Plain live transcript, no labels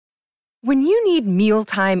When you need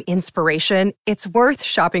mealtime inspiration, it's worth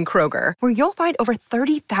shopping Kroger, where you'll find over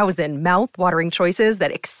 30,000 mouth-watering choices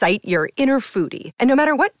that excite your inner foodie. And no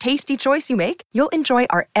matter what tasty choice you make, you'll enjoy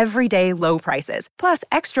our everyday low prices, plus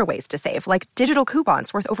extra ways to save, like digital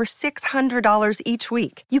coupons worth over $600 each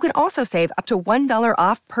week. You can also save up to $1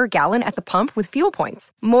 off per gallon at the pump with fuel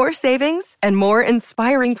points. More savings and more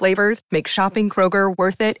inspiring flavors make shopping Kroger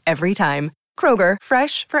worth it every time. Kroger,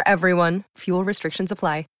 fresh for everyone. Fuel restrictions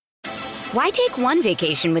apply. Why take one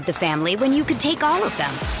vacation with the family when you could take all of them?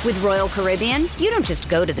 With Royal Caribbean, you don't just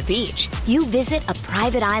go to the beach. You visit a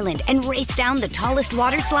private island and race down the tallest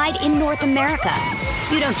water slide in North America.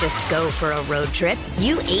 You don't just go for a road trip.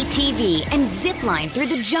 You ATV and zip line through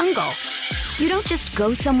the jungle. You don't just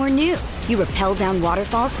go somewhere new. You rappel down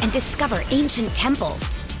waterfalls and discover ancient temples.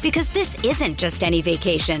 Because this isn't just any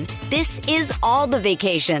vacation. This is all the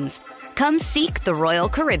vacations. Come seek the Royal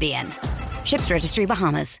Caribbean. Ships Registry,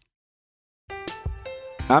 Bahamas.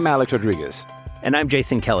 I'm Alex Rodriguez. And I'm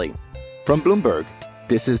Jason Kelly. From Bloomberg,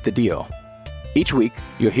 this is The Deal. Each week,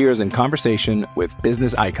 you'll hear us in conversation with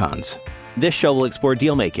business icons. This show will explore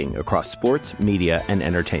deal-making across sports, media, and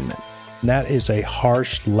entertainment. That is a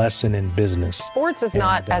harsh lesson in business. Sports is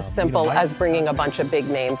not as simple as bringing a bunch of big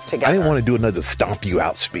names together. I didn't want to do another stomp you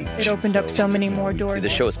out speech. It opened up so many more doors. The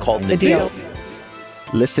show is called The Deal.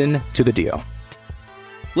 Listen to The Deal.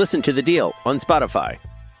 Listen to The Deal on Spotify.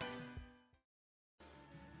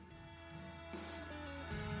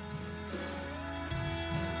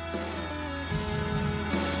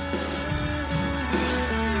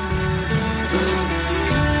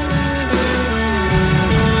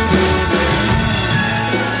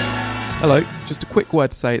 Hello, just a quick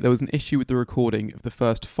word to say there was an issue with the recording of the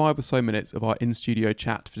first 5 or so minutes of our in-studio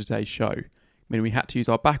chat for today's show, meaning we had to use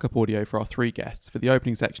our backup audio for our 3 guests for the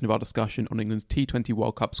opening section of our discussion on England's T20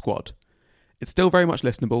 World Cup squad. It's still very much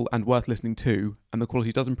listenable and worth listening to, and the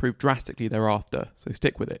quality does improve drastically thereafter, so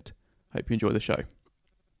stick with it. Hope you enjoy the show.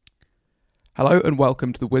 Hello and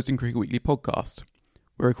welcome to the Wisden Cricket Weekly podcast.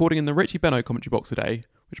 We're recording in the Richie Benaud commentary box today,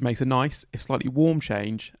 which makes a nice, if slightly warm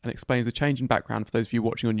change, and explains the change in background for those of you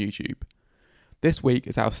watching on YouTube. This week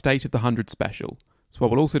is our State of the 100 special, so I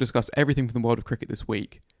will also discuss everything from the world of cricket this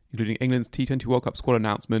week, including England's T20 World Cup squad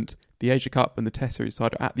announcement, the Asia Cup and the Test Series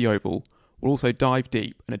side at the Oval. We'll also dive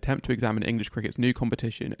deep and attempt to examine English cricket's new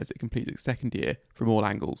competition as it completes its second year from all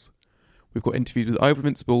angles. We've got interviews with Oval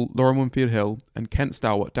Invincible Lauren Winfield-Hill and Kent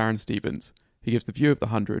stalwart Darren Stevens, who gives the view of the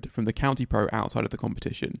 100 from the county pro outside of the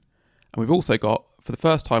competition. And we've also got, for the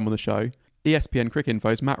first time on the show, ESPN Cricket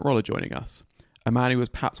Info's Matt Roller joining us, a man who has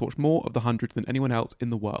perhaps watched more of the 100 than anyone else in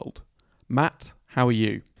the world. Matt, how are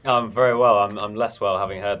you? I'm very well. I'm less well,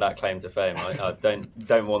 having heard that claim to fame. I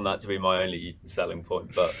don't want that to be my only selling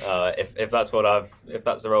point. But if that's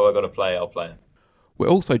the role I've got to play, I'll play it. We're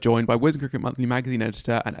also joined by Wisden Cricket Monthly magazine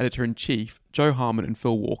editor and editor-in-chief Joe Harman and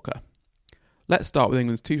Phil Walker. Let's start with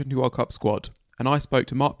England's T20 World Cup squad, and I spoke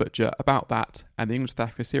to Mark Butcher about that and the England South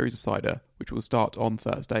Africa series decider, which will start on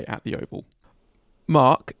Thursday at the Oval.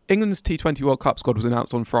 Mark, England's T20 World Cup squad was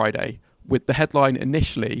announced on Friday, with the headline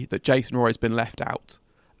initially that Jason Roy has been left out.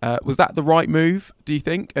 Was that the right move, do you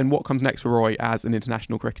think? And what comes next for Roy as an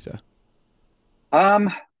international cricketer?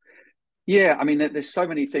 Yeah, I mean, there's so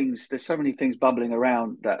many things. There's so many things bubbling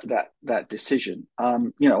around that decision.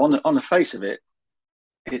 On the face of it,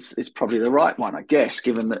 it's probably the right one, I guess,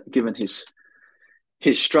 given his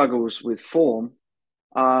struggles with form.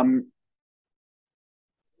 Also,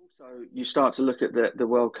 you start to look at the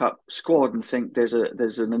World Cup squad and think there's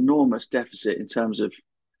an enormous deficit in terms of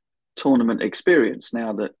tournament experience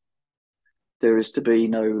now that there is to be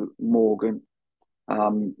no Morgan.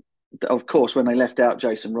 Of course, when they left out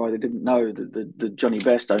Jason Roy, they didn't know that the Johnny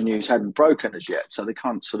Bairstow news hadn't broken as yet, so they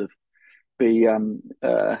can't sort of be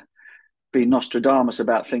Nostradamus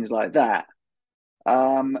about things like that.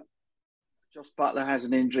 Josh Buttler has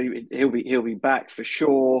an injury; he'll be back for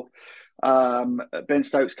sure. Ben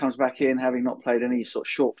Stokes comes back in, having not played any sort of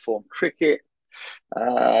short form cricket.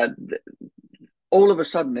 All of a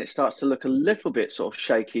sudden, it starts to look a little bit sort of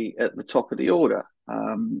shaky at the top of the order.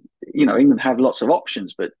 England have lots of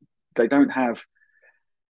options, but they don't have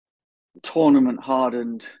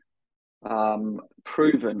tournament-hardened,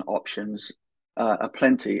 proven options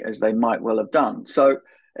aplenty as they might well have done. So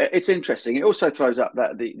it's interesting. It also throws up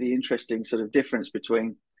that the interesting sort of difference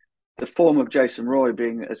between the form of Jason Roy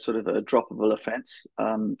being a sort of a droppable offence,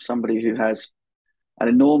 somebody who has an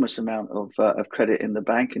enormous amount of credit in the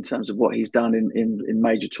bank in terms of what he's done in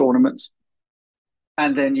major tournaments.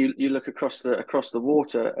 And then you look across the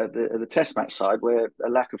water at the Test match side, where a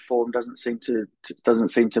lack of form doesn't seem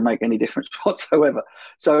to make any difference whatsoever.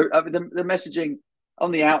 So the messaging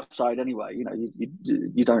on the outside anyway,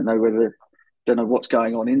 you don't know what's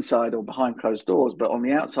going on inside or behind closed doors, but on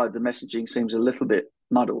the outside, the messaging seems a little bit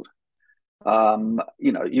muddled.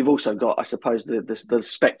 You've also got, I suppose, the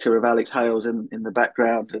spectre of Alex Hales in the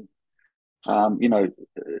background, and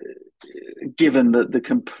given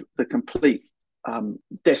the complete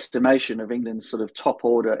decimation of England's sort of top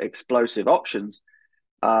order explosive options,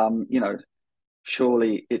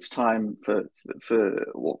 surely it's time for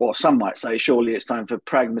or some might say, surely it's time for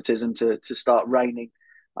pragmatism to start reigning,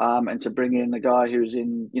 and to bring in a guy who's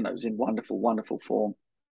in wonderful form.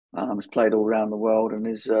 Has played all around the world and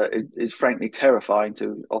is frankly terrifying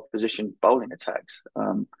to opposition bowling attacks.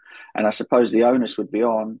 And I suppose the onus would be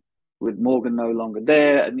on, with Morgan no longer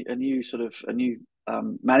there, a new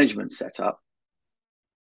management setup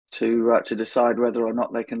to decide whether or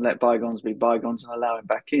not they can let bygones be bygones and allow him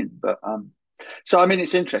back in. But so I mean,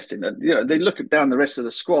 it's interesting that they look down the rest of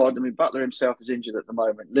the squad. I mean, Buttler himself is injured at the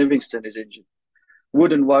moment. Livingston is injured.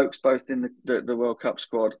 Wood and Wokes both in the World Cup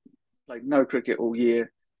squad, played no cricket all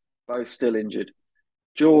year. Both still injured.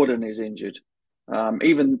 Jordan is injured.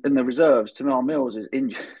 Even in the reserves, Tamil Mills is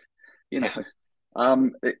injured. It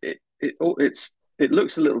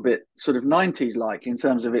looks a little bit sort of 90s like in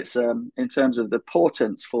terms of the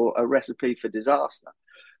portents for a recipe for disaster.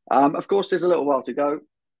 Of course, there's a little while to go.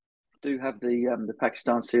 Do have the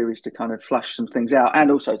Pakistan series to kind of flush some things out,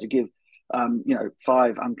 and also to give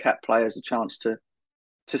 5 uncapped players a chance to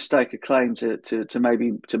stake a claim to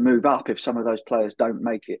maybe to move up if some of those players don't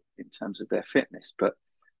make it in terms of their fitness. But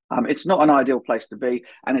it's not an ideal place to be,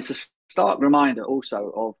 and it's a stark reminder also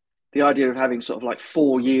of the idea of having sort of like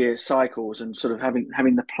 4-year cycles and sort of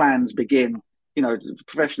having the plans begin.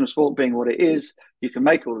 Professional sport being what it is, you can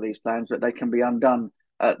make all of these plans, but they can be undone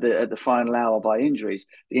at the final hour by injuries.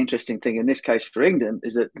 The interesting thing in this case for England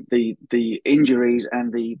is that the injuries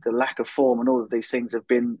and the lack of form and all of these things have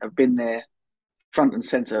been there front and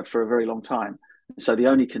centre for a very long time. So the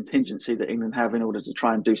only contingency that England have in order to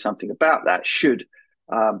try and do something about that, should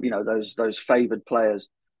those favoured players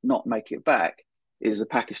not make it back, is the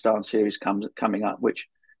Pakistan series coming up, which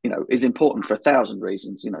is important for 1,000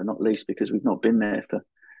 reasons. Not least because we've not been there for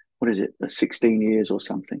 16 years or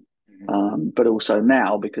something. But also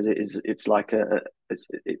now because it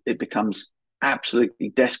becomes absolutely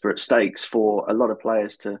desperate stakes for a lot of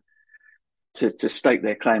players to stake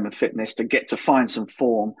their claim of fitness, to get to find some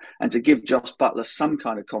form, and to give Jos Buttler some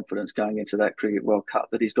kind of confidence going into that Cricket World Cup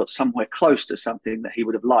that he's got somewhere close to something that he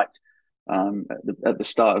would have liked at the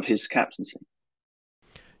start of his captaincy.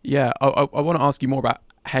 Yeah, I want to ask you more about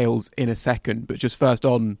Hales in a second, but just first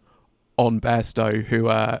on Bairstow,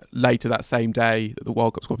 who later that same day that the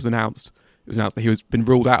World Cup squad was announced, it was announced that he was been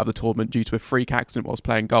ruled out of the tournament due to a freak accident whilst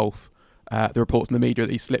playing golf. The reports in the media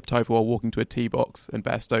that he slipped over while walking to a tee box, and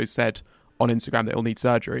Bairstow said on Instagram that he'll need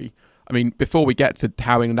surgery. I mean, before we get to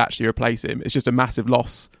how England actually replace him, it's just a massive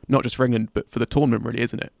loss, not just for England, but for the tournament, really,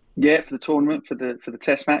 isn't it? Yeah, for the tournament, for the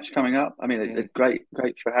Test match coming up. I mean, it's great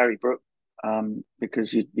for Harry Brook,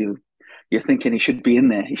 because you're thinking he should be in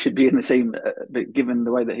there. He should be in the team, but given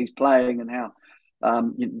the way that he's playing and how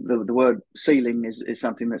the word ceiling is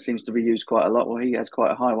something that seems to be used quite a lot. Well, he has quite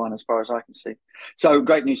a high one as far as I can see. So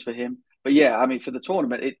great news for him. But yeah, I mean, for the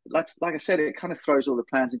tournament, like I said, it kind of throws all the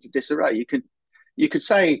plans into disarray. You could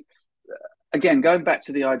say, again, going back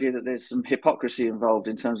to the idea that there's some hypocrisy involved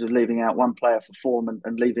in terms of leaving out one player for form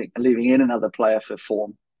and leaving in another player for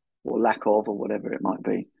form or lack of, or whatever it might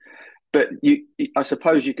be. But I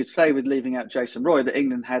suppose you could say with leaving out Jason Roy that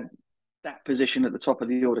England had that position at the top of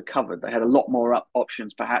the order covered. They had a lot more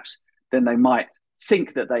options perhaps than they might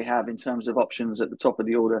think that they have in terms of options at the top of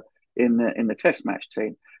the order in the Test match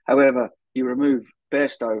team. However, you remove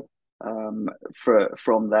Bairstow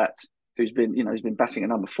from that, who's been batting at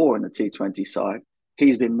number 4 in the T20 side.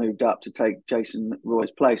 He's been moved up to take Jason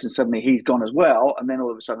Roy's place, and suddenly he's gone as well. And then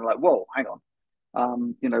all of a sudden, like, whoa, hang on,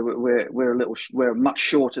 we're much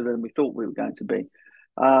shorter than we thought we were going to be.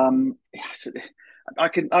 I know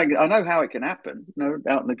how it can happen.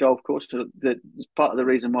 Out in the golf course, that's part of the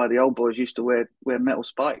reason why the old boys used to wear metal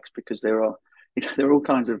spikes, because there are all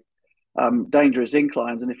kinds of dangerous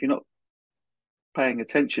inclines, and if you're not paying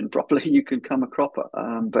attention properly, you can come a cropper.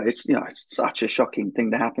 But it's such a shocking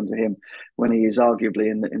thing to happen to him when he is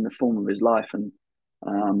arguably in the form of his life and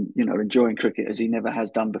enjoying cricket as he never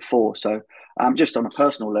has done before. So just on a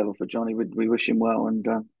personal level for Johnny, we wish him well, and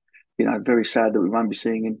very sad that we won't be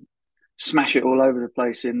seeing him smash it all over the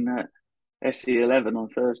place in SE11 on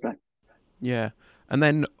Thursday. Yeah, and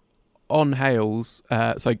then on Hales,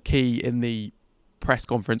 so Key in the press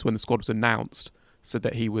conference when the squad was announced said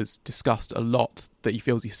that he was discussed a lot, that he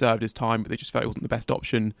feels he served his time, but they just felt it wasn't the best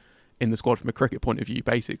option in the squad from a cricket point of view,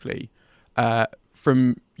 basically.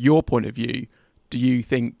 From your point of view, do you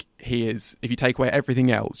think he is, if you take away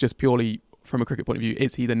everything else, just purely from a cricket point of view,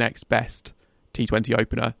 is he the next best T20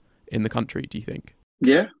 opener in the country, do you think?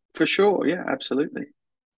 Yeah, for sure. Yeah, absolutely.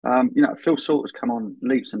 Phil Salt has come on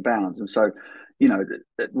leaps and bounds. And so,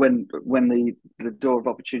 when the door of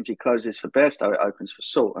opportunity closes for Bairstow, it opens for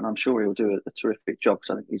Salt. And I'm sure he'll do a terrific job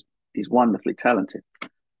because I think he's wonderfully talented.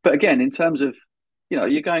 But again, in terms of,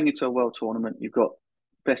 you're going into a world tournament, you've got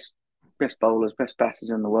best bowlers, best batters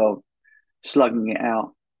in the world slugging it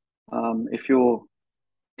out. If you're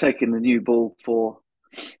taking the new ball for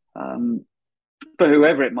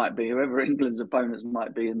whoever it might be, whoever England's opponents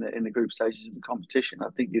might be in the group stages of the competition, I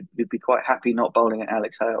think you'd be quite happy not bowling at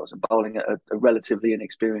Alex Hales and bowling at a relatively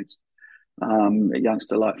inexperienced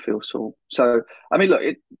youngster like Phil Salt. So, I mean, look,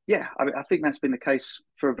 I think that's been the case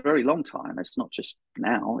for a very long time. It's not just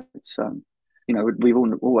now. It's we've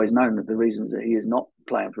always known that the reasons that he is not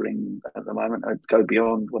playing for England at the moment go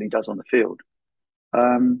beyond what he does on the field.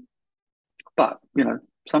 But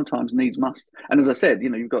sometimes needs must. And as I said,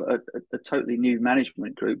 you've got a totally new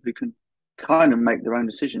management group who can kind of make their own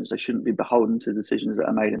decisions. They shouldn't be beholden to decisions that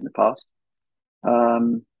are made in the past.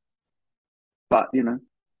 But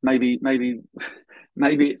maybe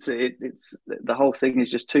it's the whole thing is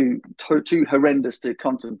just too horrendous to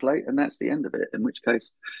contemplate, and that's the end of it. In which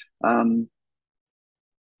case,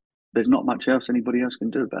 there's not much else anybody else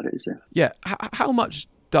can do about it, is there? Yeah. How much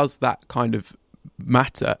does that kind of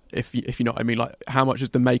matter, if you know what I mean? Like, how much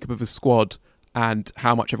is the makeup of a squad and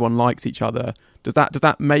how much everyone likes each other? Does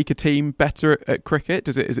that make a team better at cricket?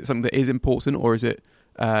 Is it something that is important, or is it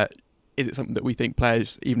something that we think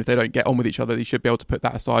players, even if they don't get on with each other, they should be able to put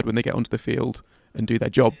that aside when they get onto the field and do their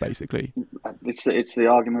job, basically? It's the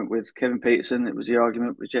argument with Kevin Peterson. It was the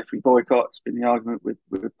argument with Jeffrey Boycott. It's been the argument with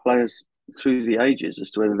players through the ages as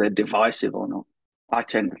to whether they're divisive or not. I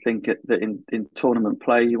tend to think that in tournament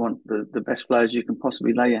play, you want the best players you can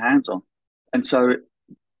possibly lay your hands on. And so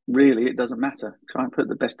it doesn't matter. Try and put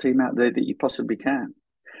the best team out there that you possibly can.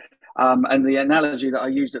 And the analogy that I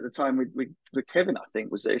used at the time with Kevin, I think,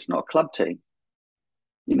 was that it's not a club team.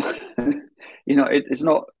 It's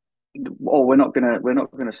not. Oh, we're not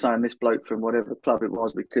gonna sign this bloke from whatever club it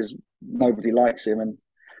was because nobody likes him and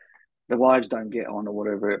the wives don't get on or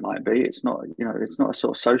whatever it might be. It's not. It's not a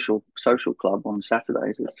sort of social club on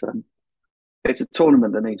Saturdays. It's a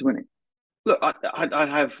tournament that needs winning. Look, I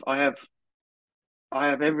have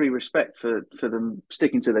every respect for them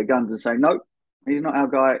sticking to their guns and saying no, he's not our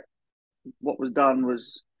guy. What was done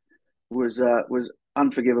was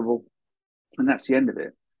unforgivable, and that's the end of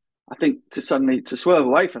it. I think to swerve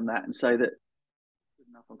away from that and say that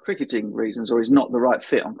enough on cricketing reasons or he's not the right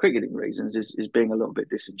fit on cricketing reasons is being a little bit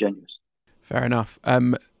disingenuous. Fair enough.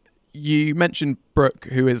 You mentioned Brooke,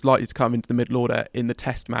 who is likely to come into the middle order in the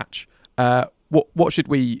Test match. What should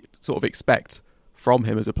we sort of expect from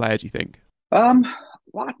him as a player, do you think? Well,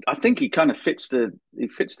 I think he kind of fits the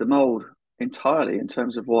mould entirely in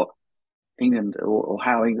terms of what England or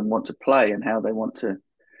how England want to play and how they want to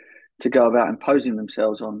go about imposing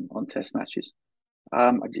themselves on Test matches.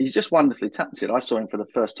 He's just wonderfully talented. I saw him for the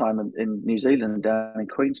first time in New Zealand down in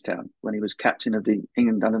Queenstown when he was captain of the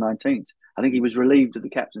England under-19s. I think he was relieved of the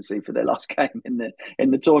captaincy for their last game in the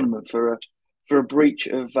tournament for a breach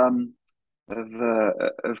of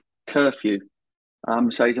curfew.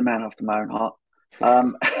 So he's a man after my own heart.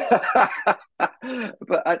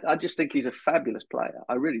 But I just think he's a fabulous player.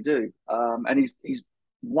 I really do. And he's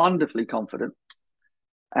wonderfully confident.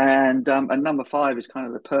 And number 5 is kind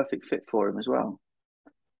of the perfect fit for him as well.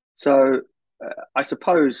 So I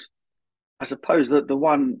suppose that the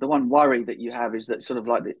one worry that you have is that sort of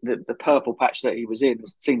like the purple patch that he was in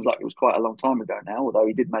seems like it was quite a long time ago now, although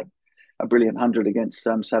he did make a brilliant 100 against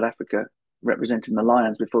South Africa representing the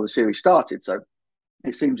Lions before the series started. So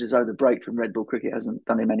it seems as though the break from red ball cricket hasn't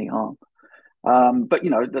done him any harm. But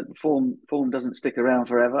the form doesn't stick around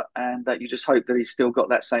forever, and that you just hope that he's still got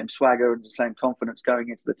that same swagger and the same confidence going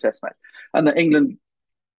into the Test match, and that England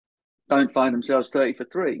don't find themselves 30 for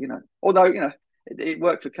 3. Although it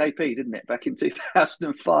worked for KP, didn't it, back in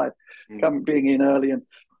 2005, being in early and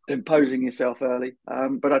imposing yourself early.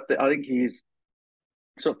 But I think he's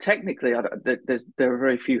sort of technically there are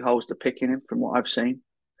very few holes to pick in him from what I've seen.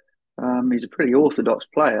 He's a pretty orthodox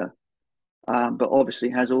player. But obviously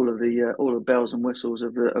has all the bells and whistles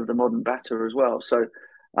of the modern batter as well. So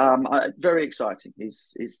very exciting.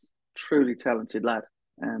 He's truly talented lad,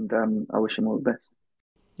 and I wish him all the best.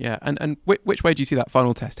 Yeah, and which way do you see that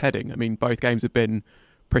final Test heading? I mean, both games have been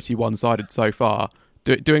pretty one-sided so far.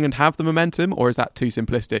 Do England have the momentum, or is that too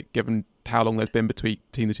simplistic given how long there's been between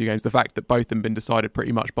the two games? The fact that both of them have been decided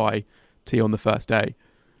pretty much by tea on the first day.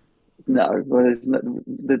 No, well,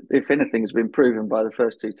 if anything has been proven by the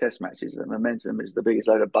first two Test matches, that momentum is the biggest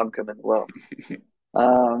load of bunkum in the world.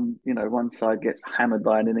 One side gets hammered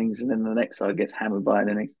by an innings, and then the next side gets hammered by an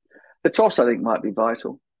innings. The toss, I think, might be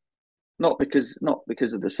vital, not because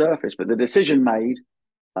of the surface, but the decision made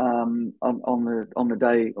on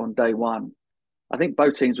day one. I think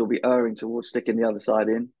both teams will be erring towards sticking the other side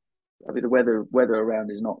in. I mean, the weather around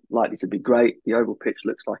is not likely to be great. The oval pitch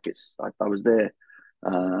looks like it's. I was there.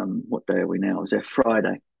 What day are we now? I was there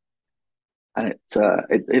Friday, and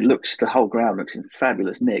it looks, the whole ground looks in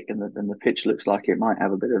fabulous nick, and the pitch looks like it might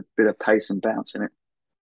have a bit of pace and bounce in it.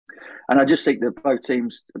 And I just think that both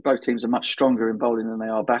teams are much stronger in bowling than they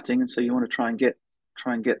are batting, and so you want to try and get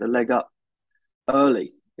the leg up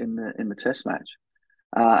early in the Test match,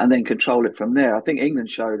 and then control it from there. I think England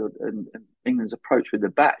showed, and England's approach with the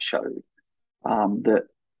bat showed that,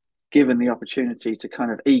 given the opportunity to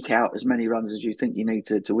kind of eke out as many runs as you think you need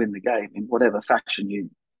to win the game in whatever fashion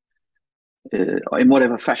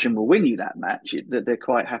will win you that match, that they're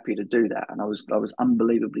quite happy to do that. And I was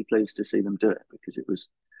unbelievably pleased to see them do it, because it was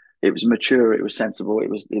mature, it was sensible, it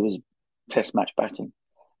was Test match batting.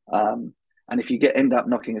 And if you end up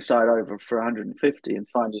knocking a side over for 150 and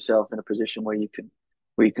find yourself in a position where you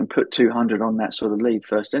can put 200 on that sort of lead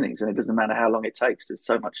first innings, and it doesn't matter how long it takes, there's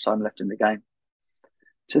so much time left in the game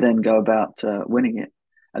to then go about winning it.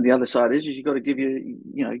 And the other side is you've got to give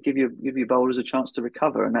your bowlers a chance to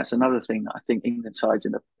recover, and that's another thing that I think England sides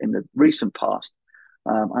in the recent past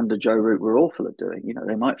under Joe Root were awful at doing.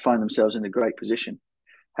 They might find themselves in a great position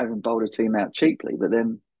having bowled a team out cheaply, but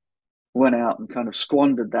then went out and kind of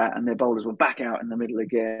squandered that, and their bowlers were back out in the middle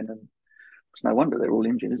again, and it's no wonder they're all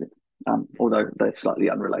injured, is it? Although they're slightly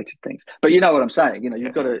unrelated things, but you know what I'm saying.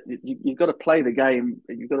 You've got to play the game.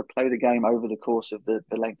 You've got to play the game over the course of the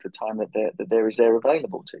length of time that there is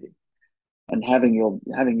available to you. And having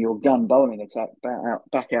your gun bowling attack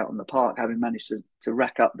back out on the park, having managed to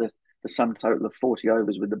rack up the sum total of 40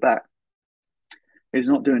 overs with the bat, is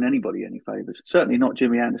not doing anybody any favours. Certainly not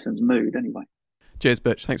Jimmy Anderson's mood, anyway. Cheers,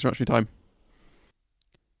 Butch. Thanks very much for your time,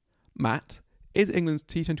 Matt. Is England's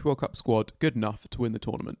T20 World Cup squad good enough to win the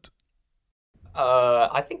tournament?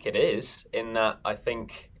 I think it is, in that I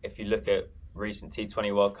think if you look at recent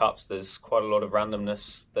T20 World Cups, there's quite a lot of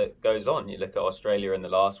randomness that goes on. You look at Australia in the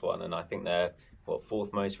last one, and I think they're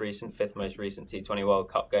fifth most recent T20 World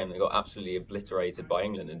Cup game. They got absolutely obliterated by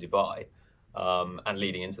England in Dubai. And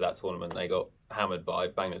leading into that tournament, they got hammered by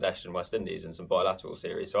Bangladesh and West Indies in some bilateral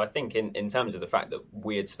series. So I think in terms of the fact that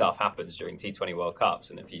weird stuff happens during T20 World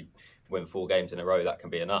Cups, and if you win 4 games in a row, that can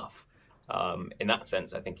be enough. In that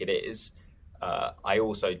sense, I think it is. I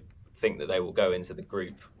also think that they will go into the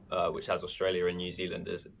group, which has Australia and New Zealand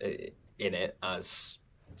in it as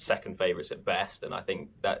second favourites at best. And I think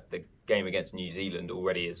that the game against New Zealand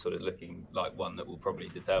already is sort of looking like one that will probably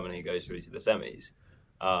determine who goes through to the semis.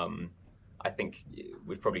 I think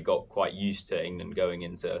we've probably got quite used to England going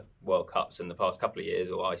into World Cups in the past couple of years,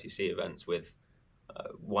 or ICC events, with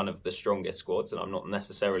one of the strongest squads, and I'm not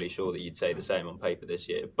necessarily sure that you'd say the same on paper this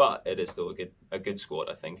year, but it is still a good squad,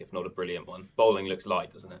 I think, if not a brilliant one. Bowling looks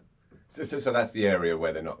light, doesn't it? So that's the area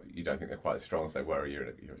where you don't think they're quite as strong as they were a year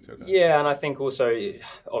or two ago? Yeah, and I think also,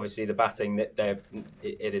 obviously, the batting,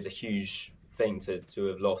 it is a huge thing to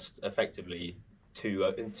have lost effectively two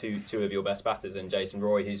of your best batters, in Jason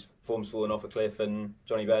Roy, whose form's fallen off a cliff, and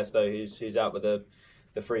Johnny Bairstow, who's out with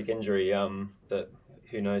the freak injury that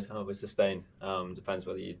who knows how it was sustained. Depends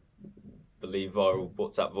whether you believe viral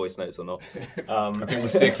WhatsApp voice notes or not. I think we'll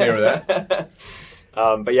steer clear of that.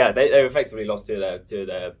 But yeah, they effectively lost two of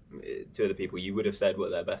the people you would have said were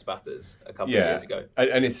their best batters a couple of years ago.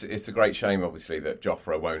 And it's a great shame, obviously, that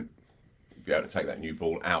Jofra won't be able to take that new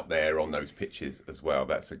ball out there on those pitches as well.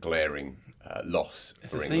 That's a glaring loss.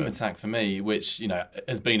 It's a seam attack for me, which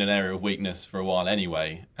has been an area of weakness for a while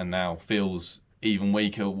anyway, and now feels even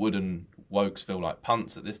weaker. Wood and Wokes feel like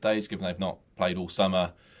punts at this stage, given they've not played all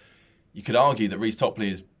summer. You could argue that Reece Topley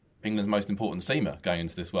is England's most important seamer going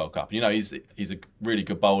into this World Cup. He's a really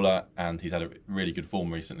good bowler, and he's had a really good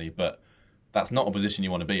form recently, but that's not a position you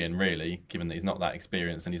want to be in, really, given that he's not that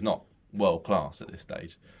experienced and he's not world class at this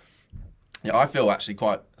stage. Yeah, I feel actually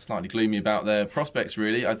quite slightly gloomy about their prospects,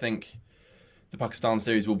 really. I think the Pakistan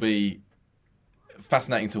series will be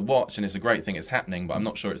fascinating to watch, and it's a great thing it's happening, but I'm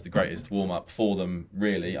not sure it's the greatest warm-up for them,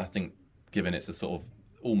 really. I think, given it's a sort of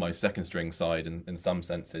almost second-string side in some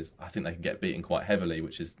senses, I think they can get beaten quite heavily,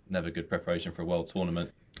 which is never good preparation for a world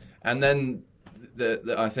tournament. And then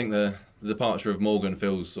I think the departure of Morgan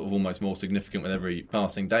feels sort of almost more significant with every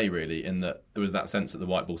passing day, really, in that there was that sense that the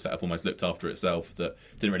white ball setup almost looked after itself, that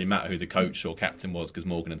it didn't really matter who the coach or captain was because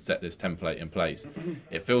Morgan had set this template in place.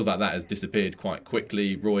 It feels like that has disappeared quite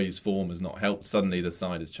quickly. Roy's form has not helped. Suddenly the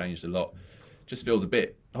side has changed a lot. Just feels a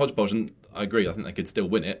bit hodgepodge, and I agree, I think they could still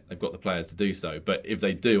win it. They've got the players to do so. But if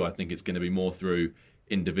they do, I think it's going to be more through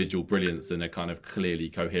individual brilliance than a kind of clearly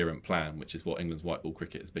coherent plan, which is what England's white ball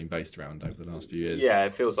cricket has been based around over the last few years. Yeah,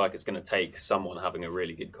 it feels like it's going to take someone having a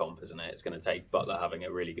really good comp, isn't it? It's going to take Butler having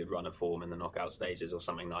a really good run of form in the knockout stages or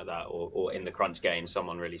something like that, or in the crunch game,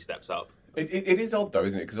 someone really steps up. It is odd though,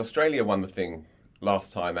 isn't it? Because Australia won the thing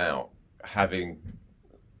last time out, having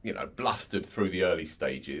blustered through the early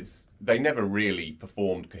stages. They never really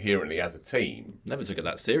performed coherently as a team. Never took it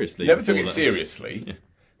that seriously. Yeah.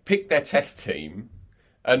 Picked their test team.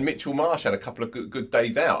 And Mitchell Marsh had a couple of good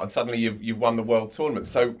days out, and suddenly you've won the World Tournament.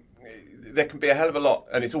 So there can be a hell of a lot,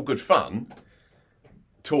 and it's all good fun,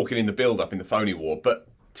 talking in the build-up in the phony war. But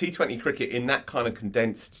T20 cricket in that kind of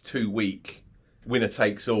condensed 2-week,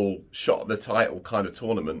 winner-takes-all, shot at the title kind of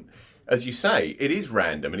tournament, as you say, it is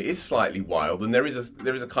random and it is slightly wild, and there is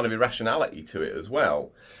a kind of irrationality to it as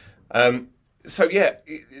well. So yeah,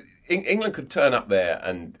 England could turn up there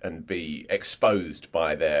and be exposed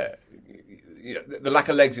by their. The lack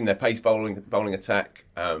of legs in their pace bowling attack,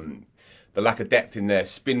 the lack of depth in their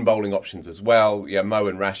spin bowling options as well. Yeah, Mo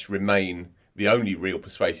and Rash remain the only real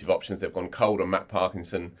persuasive options. They've gone cold on Matt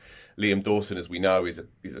Parkinson. Liam Dawson, as we know, is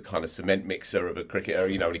a kind of cement mixer of a cricketer.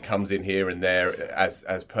 And he comes in here and there as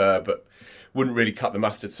per, but wouldn't really cut the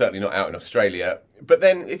mustard. Certainly not out in Australia. But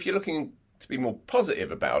then, if you're looking to be more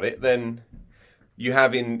positive about it, then you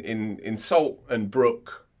have in Salt and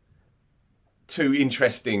Brook two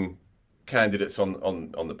interesting candidates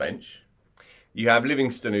on the bench. You have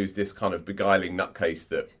Livingston, who's this kind of beguiling nutcase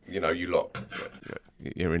that you lot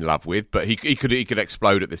you're in love with, but he could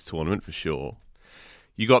explode at this tournament for sure.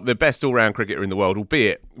 You got the best all-round cricketer in the world,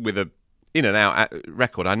 albeit with a in and out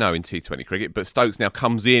record, I know, in T20 cricket, but Stokes now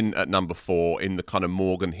comes in at number 4 in the kind of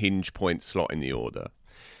Morgan hinge point slot in the order.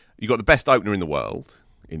 You got the best opener in the world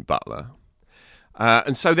in Butler.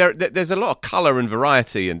 And so there's a lot of colour and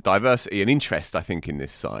variety and diversity and interest, I think, in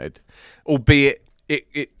this side, albeit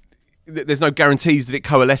there's no guarantees that it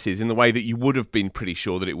coalesces in the way that you would have been pretty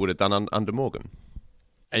sure that it would have done under Morgan.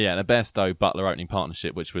 Yeah, and a Bairstow-Butler opening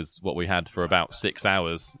partnership, which was what we had for about 6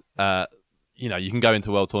 hours. You can go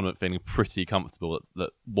into a World Tournament feeling pretty comfortable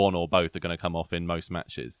that one or both are going to come off in most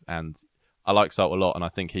matches, and I like Salt a lot, and I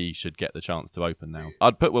think he should get the chance to open now.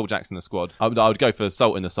 I'd put Will Jackson in the squad. I would go for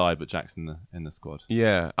Salt in the side, but Jackson in the squad.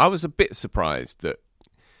 Yeah, I was a bit surprised that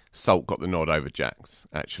Salt got the nod over Jacks,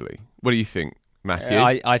 actually. What do you think, Matthew?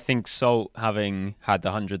 I think Salt, having had the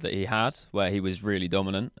 100 that he had, where he was really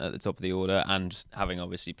dominant at the top of the order, and having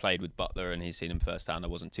obviously played with Butler and he's seen him firsthand, I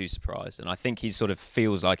wasn't too surprised. And I think he sort of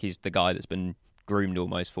feels like he's the guy that's been groomed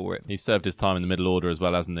almost for it. He's served his time in the middle order as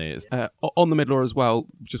well, hasn't he? On the middle order as well,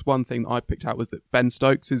 just one thing that I picked out was that Ben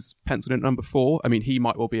Stokes is penciled in at number 4. I mean, he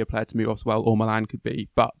might well be a player to move off as well, or Milan could be,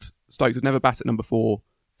 but Stokes has never batted at number 4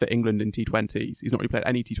 for England in T20s. He's not really played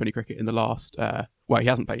any T20 cricket in the last... he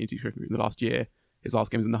hasn't played any T20 cricket in the last year. His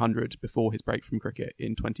last game was in the 100 before his break from cricket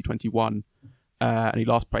in 2021. And he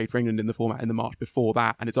last played for England in the format in the March before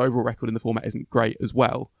that, and his overall record in the format isn't great as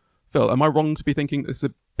well. Phil, am I wrong to be thinking this is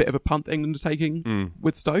a bit of a punt England are taking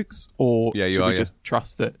with Stokes? Or should we just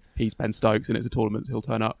trust that he's Ben Stokes and it's a tournament, so he'll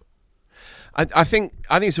turn up? I think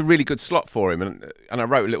it's a really good slot for him, and I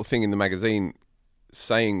wrote a little thing in the magazine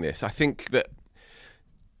saying this. I think that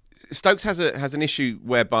Stokes has an issue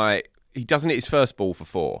whereby he doesn't hit his first ball for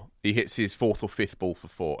 4. He hits his 4th or 5th ball for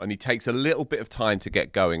 4, and he takes a little bit of time to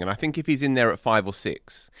get going. And I think if he's in there at 5 or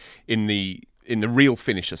 6 in the real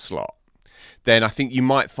finisher slot, then I think you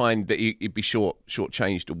might find that he'd be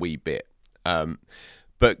shortchanged a wee bit.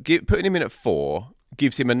 But putting him in at 4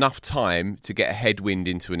 gives him enough time to get a headwind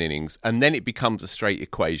into an innings, and then it becomes a straight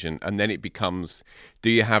equation, and then it becomes,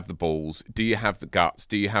 do you have the balls? Do you have the guts?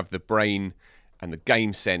 Do you have the brain and the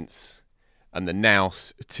game sense and the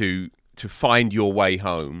nous to find your way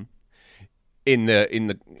home in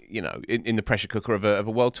the pressure cooker of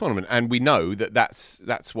a world tournament? And we know that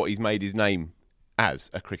that's what he's made his name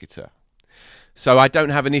as a cricketer. So I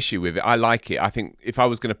don't have an issue with it. I like it. I think if I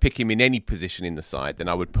was going to pick him in any position in the side, then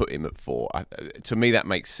I would put him at 4. To me, that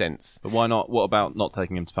makes sense. But why not? What about not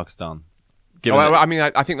taking him to Pakistan?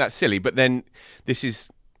 I think that's silly. But then this is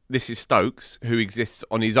Stokes, who exists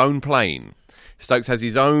on his own plane. Stokes has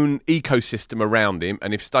his own ecosystem around him,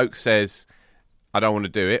 and if Stokes says, I don't want to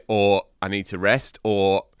do it, or I need to rest,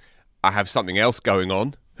 or I have something else going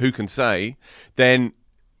on, who can say, then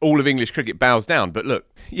all of English cricket bows down. But look,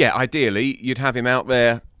 yeah, ideally you'd have him out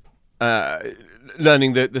there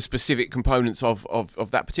learning the specific components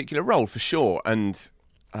of that particular role for sure. And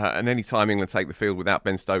any time England take the field without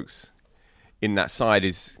Ben Stokes in that side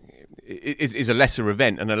is a lesser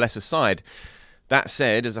event and a lesser side. That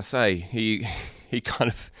said, as I say, he kind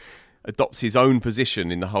of adopts his own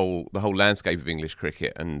position in the whole landscape of English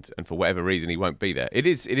cricket, and for whatever reason he won't be there. It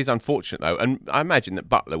is unfortunate though, and I imagine that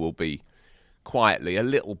Buttler will be quietly a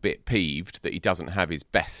little bit peeved that he doesn't have his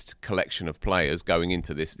best collection of players going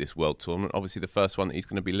into this World Tournament. Obviously the first one that he's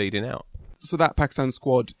going to be leading out. So that Pakistan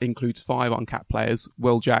squad includes 5 uncapped players: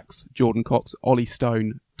 Will Jacks, Jordan Cox, Ollie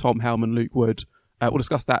Stone, Tom Hellman, Luke Wood. We'll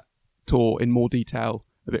discuss that tour in more detail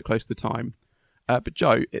a bit close to the time. But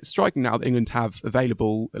Joe, it's striking now that England have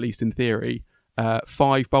available, at least in theory,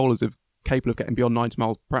 5 bowlers capable of getting beyond 90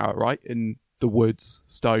 miles per hour, right? In the Woods,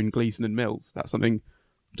 Stone, Gleeson and Mills. That's something,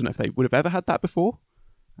 I don't know if they would have ever had that before.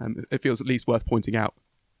 It feels at least worth pointing out.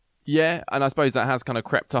 Yeah, and I suppose that has kind of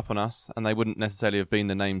crept up on us, and they wouldn't necessarily have been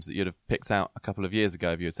the names that you'd have picked out a couple of years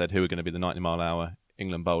ago if you had said who are going to be the 90-mile-an-hour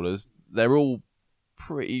England bowlers. They're all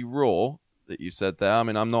pretty raw that you said there. I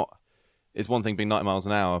mean, it's one thing being 90 miles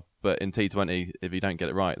an hour, but in T20, if you don't get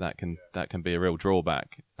it right, that can be a real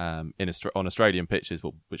drawback. On Australian pitches,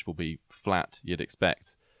 which will be flat, you'd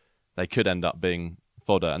expect, they could end up being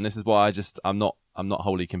fodder. And this is why I'm not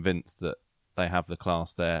wholly convinced that they have the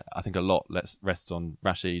class there. I think a lot rests on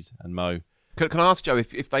Rashid and Mo. Can I ask Joe,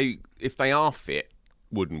 if they are fit,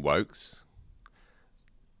 Wood and Woakes,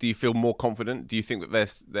 do you feel more confident? Do you think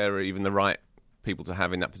that they're even the right people to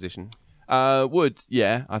have in that position? Wood,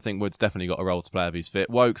 yeah, I think Wood's definitely got a role to play if he's fit.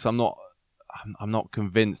 Woakes, I'm not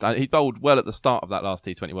convinced. He bowled well at the start of that last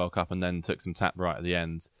T20 World Cup and then took some tap right at the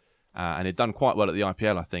end, and he'd done quite well at the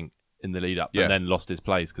IPL, I think, in the lead up, and then lost his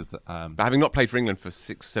place because. But having not played for England for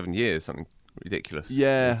 6-7 years, something ridiculous.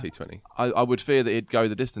 Yeah, in T20. I would fear that he'd go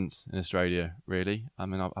the distance in Australia. Really, I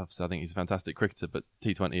mean, obviously I think he's a fantastic cricketer, but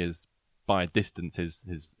T20 is by a distance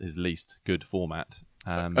his least good format.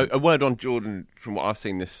 A word on Jordan. From what I've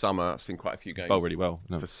seen this summer, I've seen quite a few games. Bowl really well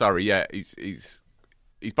for Surrey. Yeah, he's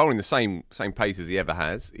bowling the same pace as he ever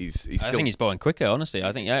has. I think he's bowling quicker. Honestly,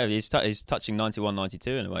 I think he's touching 91,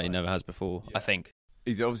 92 in a way he never has before. Yeah. I think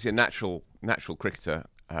he's obviously a natural cricketer,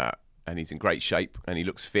 and he's in great shape, and he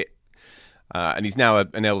looks fit. And he's now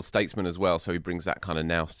an elder statesman as well, so he brings that kind of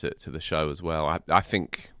nous to the show as well. I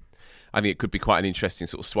think it could be quite an interesting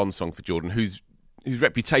sort of swan song for Jordan, whose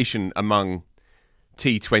reputation among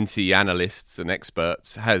T20 analysts and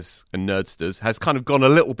experts and nerdsters has kind of gone a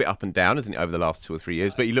little bit up and down, hasn't it, over the last 2 or 3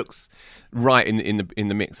 years? But he looks right in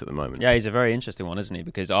the mix at the moment. Yeah, he's a very interesting one, isn't he?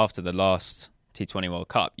 Because after the last T20 World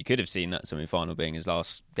Cup, you could have seen that semi-final being his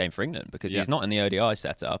last game for England, because he's not in the ODI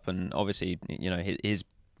setup, and obviously, his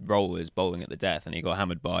role is bowling at the death, and he got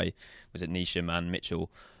hammered by, was it Neesham and Mitchell?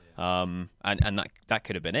 And that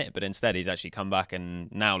could have been it, but instead he's actually come back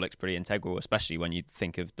and now looks pretty integral, especially when you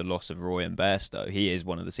think of the loss of Roy and Bairstow. He is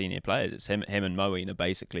one of the senior players. It's him and Moeen are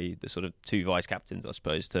basically the sort of 2 vice captains, I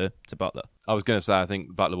suppose, to Buttler. I was going to say, I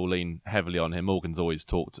think Buttler will lean heavily on him. Morgan's always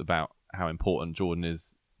talked about how important Jordan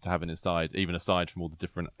is to have in his side, even aside from all the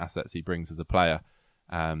different assets he brings as a player.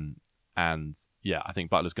 And yeah, I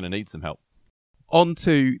think Butler's going to need some help. On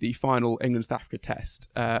to the final England-South Africa test.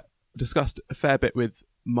 Discussed a fair bit with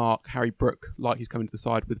Mark, Harry Brook, like he's coming to the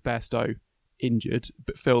side with Bairstow injured.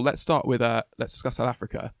 But Phil, let's start with let's discuss South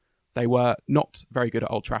Africa. They were not very good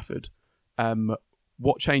at Old Trafford.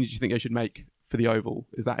 What changes do you think they should make for the Oval?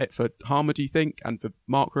 Is that it for Harmer, do you think? And for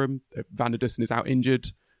Markram? Van der Dussen is out injured.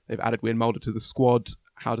 They've added Wyn Mulder to the squad.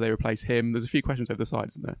 How do they replace him? There's a few questions over the side,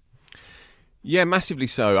 isn't there? Yeah, massively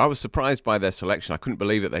so. I was surprised by their selection. I couldn't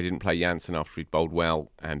believe that they didn't play Jansen after he'd bowled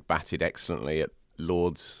well and batted excellently at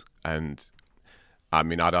Lords. And I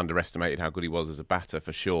mean, I'd underestimated how good he was as a batter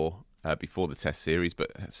for sure before the Test series,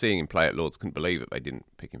 but seeing him play at Lords, couldn't believe that they didn't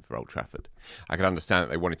pick him for Old Trafford. I could understand that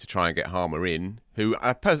they wanted to try and get Harmer in, who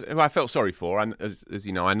I felt sorry for. And as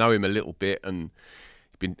you know, I know him a little bit, and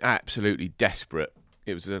he's been absolutely desperate.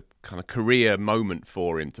 It was a kind of career moment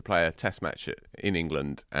for him to play a Test match in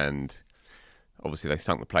England, and obviously they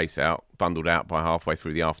stunk the place out, bundled out by halfway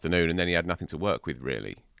through the afternoon, and then he had nothing to work with,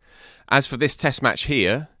 really. As for this Test match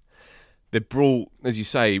here, they brought, as you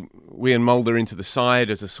say, Wyn Mulder into the side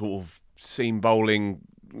as a sort of seam bowling,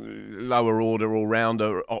 lower order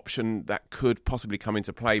all-rounder option that could possibly come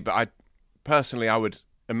into play. But I would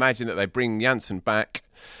imagine that they bring Jansen back,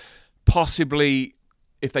 possibly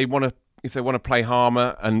if they want to play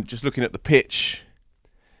Harmer. And just looking at the pitch,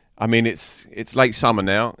 I mean, it's late summer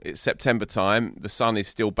now. It's September time. The sun is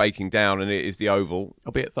still baking down, and it is the Oval.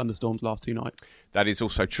 Albeit thunderstorms last 2 nights. That is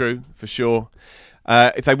also true, for sure.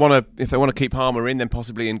 If they want to keep Harmer in, then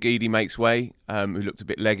possibly Ngidi makes way, who looked a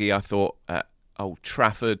bit leggy, I thought, at Old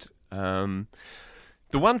Trafford. The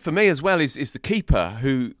one for me as well is the keeper,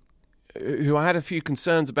 who I had a few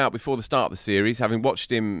concerns about before the start of the series, having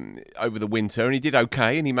watched him over the winter, and he did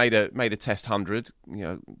okay, and he made a Test 100,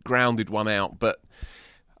 grounded one out, but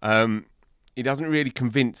he doesn't really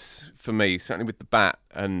convince for me, certainly with the bat.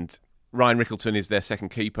 And Ryan Rickleton is their second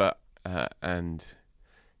keeper, and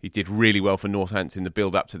he did really well for Northants in the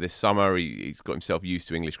build-up to this summer. He's got himself used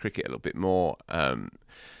to English cricket a little bit more.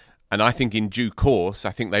 And I think in due course,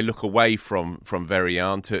 I think they look away from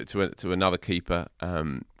Verian to another keeper.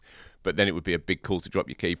 But then it would be a big call to drop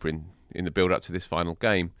your keeper in the build-up to this final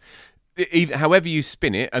game. However you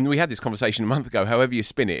spin it, and we had this conversation a month ago, however you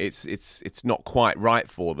spin it, it's not quite right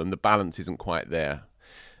for them. The balance isn't quite there.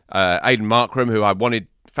 Aidan Markram, who I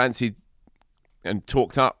fancied and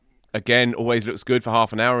talked up, again, always looks good for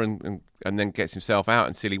half an hour and then gets himself out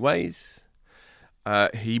in silly ways.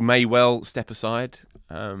 He may well step aside.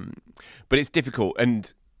 But it's difficult,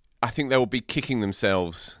 and I think they will be kicking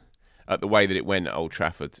themselves at the way that it went at Old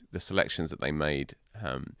Trafford, the selections that they made.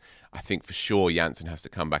 I think for sure Janssen has to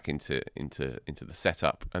come back into the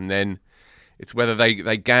setup, and then it's whether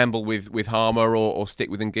they gamble with Harmer or stick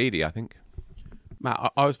with Ngidi, I think. Matt, I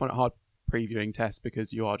always find it hard previewing tests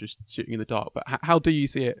because you are just shooting in the dark, but how do you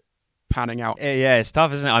see it panning out? Yeah, it's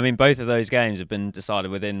tough, isn't it? I mean, both of those games have been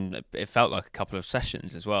decided within, it felt like a couple of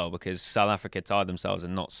sessions as well, because South Africa tied themselves,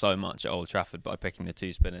 and not so much at Old Trafford, by picking the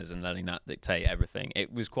two spinners and letting that dictate everything.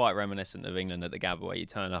 It was quite reminiscent of England at the Gabba, where you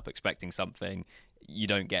turn up expecting something, you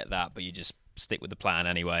don't get that, but you just stick with the plan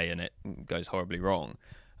anyway, and it goes horribly wrong.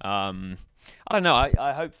 I don't know.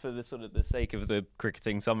 I hope for the sake of the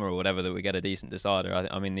cricketing summer or whatever that we get a decent decider.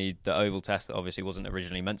 I mean, the Oval Test that obviously wasn't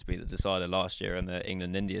originally meant to be the decider last year, and the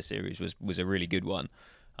England-India series was a really good one.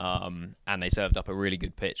 And they served up a really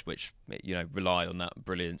good pitch, which relied on that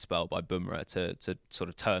brilliant spell by Bumrah to sort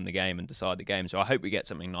of turn the game and decide the game. So I hope we get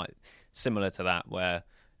something like similar to that, where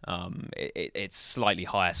it's slightly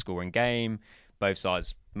higher scoring game. Both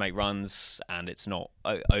sides make runs, and it's not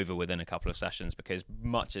over within a couple of sessions, because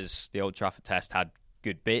much as the Old Trafford Test had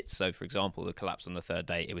good bits, so for example the collapse on the third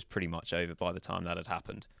day, it was pretty much over by the time that had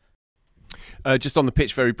happened. Just on the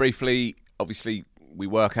pitch very briefly, obviously we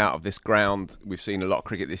work out of this ground. We've seen a lot of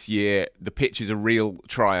cricket this year. The pitch is a real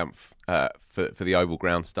triumph for the Oval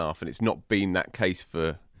ground staff, and it's not been that case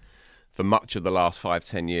for much of the last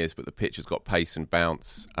 5-10 years, but the pitch has got pace and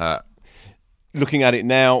bounce. Looking at it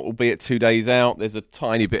now, albeit 2 days out, there's a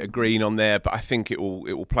tiny bit of green on there, but I think it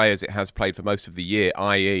will play as it has played for most of the year,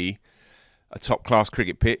 i.e. a top-class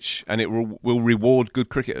cricket pitch, and it will reward good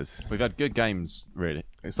cricketers. We've had good games, really.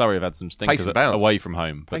 Sorry, we've had some stinkers away from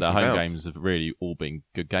home, but the home games have really all been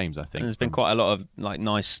good games, I think. And there's been quite a lot of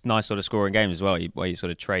nice sort of scoring games as well, where you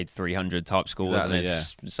sort of trade 300 type scores, exactly,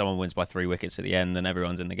 and someone wins by 3 wickets at the end, and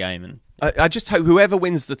everyone's in the game. And I just hope whoever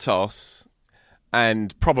wins the toss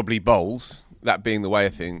and probably bowls, that being the way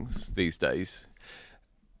of things these days,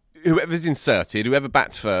 whoever's inserted, whoever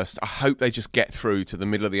bats first, I hope they just get through to the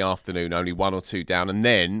middle of the afternoon, only 1 or 2 down, and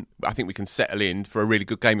then I think we can settle in for a really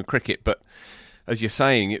good game of cricket. But as you're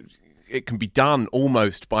saying, it can be done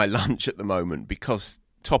almost by lunch at the moment, because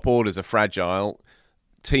top orders are fragile,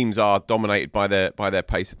 teams are dominated by their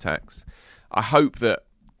pace attacks. I hope that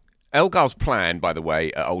Elgar's plan, by the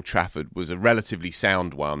way, at Old Trafford was a relatively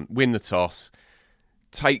sound one. Win the toss,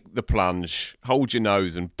 take the plunge, hold your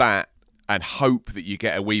nose and bat, and hope that you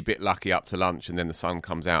get a wee bit lucky up to lunch, and then the sun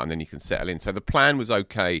comes out and then you can settle in. So the plan was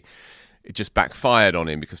okay. It just backfired on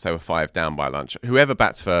him because they were 5 down by lunch. Whoever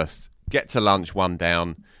bats first, get to lunch 1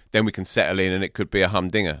 down, then we can settle in, and it could be a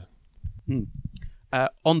humdinger.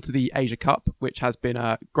 On to the Asia Cup, which has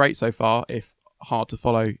been great so far, if hard to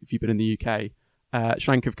follow if you've been in the UK.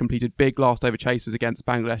 Sri Lanka have completed big last over chases against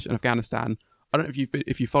Bangladesh and Afghanistan. I don't know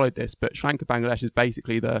if you followed this, but Sri Lanka Bangladesh is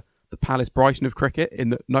basically the Palace Brighton of cricket,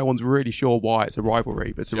 in that no one's really sure why it's a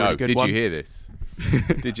rivalry, but it's a really good one. Did you hear this?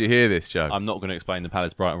 Did you hear this, Joe? I'm not going to explain the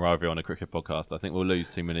Palace Brighton rivalry on a cricket podcast. I think we'll lose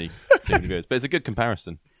too many viewers, but it's a good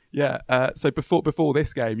comparison. Yeah. So before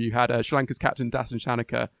this game, you had Sri Lanka's captain Dasun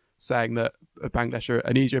Shanaka saying that Bangladesh are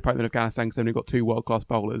an easier opponent than Afghanistan because they've only got 2 world-class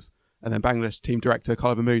bowlers, and then Bangladesh team director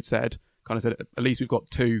Khalid Mahmood said, at least we've got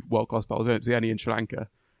 2 world-class bowlers. I don't see any in Sri Lanka.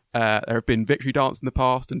 There have been victory dance in the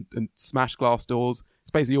past and smashed glass doors.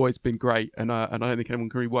 It's basically always been great, and I don't think anyone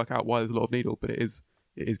can really work out why there's a lot of needle, but it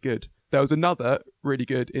is good. There was another really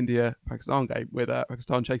good India-Pakistan game with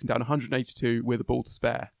Pakistan chasing down 182 with a ball to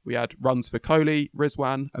spare. We had runs for Kohli,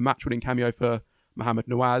 Rizwan, a match-winning cameo for Mohammad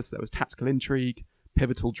Nawaz. There was tactical intrigue,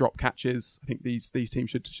 pivotal drop catches. I think these teams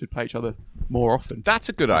should play each other more often. That's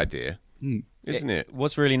a good idea. isn't it?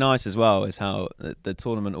 What's really nice as well is how the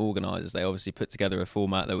tournament organisers, they obviously put together a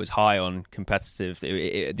format that was high on competitive.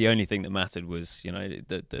 The only thing that mattered was,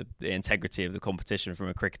 the integrity of the competition from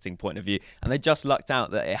a cricketing point of view. And they just lucked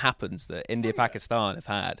out that it happens that India-Pakistan have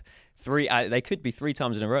had they could be 3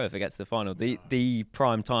 times in a row if it gets to the final. The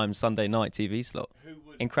prime time Sunday night TV slot.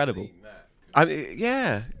 Incredible.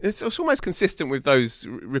 It's almost consistent with those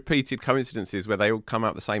repeated coincidences where they all come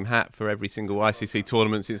out the same hat for every single ICC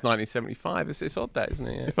tournament since 1975. It's odd, that, isn't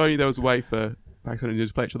it? Yeah. If only there was a way for Pakistan and India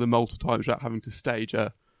to play each other multiple times without having to stage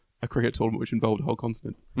a cricket tournament which involved a whole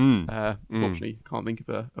continent. Fortunately, can't think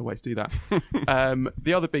of a way to do that.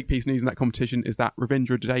 The other big piece of news in that competition is that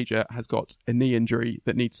Ravindra Jadeja has got a knee injury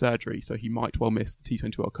that needs surgery, so he might well miss the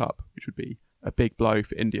T20 World Cup, which would be a big blow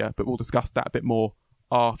for India. But we'll discuss that a bit more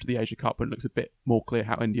after the Asia Cup when it looks a bit more clear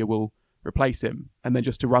how India will replace him. And then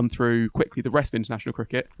just to run through quickly the rest of international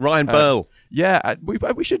cricket. Ryan Burl.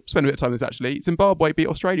 We should spend a bit of time on this actually. Zimbabwe beat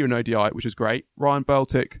Australia in ODI, which is great. Ryan Burl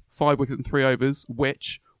took 5 wickets in 3 overs,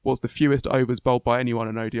 which was the fewest overs bowled by anyone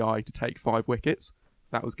in ODI to take 5 wickets.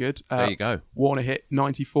 So that was good. There you go. Warner hit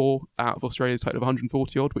 94 out of Australia's total of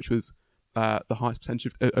 140 odd, which was the highest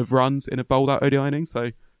percentage of runs in a bowled out ODI inning.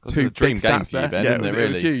 So 2 big stats there. It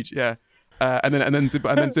was huge. Yeah. And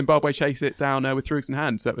then Zimbabwe chase it down with 3 wickets in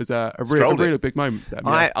hand. So it was a really big moment for them.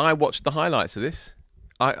 Yeah. I watched the highlights of this.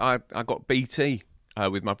 I got BT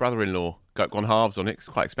with my brother-in-law. Gone halves on it. It's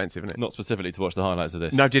quite expensive, isn't it? Not specifically to watch the highlights of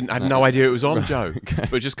this. No, I had no idea it was on, Joe. Okay.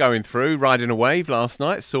 But just going through, riding a wave last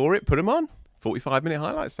night, saw it, put them on. 45-minute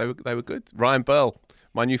highlights. They were good. Ryan Burl,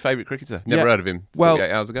 my new favourite cricketer. Never heard of him 48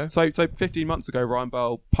 hours ago. So 15 months ago, Ryan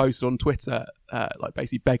Burl posted on Twitter,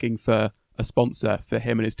 basically begging for a sponsor for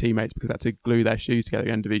him and his teammates because they had to glue their shoes together at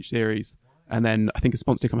the end of each series. And then I think a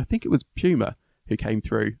sponsor came. I think it was Puma who came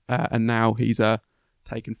through, and now he's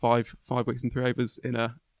taken 5 wickets in 3 overs in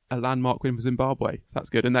a landmark win for Zimbabwe. So that's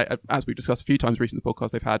good. And they, as we've discussed a few times recently in the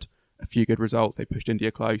podcast, they've had a few good results. They pushed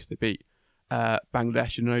India close. They beat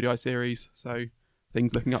Bangladesh in an ODI series. So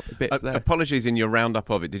things looking up a bit there. Apologies in your roundup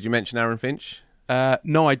of it. Did you mention Aaron Finch?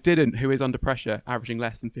 No, I didn't. Who is under pressure, averaging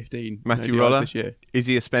less than 15 Matthew Roller this year. Is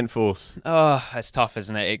he a spent force? Oh, it's tough,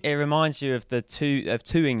 isn't it? It reminds you of the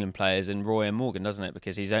two England players in Roy and Morgan, doesn't it?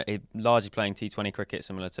 Because he's largely playing T20 cricket,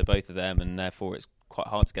 similar to both of them, and therefore it's quite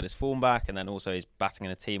hard to get his form back. And then also he's batting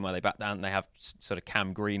in a team where they bat down. They have sort of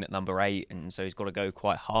Cam Green at number 8, and so he's got to go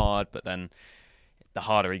quite hard. But then the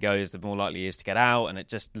harder he goes, the more likely he is to get out, and it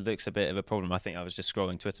just looks a bit of a problem. I think I was just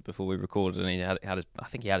scrolling Twitter before we recorded, and he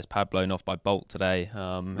had his pad blown off by Bolt today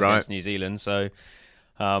against New Zealand. So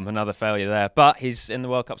another failure there. But he's in the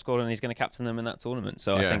World Cup squad, and he's going to captain them in that tournament.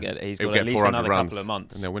 So I think he's got at least another couple of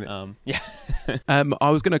months, and they'll win it.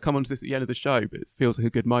 I was going to come on to this at the end of the show, but it feels like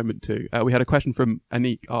a good moment to. We had a question from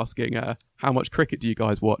Anik asking, how much cricket do you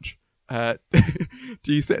guys watch?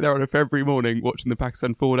 Do you sit there on a February morning watching the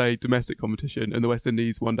Pakistan 4-day domestic competition and the West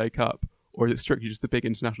Indies 1-day cup, or is it strictly just the big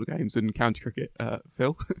international games and county cricket,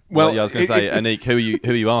 Phil? Well, I was going to say, Anik,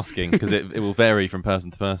 who are you asking? Because it will vary from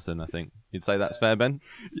person to person. I think you'd say that's fair, Ben.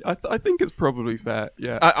 I think it's probably fair.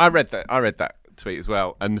 Yeah, I read that tweet as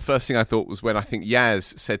well, and the first thing I thought was when I think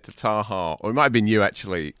Yaz said to Taha, or it might have been you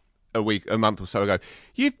actually, a month or so ago,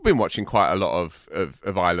 you've been watching quite a lot of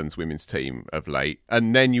Ireland's women's team of late,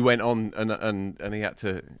 and then you went on and he had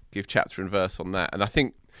to give chapter and verse on that, and I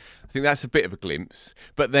think that's a bit of a glimpse.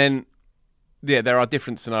 But then, there are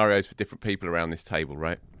different scenarios for different people around this table,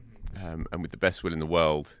 right? And with the best will in the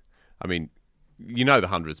world, I mean, you know the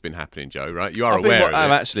 100's been happening, Joe, right? You are aware of it.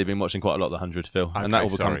 I've actually been watching quite a lot of the 100, Phil, and that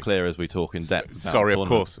will become clear as we talk in depth. Sorry, of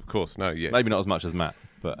course, no, yeah, maybe not as much as Matt.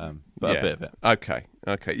 But a bit of it. Okay.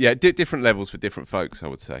 Yeah, different levels for different folks, I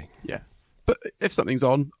would say. Yeah. But if something's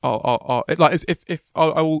on,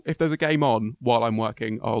 if there's a game on while I'm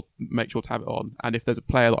working, I'll make sure to have it on. And if there's a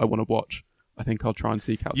player that I want to watch, I think I'll try and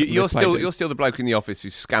seek out. You're still the bloke in the office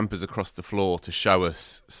who scampers across the floor to show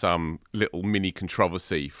us some little mini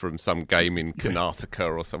controversy from some game in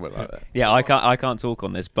Karnataka or somewhere like that. Yeah, I can't talk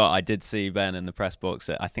on this, but I did see Ben in the press box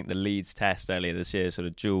at, I think, the Leeds Test earlier this year, sort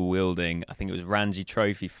of dual wielding. I think it was Ranji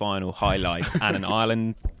Trophy final highlights and an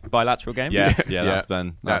Ireland bilateral game. Yeah, that's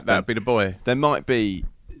Ben. That'd be the boy. There might be.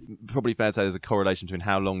 Probably fair to say there's a correlation between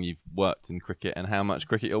how long you've worked in cricket and how much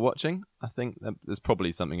cricket you're watching. I think there's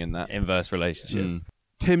probably something in that. Inverse relationships.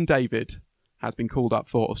 Tim David has been called up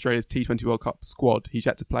for Australia's T20 World Cup squad. He's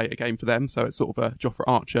yet to play a game for them, so it's sort of a Jofra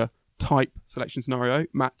Archer type selection scenario.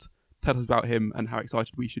 Matt, tell us about him and how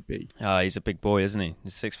excited we should be. He's a big boy, isn't he?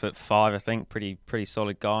 He's 6'5", I think. Pretty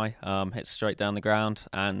solid guy. Hits straight down the ground,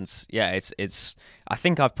 and yeah, it's. I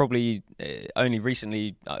think I've probably only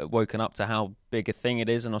recently woken up to how big a thing it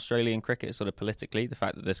is in Australian cricket, sort of politically. The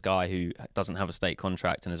fact that this guy who doesn't have a state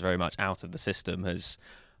contract and is very much out of the system has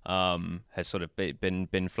sort of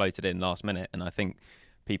been floated in last minute, and I think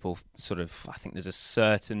people I think there's a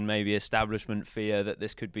certain maybe establishment fear that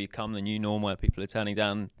this could become the new norm, where people are turning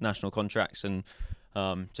down national contracts and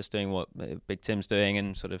just doing what Big Tim's doing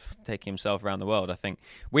and sort of taking himself around the world. I think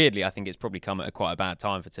it's probably come at quite a bad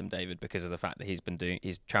time for Tim David, because of the fact that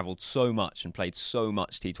he's travelled so much and played so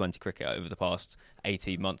much T20 cricket over the past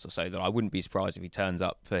 18 months or so, that I wouldn't be surprised if he turns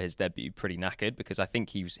up for his debut pretty knackered, because I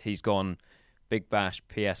think he's gone Big Bash,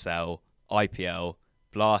 PSL, IPL,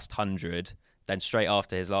 Blast 100. Then straight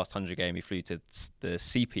after his last 100 game, he flew to the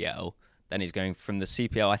CPL. Then he's going from the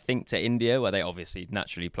CPL, I think, to India, where they obviously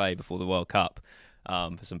naturally play before the World Cup,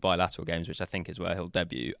 for some bilateral games, which I think is where he'll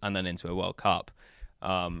debut, and then into a World Cup.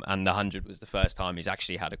 And the 100 was the first time he's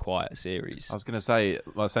actually had a quiet series. I was going to say,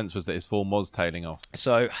 my sense was that his form was tailing off.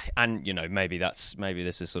 So, and maybe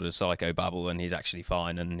this is sort of psycho babble, and he's actually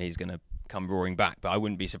fine, and he's going to come roaring back. But I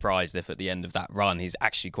wouldn't be surprised if at the end of that run he's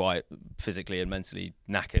actually quite physically and mentally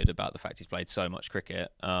knackered about the fact he's played so much cricket,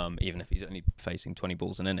 even if he's only facing 20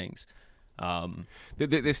 balls an innings.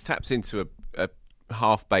 This taps into a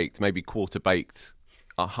half-baked, maybe quarter-baked,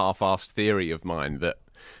 half-assed theory of mine that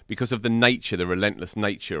because of the relentless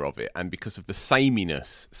nature of it, and because of the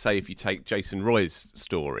sameness, say if you take Jason Roy's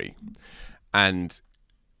story, and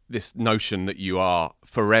this notion that you are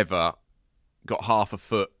forever got half a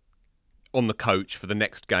foot on the coach for the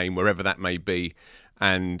next game, wherever that may be,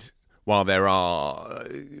 and while there are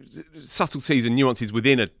subtleties and nuances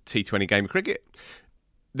within a T20 game of cricket,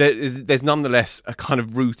 there's nonetheless a kind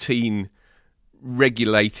of routine,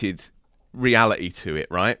 regulated reality to it,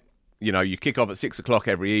 right? You kick off at 6 o'clock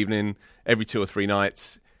every evening, every 2 or 3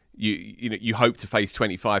 nights. You hope to face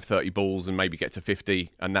 25, 30 balls and maybe get to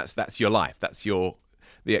 50, and that's your life. That's the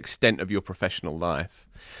extent of your professional life.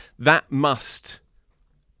 That must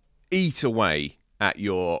eat away at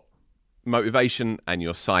your motivation and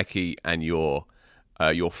your psyche and your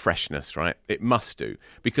freshness, right? It must do,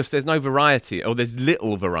 because there's no variety, or there's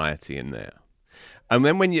little variety in there. And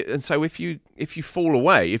then so if you fall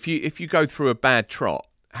away, if you go through a bad trot,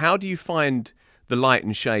 how do you find the light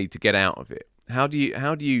and shade to get out of it? How do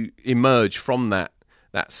you emerge from that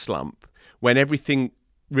slump when everything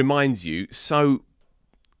reminds you so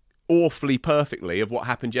awfully perfectly of what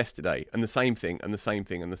happened yesterday, and the same thing and the same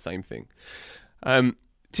thing and the same thing?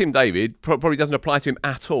 Tim David probably doesn't apply to him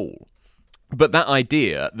at all, but that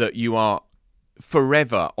idea that you are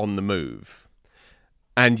forever on the move,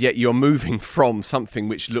 and yet you're moving from something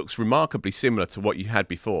which looks remarkably similar to what you had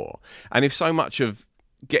before, and if so much of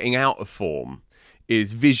getting out of form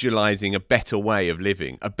is visualizing a better way of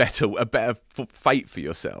living, a better fate for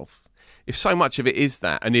yourself, if so much of it is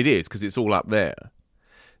that, and it is because it's all up there,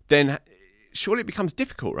 then surely it becomes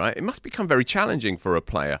difficult, right? It must become very challenging for a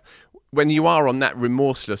player when you are on that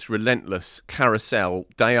remorseless, relentless carousel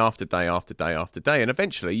day after day after day after day, and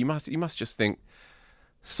eventually you must just think,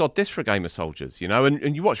 sod this for a game of soldiers,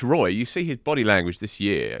 And you watch Roy, you see his body language this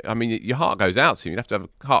year. I mean, your heart goes out to him. You'd have to have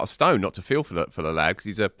a heart of stone not to feel for the lad, because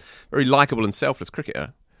he's a very likeable and selfless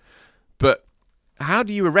cricketer. But how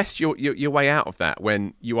do you arrest your way out of that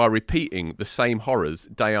when you are repeating the same horrors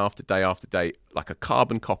day after day after day, like a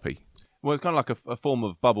carbon copy? Well, it's kind of like a form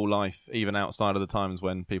of bubble life, even outside of the times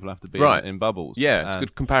when people have to be in bubbles. Yeah, it's a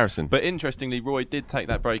good comparison. But interestingly, Roy did take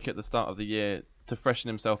that break at the start of the year to freshen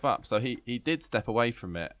himself up. So he did step away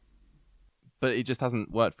from it, but it just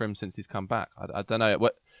hasn't worked for him since he's come back. I don't know.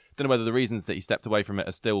 Don't know whether the reasons that he stepped away from it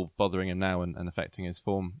are still bothering him now and affecting his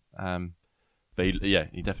form. But he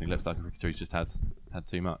definitely looks like a cricketer who's just had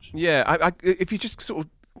too much. Yeah, if you just sort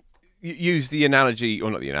of use the analogy,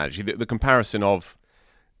 or not the analogy, the comparison of,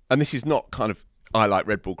 and this is not kind of I like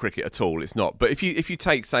red ball cricket at all. It's not. But if you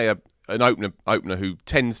take, say, an opener who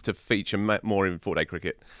tends to feature more in 4-day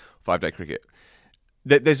cricket, 5-day cricket,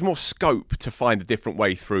 there's more scope to find a different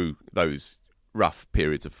way through those rough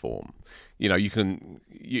periods of form. You can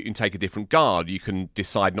take a different guard. You can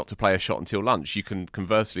decide not to play a shot until lunch. You can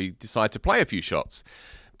conversely decide to play a few shots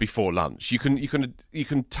before lunch. You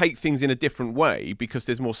can take things in a different way because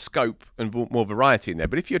there's more scope and more variety in there.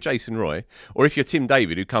 But if you're Jason Roy, or if you're Tim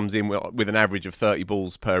David, who comes in with an average of 30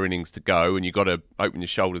 balls per innings to go, and you've got to open your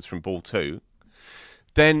shoulders from ball 2,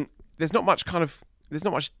 then there's not much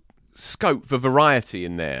scope for variety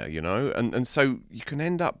in there, and so you can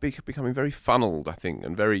end up becoming very funneled, I think,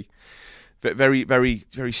 and very, very, very,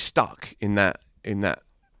 very stuck in that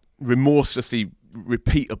remorselessly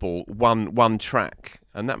repeatable one track,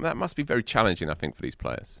 and that must be very challenging, I think, for these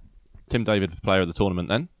players. Tim David, player of the tournament,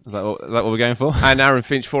 then is that what we're going for? And Aaron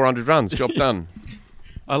Finch, 400 runs, job done.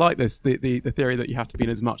 I like this the theory that you have to be in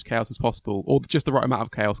as much chaos as possible, or just the right amount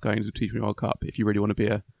of chaos going into the T20 World Cup if you really want to be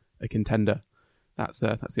a contender. That's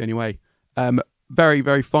the only way. Very,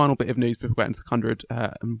 very final bit of news before we get into the 100.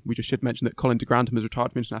 We just should mention that Colin de Grantham has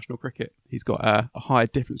retired from international cricket. He's got a higher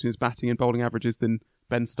difference in his batting and bowling averages than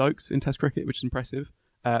Ben Stokes in Test cricket, which is impressive.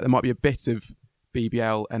 There might be a bit of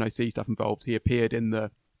BBL, NOC stuff involved. He appeared in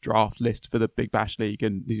the draft list for the Big Bash League,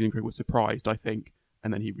 and New Zealand cricket was surprised, I think,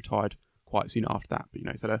 and then he retired quite soon after that. But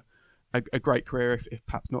he's had a great career, if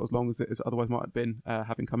perhaps not as long as it otherwise might have been,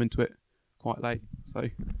 having come into it quite late. So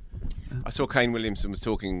I saw Kane Williamson was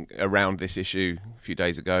talking around this issue a few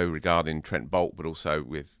days ago regarding Trent Boult, but also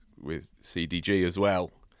with CDG as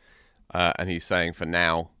well. And he's saying, for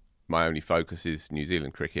now, my only focus is New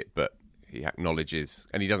Zealand cricket, but he acknowledges,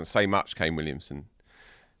 and he doesn't say much, Kane Williamson,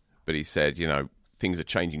 but he said, things are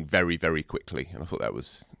changing very, very quickly. And I thought that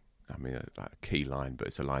was, a key line, but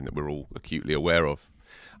it's a line that we're all acutely aware of,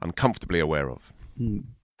 uncomfortably aware of.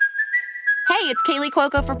 Hey, it's Kaylee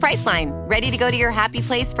Cuoco for Priceline. Ready to go to your happy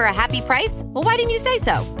place for a happy price? Well, why didn't you say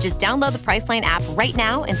so? Just download the Priceline app right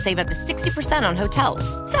now and save up to 60% on hotels.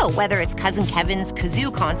 So whether it's Cousin Kevin's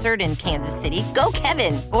Kazoo concert in Kansas City, go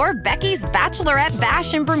Kevin, or Becky's Bachelorette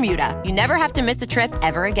Bash in Bermuda, you never have to miss a trip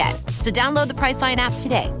ever again. So download the Priceline app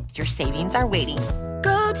today. Your savings are waiting.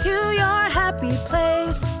 Go to your happy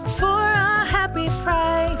place for a happy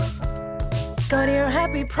price. Go to your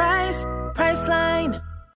happy price, Priceline.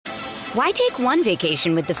 Why take one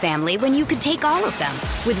vacation with the family when you could take all of them?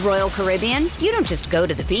 With Royal Caribbean, you don't just go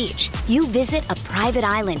to the beach. You visit a private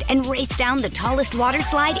island and race down the tallest water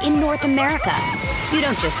slide in North America. You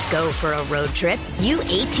don't just go for a road trip. You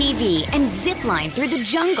ATV and zip line through the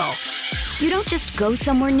jungle. You don't just go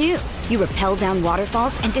somewhere new. You rappel down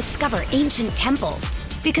waterfalls and discover ancient temples.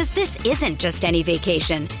 Because this isn't just any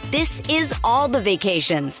vacation. This is all the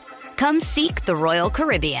vacations. Come seek the Royal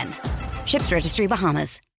Caribbean. Ships Registry,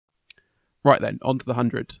 Bahamas. Right then, on to the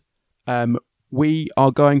 100. We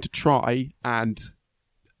are going to try and,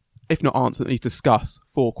 if not answer, at least discuss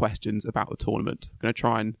 4 questions about the tournament. We're going to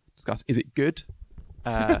try and discuss, is it good?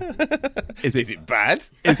 Is it bad?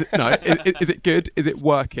 Is it good? Is it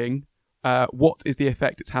working? What is the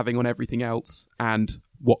effect it's having on everything else? And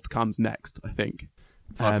what comes next, I think.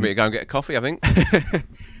 Time for me to go and get a coffee, I think.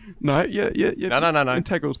 No, you're No.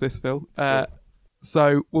 integral to this, Phil. Sure.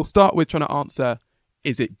 So we'll start with trying to answer,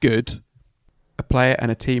 is it good? A player and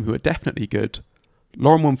a team who are definitely good.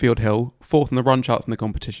 Lauren Winfield Hill, 4th in the run charts in the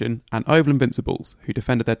competition, and Oval Invincibles, who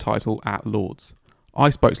defended their title at Lords. I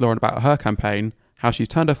spoke to Lauren about her campaign, how she's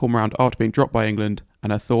turned her form around after being dropped by England,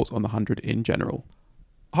 and her thoughts on the 100 in general.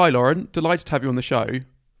 Hi Lauren, delighted to have you on the show.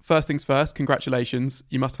 First things first, congratulations.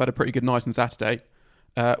 You must have had a pretty good night on Saturday.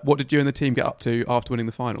 What did you and the team get up to after winning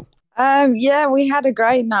the final? Yeah, we had a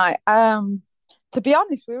great night. To be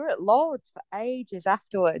honest, we were at Lords for ages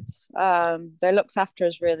afterwards. They looked after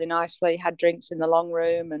us really nicely, had drinks in the long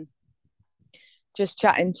room and just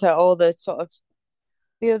chatting to all the sort of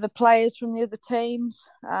the other players from the other teams.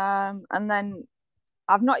 And then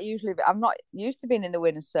I'm not used to being in the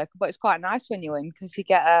winner's circle, but it's quite nice when you win because you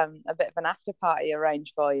get a bit of an after party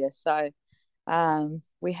arranged for you. So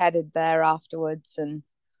we headed there afterwards and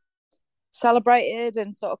celebrated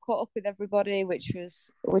and sort of caught up with everybody, which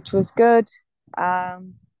was good.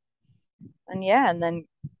 And then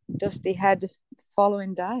Dusty head the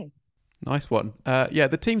following day. Nice one.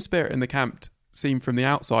 The team spirit in the camp seemed from the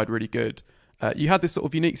outside really good. You had this sort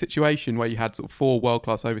of unique situation where you had sort of 4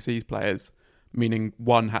 world-class overseas players, meaning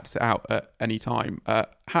one had to sit out at any time.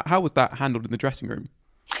 How was that handled in the dressing room?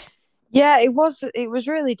 Yeah, it was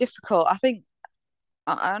really difficult. I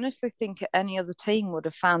honestly think any other team would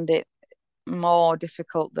have found it more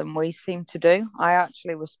difficult than we seem to do. I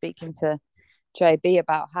actually was speaking to JB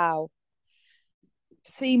about how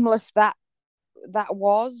seamless that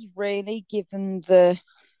was, really, given the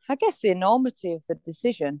enormity of the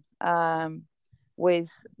decision, with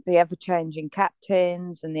the ever-changing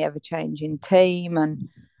captains and the ever-changing team. And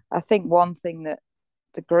I think one thing that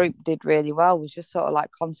the group did really well was just sort of like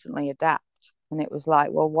constantly adapt. And it was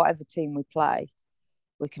like, well, whatever team we play,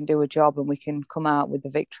 we can do a job and we can come out with the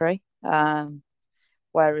victory.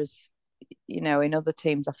 Whereas, in other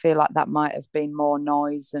teams, I feel like that might have been more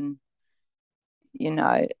noise and,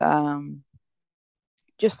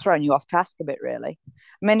 just throwing you off task a bit, really.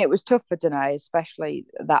 I mean, it was tough for Danae, especially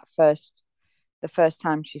the first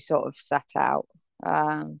time she sort of sat out.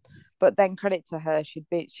 But then credit to her,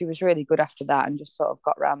 she was really good after that and just sort of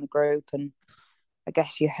got around the group and I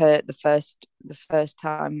guess you hurt the first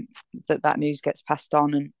time that news gets passed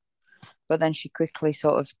on, but then she quickly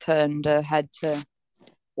sort of turned her head to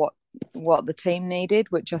what the team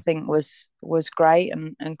needed, which I think was great,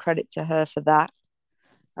 and credit to her for that.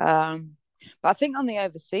 But I think on the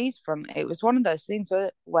overseas front, it was one of those things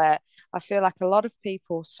where I feel like a lot of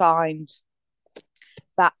people signed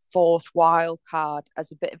that fourth wild card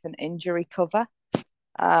as a bit of an injury cover,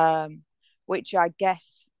 which I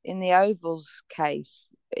guess in the Ovals case,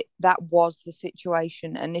 that was the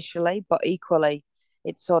situation initially, but equally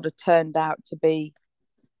it sort of turned out to be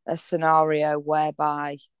a scenario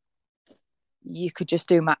whereby you could just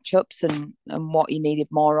do matchups and what you needed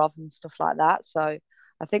more of and stuff like that. So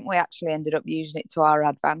I think we actually ended up using it to our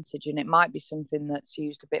advantage, and it might be something that's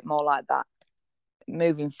used a bit more like that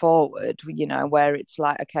moving forward, where it's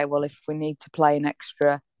like, okay, well, if we need to play an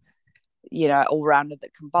extra, all-rounder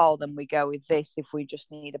that can bowl, then we go with this. If we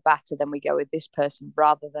just need a batter, then we go with this person,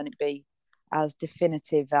 rather than it be as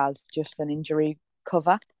definitive as just an injury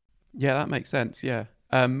cover. Yeah, that makes sense, yeah.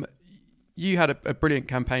 You had a brilliant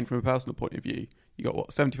campaign from a personal point of view. You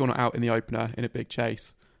got, 74 not out in the opener in a big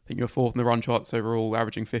chase. I think you were fourth in the run charts overall,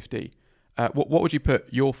 averaging 50. What would you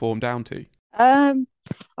put your form down to? I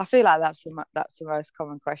feel like that's the most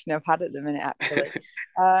common question I've had at the minute, actually.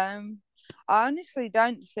 I honestly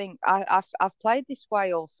don't think I've played this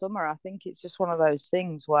way all summer. I think it's just one of those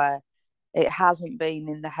things where it hasn't been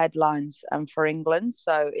in the headlines and for England,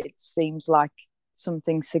 so it seems like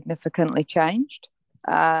something significantly changed.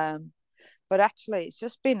 But actually, it's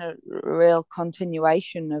just been a real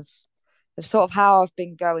continuation of sort of how I've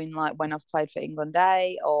been going, like when I've played for England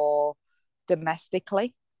A or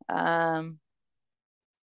domestically. Yeah,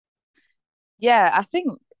 I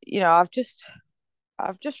think I've just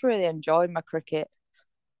really enjoyed my cricket.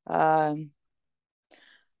 I've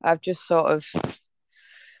just sort of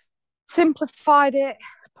simplified it,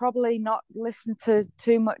 probably not listened to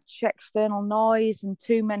too much external noise and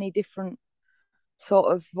too many different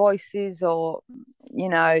sort of voices, or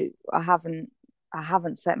I haven't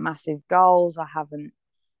set massive goals. I haven't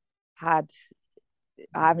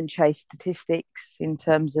chased statistics in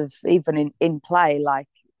terms of even in play, like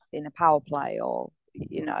in a power play or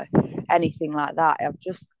anything like that. I've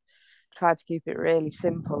just tried to keep it really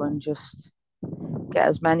simple and just get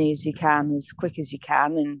as many as you can as quick as you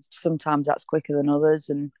can, and sometimes that's quicker than others,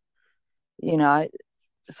 and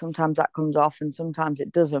sometimes that comes off and sometimes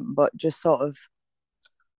it doesn't, but just sort of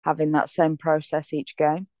having that same process each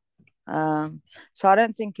game. So I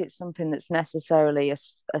don't think it's something that's necessarily a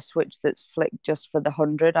switch that's flicked just for the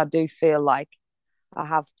 100. I do feel like I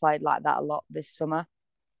have played like that a lot this summer.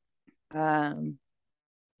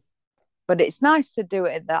 But it's nice to do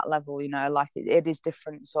it at that level, like it is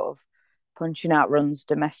different sort of punching out runs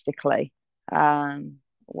domestically.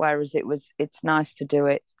 Whereas it's nice to do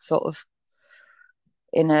it sort of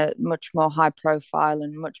in a much more high profile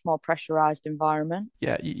and much more pressurized environment.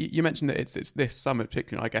 Yeah, you mentioned that it's this summer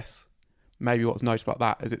particularly. I guess maybe what's notable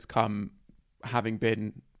about that is it's come having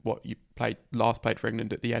been what you last played for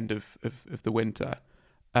England at the end of the winter.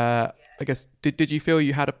 I guess did you feel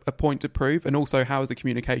you had a point to prove, and also how has the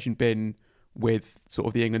communication been with sort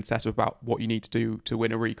of the England setup about what you need to do to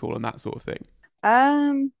win a recall and that sort of thing?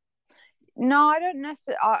 No, I don't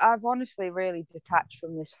necessarily. I've honestly really detached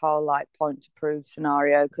from this whole like point to prove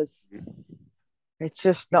scenario, because it's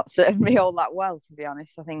just not served me all that well, to be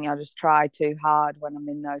honest. I think I just try too hard when I'm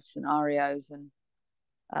in those scenarios, and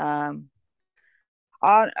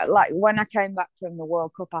I like when I came back from the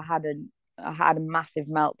World Cup, I had a massive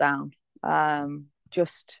meltdown.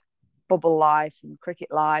 Just bubble life and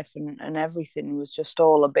cricket life and everything was just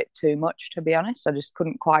all a bit too much, to be honest. I just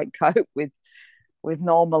couldn't quite cope with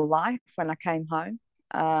normal life when I came home.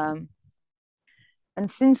 And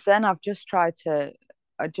since then, I just tried to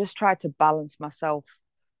balance myself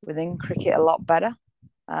within cricket a lot better.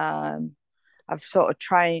 I've sort of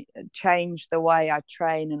changed the way I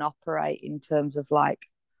train and operate in terms of like,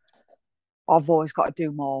 I've always got to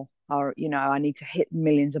do more, or, I need to hit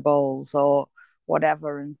millions of balls or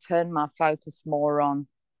whatever, and turn my focus more on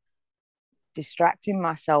distracting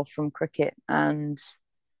myself from cricket and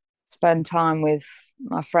spend time with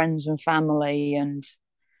my friends and family and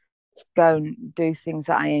go and do things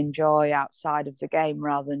that I enjoy outside of the game,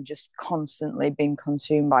 rather than just constantly being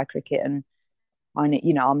consumed by cricket. And I need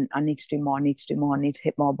to do more. I need to do more. I need to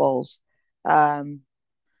hit more balls.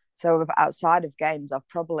 So outside of games, I've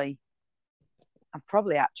probably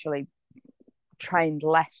actually trained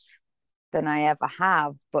less than I ever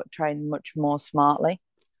have, but trained much more smartly,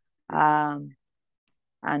 and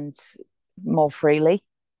more freely.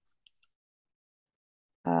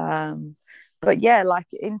 but yeah, like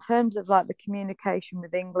in terms of like the communication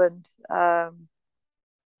with England,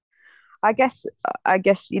 I guess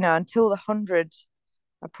until the 100,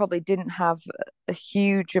 I probably didn't have a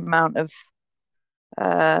huge amount of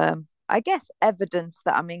I guess evidence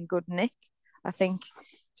that I'm in good nick. I think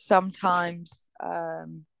sometimes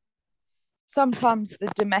sometimes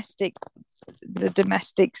the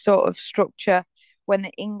domestic sort of structure when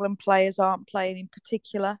the England players aren't playing in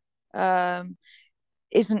particular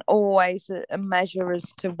isn't always a measure as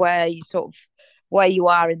to where you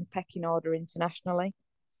are in the pecking order internationally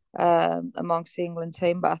amongst the England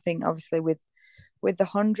team. But I think obviously with the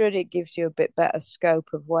 100, it gives you a bit better scope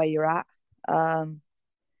of where you're at.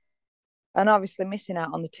 And obviously missing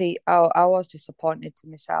out on I was disappointed to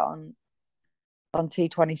miss out on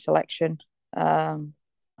T20 selection. I'm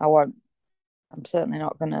certainly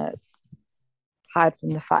not going to hide from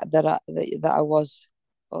the fact that I was,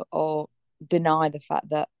 or deny the fact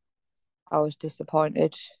that I was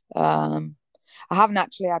disappointed. I haven't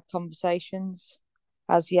actually had conversations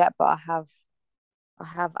as yet, but I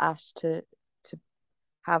have asked to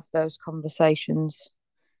have those conversations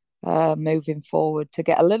moving forward to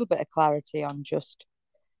get a little bit of clarity on just,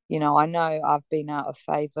 I know I've been out of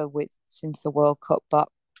favour since the World Cup, but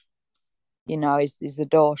is the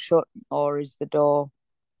door shut or is the door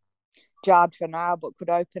jarred for now but could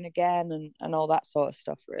open again and all that sort of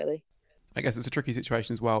stuff, really. I guess it's a tricky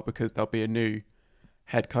situation as well because there'll be a new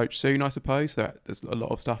head coach soon, I suppose. So there's a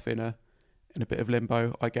lot of stuff in a bit of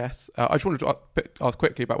limbo, I guess. I just wanted to ask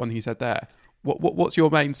quickly about one thing you said there. What's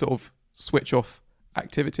your main sort of switch off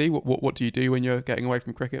activity? What do you do when you're getting away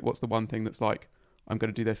from cricket? What's the one thing that's like, I'm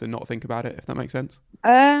going to do this and not think about it, if that makes sense?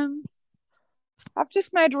 I've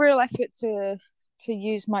just made a real effort to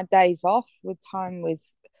use my days off with time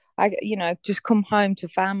with, just come home to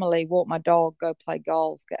family, walk my dog, go play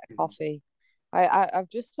golf, get a coffee. I've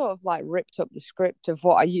just sort of like ripped up the script of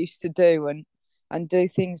what I used to do and do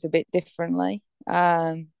things a bit differently.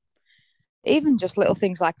 Even just little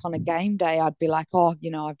things like on a game day, I'd be like,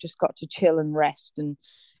 I've just got to chill and rest and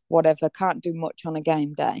whatever. Can't do much on a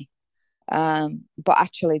game day. But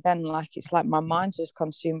actually then it's like my mind's just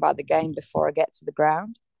consumed by the game before I get to the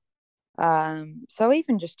ground. So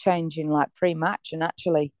even just changing like pre-match and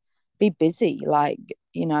actually be busy,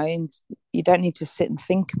 you don't need to sit and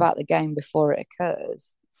think about the game before it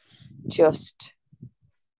occurs. Just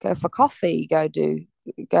go for coffee,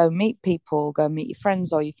 go meet people, go meet your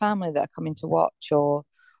friends or your family that are coming to watch or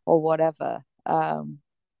whatever. I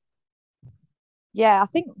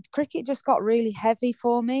think cricket just got really heavy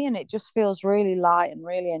for me and it just feels really light and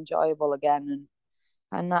really enjoyable again.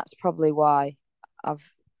 And that's probably why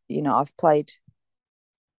I've played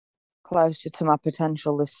closer to my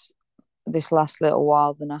potential this last little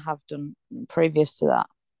while than I have done previous to that.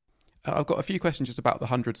 I've got a few questions just about the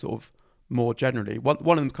 100 sort of more generally. One of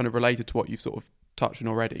them kind of related to what you've sort of touched on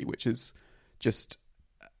already, which is just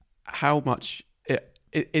how much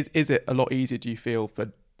is it a lot easier, do you feel,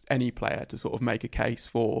 for any player to sort of make a case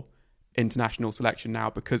for international selection now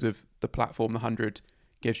because of the platform the 100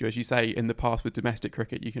 gives you? As you say, in the past with domestic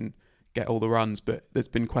cricket, you can get all the runs, but there's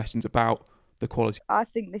been questions about the quality. I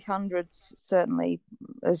think the 100's certainly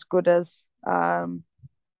as good as,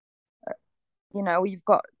 you've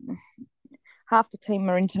got half the team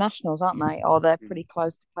are internationals, aren't they? Or they're pretty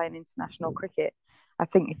close to playing international cricket. I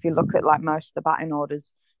think if you look at like most of the batting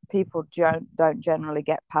orders, people don't generally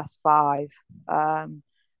get past 5. And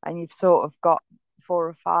you've sort of got 4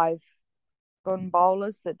 or 5 gun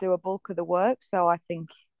bowlers that do a bulk of the work. So I think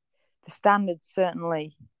the standard's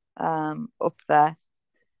certainly up there.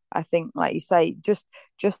 I think, like you say, just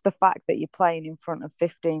the fact that you're playing in front of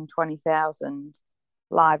 15, 20,000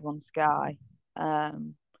 live on Sky,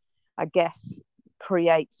 I guess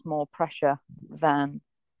creates more pressure than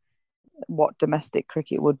what domestic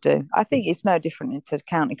cricket would do. I think it's no different to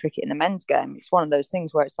county cricket in the men's game. It's one of those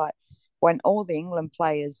things where it's like when all the England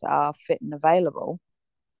players are fit and available,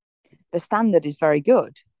 the standard is very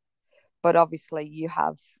good. But obviously you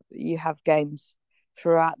have games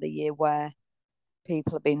throughout the year where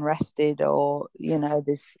people have been rested or,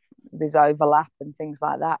 there's overlap and things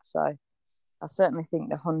like that. So I certainly think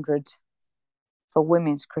the 100 for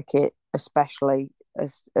women's cricket especially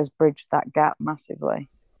has bridged that gap massively.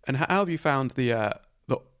 And how have you found the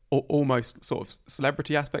almost sort of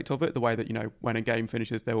celebrity aspect of it? The way that, when a game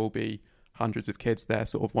finishes, there will be hundreds of kids there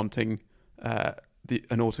sort of wanting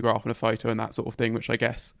an autograph and a photo and that sort of thing, which I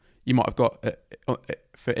guess you might have got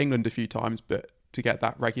for England a few times, but to get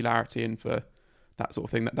that regularity and for that sort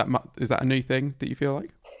of thing, is that a new thing that you feel like?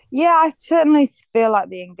 Yeah, I certainly feel like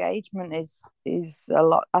the engagement is a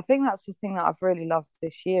lot. I think that's the thing that I've really loved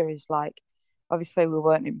this year is like obviously we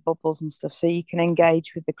weren't in bubbles and stuff, so you can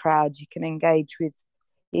engage with the crowds, you can engage with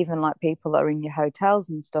even like people that are in your hotels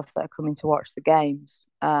and stuff that are coming to watch the games.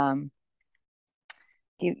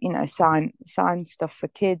 You know, sign stuff for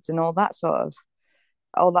kids and all that sort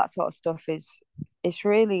of stuff is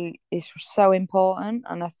so important.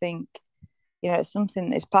 And I think, you know, it's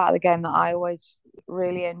something, it's part of the game that I always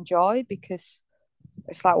really enjoy, because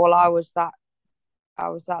it's like, well, I was that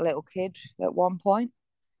little kid at one point,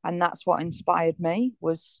 and that's what inspired me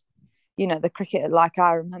was, you know, the cricket. Like,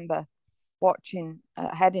 I remember watching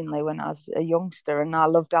at Headingley when I was a youngster, and I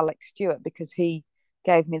loved Alex Stewart because he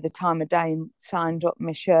gave me the time of day and signed up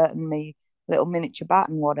my shirt and my little miniature bat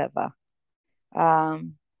and whatever.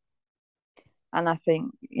 And I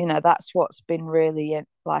think, you know, that's what's been really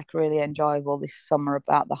enjoyable this summer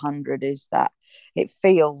about the 100, is that it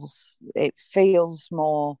feels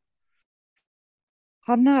more,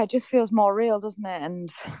 I don't know, it just feels more real, doesn't it? And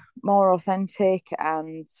more authentic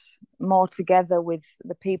and more together with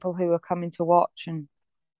the people who are coming to watch. And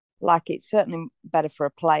like, it's certainly better for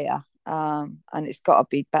a player. And it's got to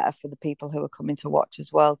be better for the people who are coming to watch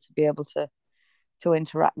as well, to be able to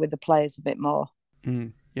interact with the players a bit more.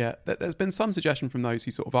 Yeah, there's been some suggestion from those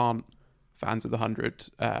who sort of aren't fans of the 100,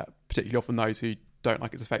 particularly often those who don't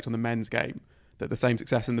like its effect on the men's game, that the same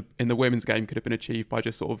success in the women's game could have been achieved by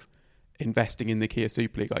just sort of investing in the Kia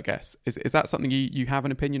Super League, I guess. Is that something you have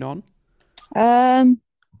an opinion on?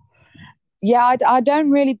 Yeah, I don't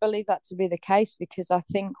really believe that to be the case, because I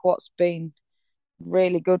think what's been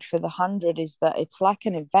really good for the 100 is that it's like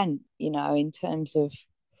an event, you know, in terms of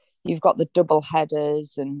you've got the double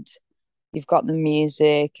headers and you've got the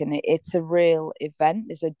music, and it's a real event.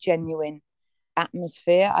 There's a genuine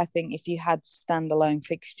atmosphere. I think if you had standalone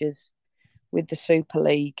fixtures with the Super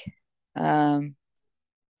League,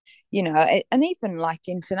 you know, and even like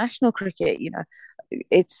international cricket, you know,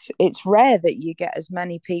 it's rare that you get as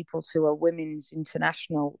many people to a women's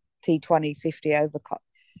international T20 50 over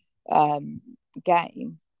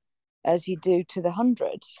game as you do to the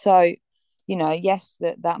 100. So, you know, yes,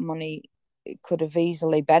 that money could have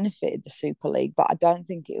easily benefited the Super League, but I don't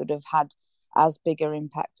think it would have had as big an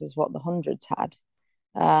impact as what the 100's had.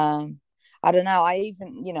 I don't know. I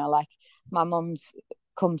even, you know, like, my mum's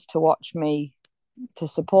comes to watch me to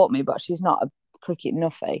support me, but she's not a cricket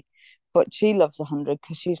nuffy, but she loves 100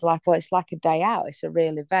 because she's like, well, it's like a day out. It's a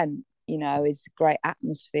real event, you know, it's a great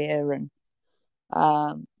atmosphere. And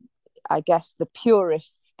I guess the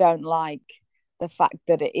purists don't like the fact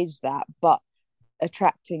that it is that, but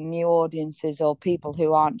attracting new audiences or people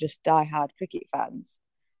who aren't just diehard cricket fans,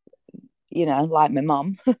 you know, like my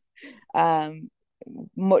mum,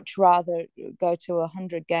 much rather go to a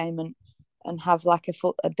 100 game and have like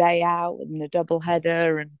a day out and a double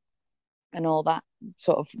header and all that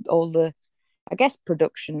sort of, all the, I guess,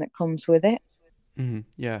 production that comes with it.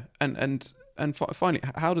 Yeah, and finally,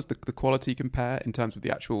 how does the quality compare in terms of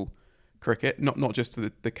the actual cricket, not just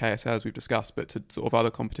to the KSL as we've discussed, but to sort of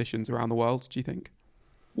other competitions around the world, do you think?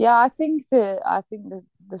 Yeah, I think the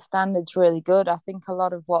standard's really good. I think a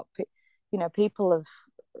lot of what you know, people have,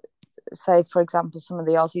 say, for example, some of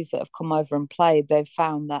the Aussies that have come over and played, they've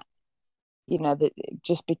found that, you know, that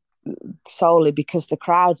solely because the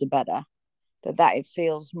crowds are better, that it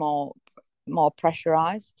feels more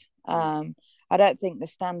pressurized. I don't think the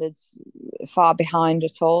standard's far behind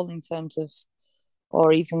at all in terms of,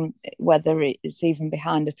 or even whether it's even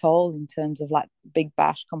behind at all in terms of like Big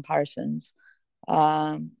Bash comparisons.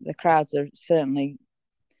 The crowds are certainly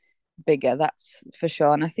bigger, that's for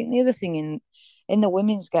sure. And I think the other thing in the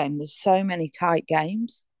women's game, there's so many tight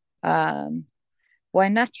games, where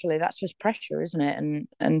naturally that's just pressure, isn't it?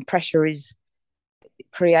 And pressure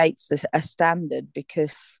creates a standard,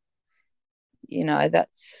 because, you know,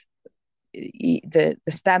 that's the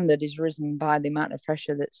standard is risen by the amount of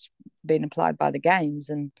pressure that's been applied by the games,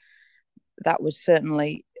 and that was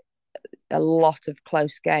certainly a lot of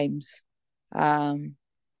close games.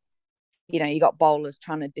 You know, you got bowlers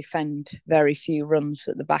trying to defend very few runs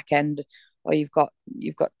at the back end, or you've got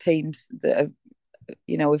teams that have,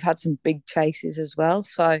 you know, we've had some big chases as well.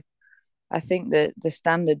 So I think that the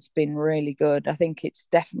standard's been really good. I think it's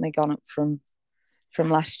definitely gone up from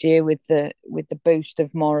last year with the boost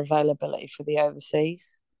of more availability for the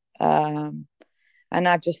overseas. And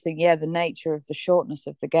I just think, yeah, the nature of the shortness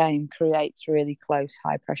of the game creates really close,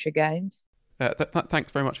 high pressure games.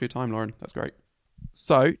 Thanks very much for your time, Lauren. That's great.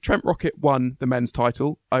 So Trent Rocket won the men's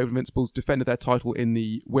title. Invincibles defended their title in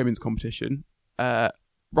the women's Competition.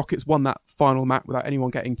 Rockets won that final match without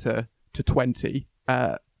anyone getting to 20.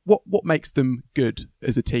 What what makes them good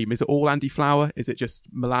as a team? Is it all Andy Flower? Is it just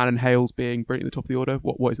Milan and Hales being brilliant at the top of the order?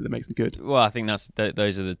 What is it that makes them good? Well, I think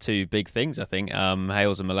those are the two big things. I think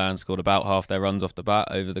Hales and Milan scored about half their runs off the bat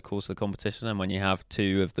over the course of the competition, and when you have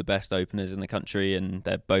two of the best openers in the country and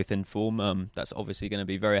they're both in form, that's obviously going to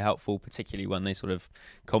be very helpful, particularly when they sort of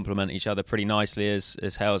complement each other pretty nicely,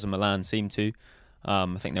 as Hales and Milan seem to.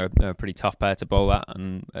 I think they're a pretty tough pair to bowl at,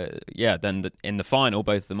 and then in the final,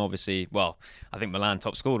 both of them obviously. Well, I think Milan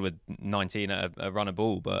top scored with 19 at a run a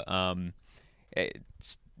ball, but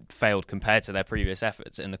it's failed compared to their previous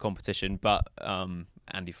efforts in the competition. But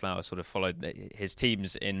Andy Flower sort of followed his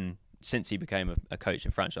teams since he became a coach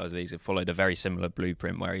in franchise leagues. Have followed a very similar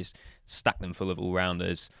blueprint where he's stacked them full of all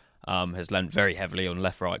rounders. Has lent very heavily on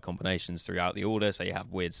left-right combinations throughout the order. So you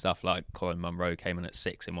have weird stuff like Colin Munro came in at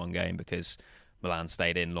 6 in one game because Milan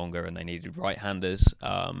stayed in longer and they needed right-handers,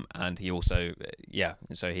 and he also,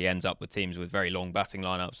 so he ends up with teams with very long batting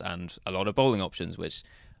lineups and a lot of bowling options, which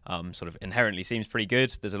sort of inherently seems pretty good.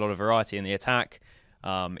 There's a lot of variety in the attack.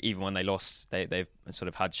 Even when they lost, they've sort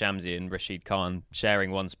of had Shamsi and Rashid Khan sharing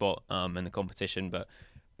one spot in the competition, but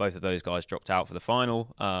both of those guys dropped out for the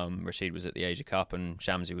final. Rashid was at the Asia Cup and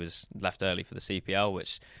Shamsi was left early for the CPL,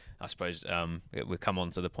 which I suppose we'll come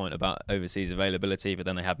on to the point about overseas availability, but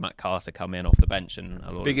then they had Matt Carter come in off the bench. And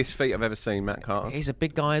biggest feet I've ever seen, Matt Carter. He's a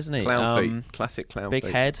big guy, isn't he? Clown feet, classic clown big feet.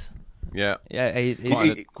 Big head. Yeah. Yeah, he's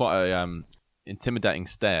quite a intimidating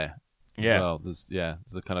stare. As well. There's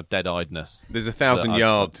a kind of dead-eyedness. There's a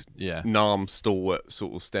 1,000-yard Narm stalwart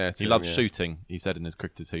sort of stare to him. He loves shooting, he said in his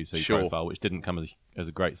Cricketers Who See Sure. profile, which didn't come as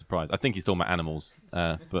a great surprise. I think he's talking about animals,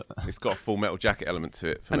 but it's got a Full Metal Jacket element to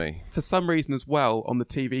it for me. For some reason as well, on the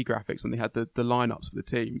TV graphics, when they had the lineups for the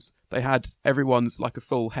teams, they had everyone's like a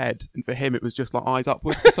full head, and for him it was just like eyes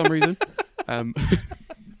upwards for some reason.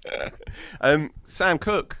 Sam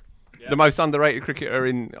Cooke, the most underrated cricketer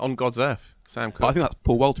on God's earth. Sam Cooke. Well, I think that's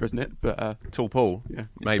Paul Walter, isn't it? But Tall Paul, yeah,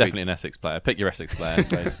 maybe. Definitely an Essex player. Pick your Essex player.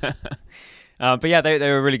 But yeah, they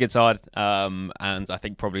were a really good side, and I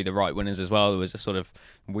think probably the right winners as well. There was a sort of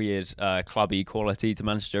weird clubby quality to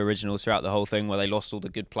Manchester Originals throughout the whole thing, where they lost all the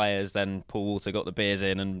good players. Then Paul Walter got the beers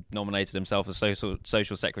in and nominated himself as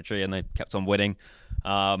social secretary, and they kept on winning,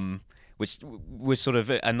 which was sort of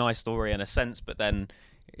a nice story in a sense. But then,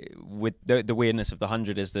 with the weirdness of the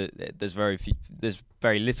 100 is that there's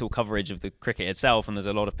very little coverage of the cricket itself, and there's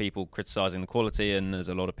a lot of people criticising the quality, and there's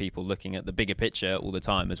a lot of people looking at the bigger picture all the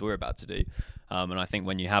time, as we're about to do. And I think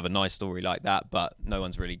when you have a nice story like that, but no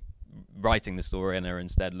one's really writing the story and are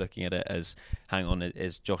instead looking at it as, hang on,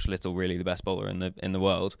 is Josh Little really the best bowler in the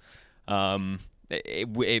world?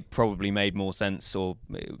 It probably made more sense, or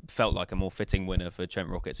it felt like a more fitting winner for Trent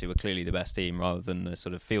Rockets, who were clearly the best team, rather than the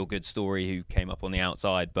sort of feel-good story who came up on the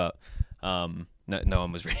outside. But no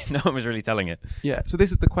one was really telling it. Yeah. So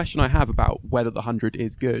this is the question I have about whether the 100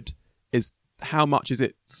 is good: is how much is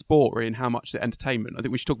it sport, and how much is it entertainment? I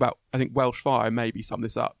think we should talk about. I think Welsh Fire maybe sum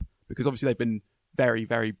this up, because obviously they've been very,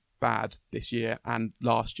 very bad this year and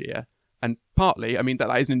last year, and partly, I mean,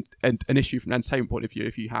 that is an issue from an entertainment point of view.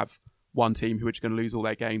 If you have one team who are just going to lose all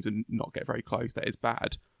their games and not get very close, that is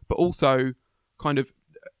bad. But also, kind of,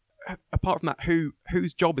 apart from that,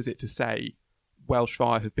 whose job is it to say Welsh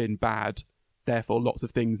Fire have been bad, therefore lots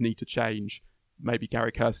of things need to change? Maybe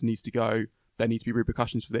Gary Kirsten needs to go. There need to be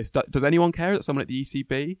repercussions for this. Does anyone care? Is it someone at the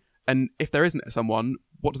ECB? And if there isn't someone,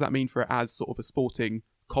 what does that mean for it as sort of a sporting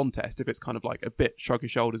contest? If it's kind of like a bit shrug your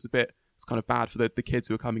shoulders, a bit, it's kind of bad for the kids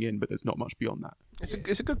who are coming in, but there's not much beyond that.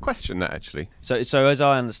 It's a good question, that, actually. So as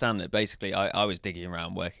I understand it, basically, I was digging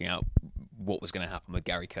around working out what was going to happen with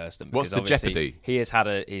Gary Kirsten. What's the jeopardy? He's had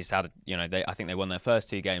I think they won their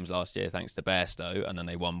first 2 games last year thanks to Bairstow, and then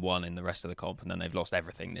they won 1 in the rest of the comp, and then they've lost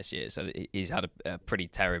everything this year. So he's had a pretty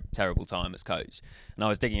terrible time as coach. And I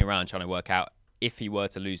was digging around trying to work out, if he were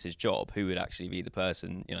to lose his job, who would actually be the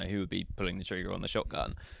person, who would be pulling the trigger on the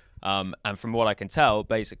shotgun. And from what I can tell,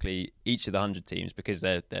 basically each of the 100 teams, because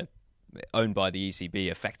they're owned by the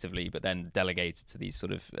ECB effectively, but then delegated to these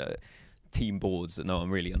sort of team boards that no one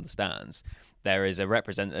really understands, there is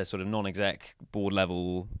a sort of non-exec board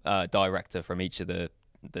level director from each of the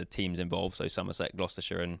teams involved. So Somerset,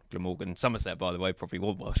 Gloucestershire and Glamorgan. Somerset, by the way, probably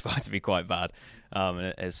want Welsh Fire to be quite bad,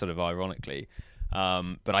 as sort of ironically.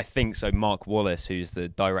 But I think so. Mark Wallace, who's the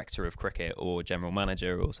director of cricket or general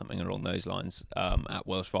manager or something along those lines at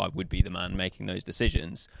Welsh Fire, would be the man making those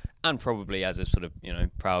decisions, and probably as a sort of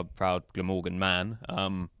proud Glamorgan man,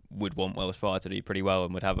 would want Welsh Fire to do pretty well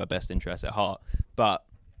and would have our best interests at heart. But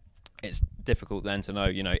it's difficult then to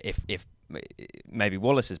know, if maybe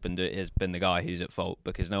Wallace has been the guy who's at fault,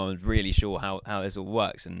 because no one's really sure how this all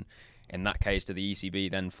works. And in that case, do the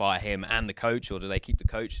ECB then fire him and the coach, or do they keep the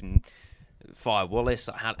coach and fire Wallace?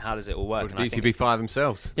 How does it all work? Or do the ECB fire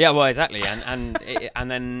themselves? Yeah, well, exactly.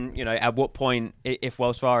 And then, at what point, if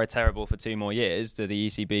Welsh Fire are terrible for 2 more years, do the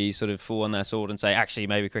ECB sort of fall on their sword and say, actually,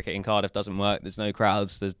 maybe cricket in Cardiff doesn't work, there's no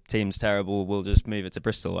crowds, the team's terrible, we'll just move it to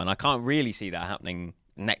Bristol? And I can't really see that happening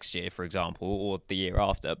next year, for example, or the year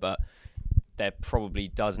after, but there probably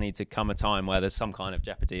does need to come a time where there's some kind of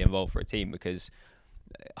jeopardy involved for a team, because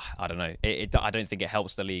I don't know. I don't think it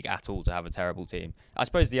helps the league at all to have a terrible team. I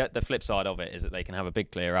suppose the flip side of it is that they can have a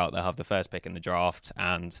big clear out. They'll have the first pick in the draft,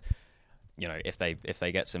 and if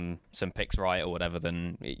they get some picks right or whatever,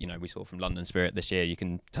 then we saw from London Spirit this year, you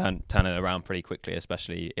can turn it around pretty quickly,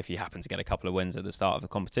 especially if you happen to get a couple of wins at the start of the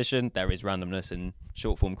competition. There is randomness in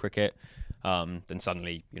short form cricket. Then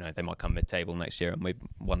suddenly, they might come mid-table next year, and we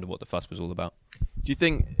wonder what the fuss was all about. Do you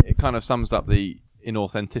think it kind of sums up the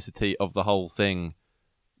inauthenticity of the whole thing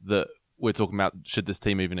that we're talking about? Should this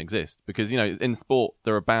team even exist? Because in sport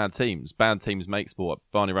there are bad teams. Bad teams make sport.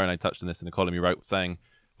 Barney Ronay touched on this in a column he wrote, saying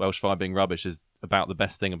Welsh Fire being rubbish is about the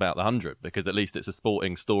best thing about the 100, because at least it's a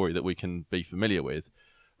sporting story that we can be familiar with,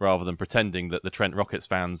 rather than pretending that the Trent Rockets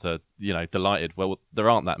fans are delighted. Well, there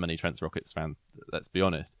aren't that many Trent Rockets fans, let's be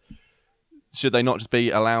honest. Should they not just be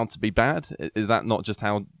allowed to be bad? Is that not just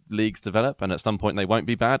how leagues develop? And at some point they won't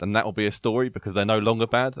be bad, and that will be a story because they're no longer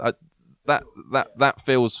bad. That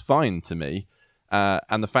feels fine to me.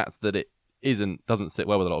 And the fact that it doesn't sit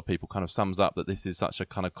well with a lot of people kind of sums up that this is such a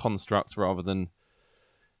kind of construct rather than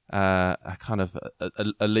a kind of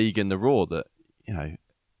a league in the raw, that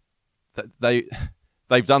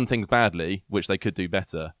they've done things badly which they could do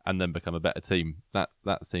better and then become a better team. That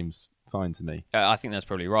seems fine to me. I think that's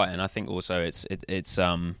probably right, and I think also it's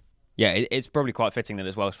probably quite fitting that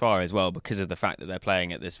it's Welsh Fire as well, because of the fact that they're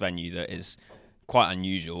playing at this venue that is quite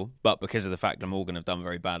unusual, but because of the fact Glamorgan have done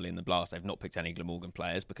very badly in the Blast, they've not picked any Glamorgan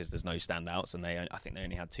players because there's no standouts, and I think they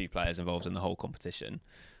only had 2 players involved in the whole competition.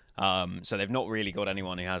 So they've not really got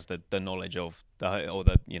anyone who has the knowledge of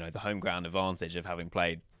the home ground advantage of having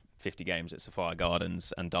played 50 games at Sapphire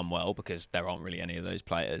Gardens and done well, because there aren't really any of those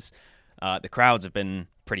players. The crowds have been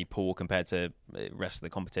pretty poor compared to the rest of the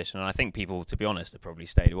competition, and I think people, to be honest, have probably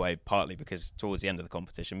stayed away partly because towards the end of the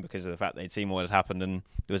competition, because of the fact they'd seen what had happened and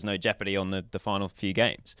there was no jeopardy on the final few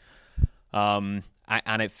games. And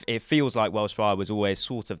it feels like Welsh Fire was always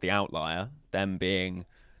sort of the outlier, them being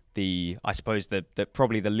I suppose the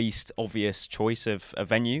probably the least obvious choice of a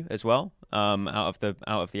venue as well. Out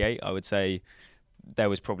of the 8, I would say there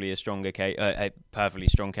was probably a perfectly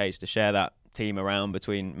strong case to share that team around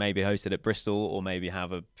between maybe hosted at Bristol, or maybe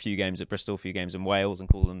have a few games at Bristol, a few games in Wales, and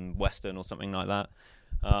call them Western or something like that.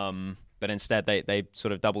 But instead they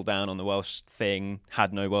sort of doubled down on the Welsh thing,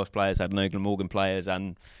 had no Welsh players, had no Glamorgan players,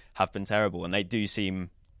 and have been terrible. And they do seem,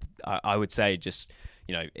 I would say, just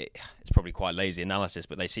it's probably quite lazy analysis,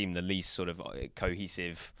 but they seem the least sort of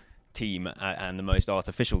cohesive team and the most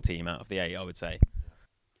artificial team out of the 8, I would say.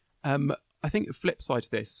 I think the flip side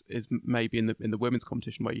to this is maybe in the women's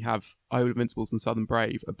competition, where you have Old Invincibles and Southern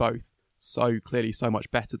Brave are both so clearly so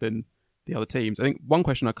much better than the other teams. I think one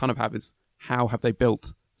question I kind of have is, how have they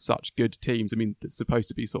built such good teams? I mean, it's supposed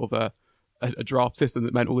to be sort of a draft system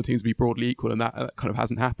that meant all the teams would be broadly equal, and that kind of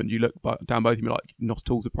hasn't happened. You look down both of them, you're like, not at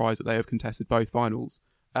all surprised that they have contested both finals.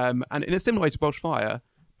 And in a similar way to Welsh Fire,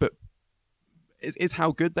 but is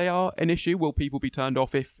how good they are an issue? Will people be turned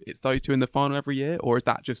off if it's those two in the final every year? Or is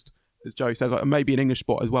that just, as Joe says, like maybe in English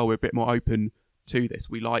sport as well, we're a bit more open to this.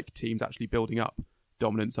 We like teams actually building up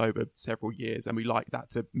dominance over several years, and we like that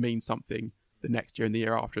to mean something the next year and the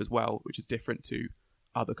year after as well, which is different to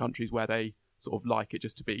other countries where they sort of like it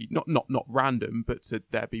just to be not random, but to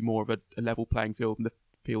there be more of a level playing field and the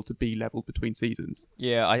field to be leveled between seasons.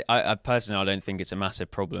 Yeah, I personally, I don't think it's a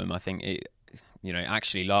massive problem. I think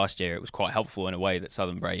actually last year it was quite helpful in a way that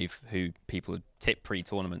Southern Brave, who people had tipped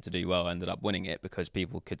pre-tournament to do well, ended up winning it, because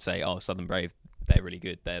people could say, oh, Southern Brave, they're really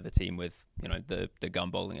good. They're the team with, the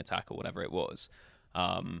gun bowling attack or whatever it was.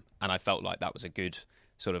 And I felt like that was a good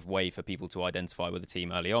sort of way for people to identify with the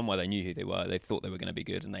team early on, where they knew who they were, they thought they were going to be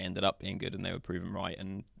good, and they ended up being good, and they were proven right.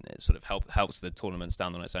 And it sort of helps the tournament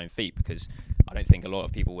stand on its own feet, because I don't think a lot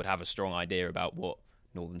of people would have a strong idea about what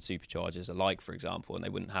Northern Superchargers are like, for example, and they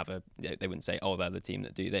wouldn't say, oh, they're the team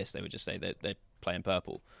that do this. They would just say that they're playing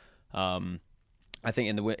purple. I think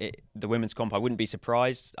in the women's comp, I wouldn't be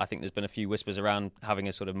surprised. I think there's been a few whispers around having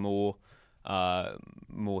a sort of more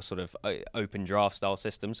sort of open draft style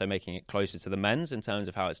system, so making it closer to the men's in terms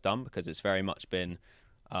of how it's done, because it's very much been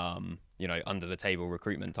under the table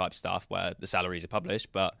recruitment type stuff where the salaries are published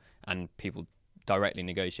and people directly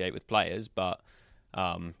negotiate with players, but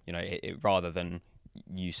rather than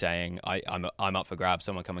you saying I'm up for grabs,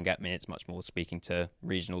 someone come and get me. It's much more speaking to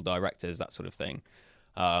regional directors, that sort of thing.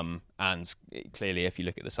 And clearly, if you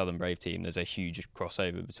look at the Southern Brave team, there's a huge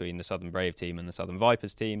crossover between the Southern Brave team and the Southern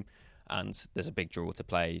Vipers team, and there's a big draw to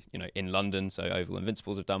play, in London. So Oval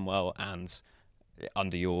Invincibles have done well, and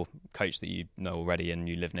under your coach that you know already and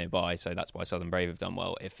you live nearby, so that's why Southern Brave have done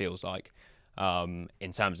well. It feels like,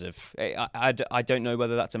 in terms of, I don't know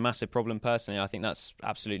whether that's a massive problem personally. I think that's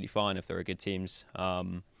absolutely fine if there are good teams.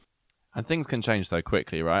 And things can change so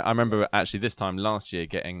quickly, right? I remember actually this time last year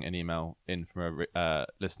getting an email in from a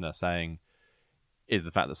listener saying, is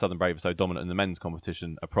the fact that Southern Brave are so dominant in the men's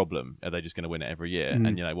competition a problem? Are they just going to win it every year?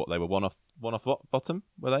 And what, they were one off bottom,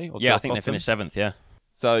 were they? Or yeah, I think they finished 7th, yeah.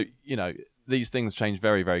 So, these things change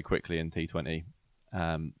very, very quickly in T20.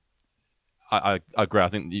 I agree. I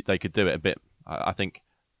think they could do it a bit. I think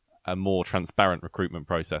a more transparent recruitment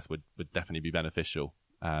process would definitely be beneficial,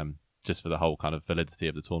 just for the whole kind of validity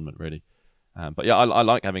of the tournament, really. But yeah, I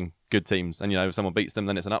like having good teams, and if someone beats them,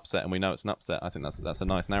 then it's an upset, and we know it's an upset. I think that's a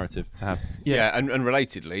nice narrative to have. Yeah, and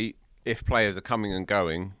relatedly, if players are coming and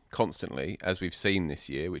going constantly, as we've seen this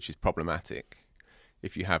year, which is problematic,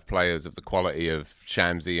 if you have players of the quality of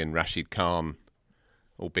Shamsi and Rashid Khan,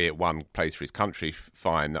 albeit one plays for his country,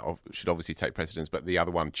 fine, that should obviously take precedence, but the other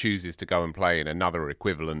one chooses to go and play in another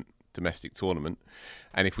equivalent domestic tournament.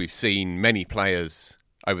 And if we've seen many players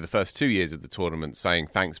over the first 2 years of the tournament saying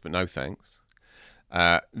thanks but no thanks,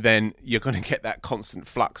 then you're going to get that constant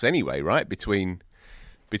flux anyway, right, between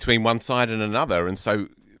one side and another. And so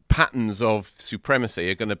patterns of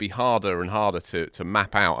supremacy are going to be harder and harder to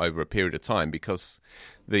map out over a period of time, because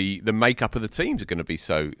the makeup of the teams are going to be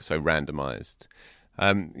so randomised.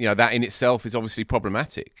 That in itself is obviously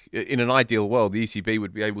problematic. In an ideal world, the ECB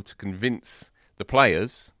would be able to convince the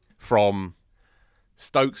players from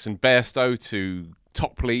Stokes and Bairstow to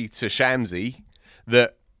Topley to Shamsi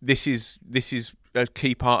that this is a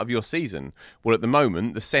key part of your season. Well, at the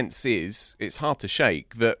moment, the sense is, it's hard to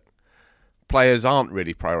shake, that players aren't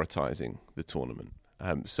really prioritising the tournament.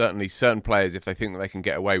 Certainly, certain players, if they think that they can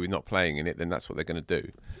get away with not playing in it, then that's what they're going to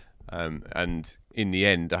do. And in the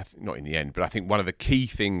end, not in the end, but I think one of the key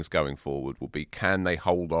things going forward will be, can they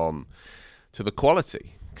hold on to the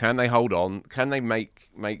quality? Can they hold on? Can they make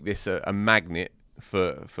this a magnet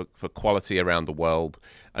for quality around the world?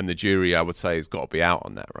 And the jury, I would say, has got to be out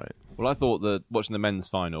on that, right? Well, I thought that watching the men's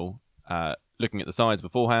final, looking at the sides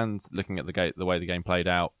beforehand, looking at the way the game played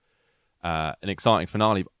out, an exciting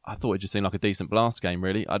finale, I thought it just seemed like a decent blast game,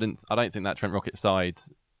 really. I don't think that Trent Rocket side,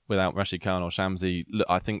 without Rashid Khan or Shamsi,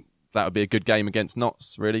 I think that would be a good game against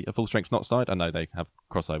Notts, really, a full-strength Notts side. I know they have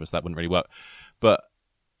crossovers, so that wouldn't really work.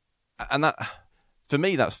 And that, for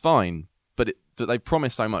me, that's fine, but they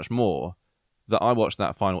promised so much more that I watched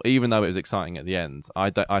that final, even though it was exciting at the end. I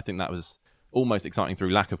think that was almost exciting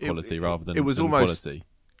through lack of quality rather than almost quality.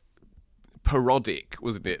 Parodic,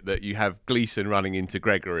 wasn't it, that you have Gleeson running into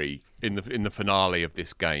Gregory in the finale of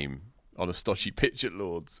this game on a stodgy pitch at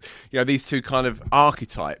Lords. These two kind of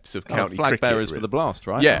archetypes of county flag cricket, bearers for the Blast,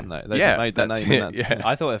 right? Yeah, aren't they? They've made their name in that. Yeah.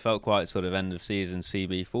 I thought it felt quite sort of end of season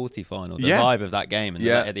CB40 final. The vibe of that game, and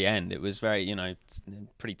at the end, it was very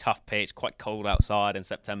pretty tough pitch, quite cold outside in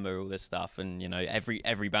September, all this stuff, and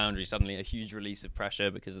every boundary suddenly a huge release of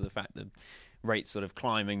pressure because of the fact that rates sort of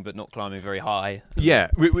climbing but not climbing very high.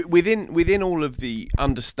 Yeah, within all of the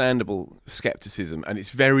understandable scepticism, and it's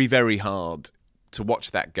very, very hard to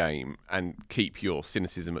watch that game and keep your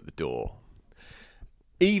cynicism at the door.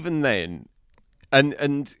 Even then,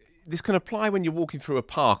 and this can apply when you're walking through a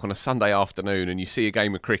park on a Sunday afternoon and you see a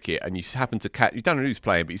game of cricket and you happen to catch, you don't know who's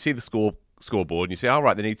playing, but you see the scoreboard and you say, all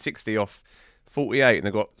right, they need 60 off 48 and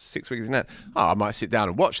they've got 6 wickets in that. Oh, I might sit down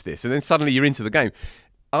and watch this. And then suddenly you're into the game.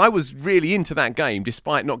 I was really into that game,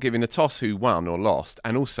 despite not giving a toss who won or lost,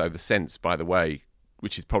 and also the sense, by the way,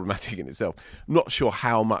 which is problematic in itself. I'm not sure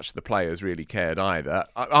how much the players really cared either.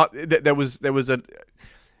 There was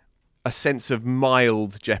a sense of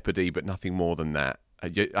mild jeopardy, but nothing more than that. I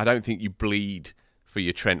don't think you bleed for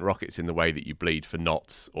your Trent Rockets in the way that you bleed for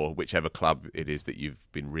Notts or whichever club it is that you've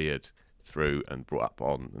been reared through and brought up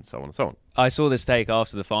on, and so on and so on. I saw this take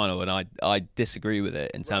after the final, and I disagree with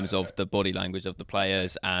it in terms of the body language of the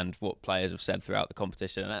players and what players have said throughout the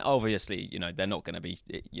competition. And obviously, they're not going to be,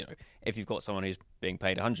 if you've got someone who's being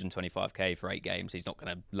paid 125k for 8 games, he's not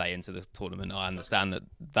going to lay into the tournament. I understand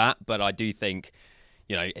that, but I do think,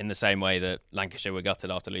 in the same way that Lancashire were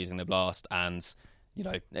gutted after losing the Blast and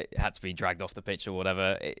it had to be dragged off the pitch or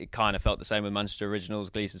whatever. It kind of felt the same with Manchester Originals.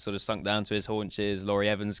 Gleeson sort of sunk down to his haunches. Laurie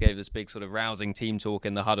Evans gave this big sort of rousing team talk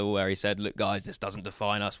in the huddle where he said, look, guys, this doesn't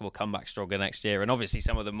define us. We'll come back stronger next year. And obviously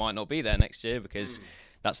some of them might not be there next year because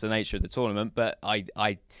that's the nature of the tournament. But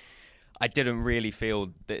I didn't really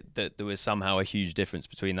feel that there was somehow a huge difference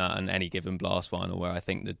between that and any given Blast final, where I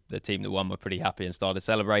think the team that won were pretty happy and started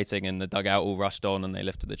celebrating, and the dugout all rushed on and they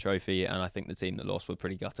lifted the trophy, and I think the team that lost were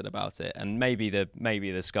pretty gutted about it. And maybe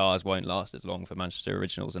the scars won't last as long for Manchester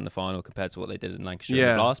Originals in the final compared to what they did in Lancashire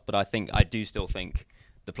in the Blast, but I do still think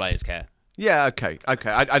the players care. Yeah, okay.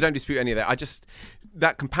 I don't dispute any of that.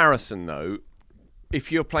 That comparison though,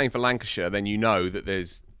 if you're playing for Lancashire, then you know that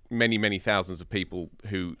there's many, many thousands of people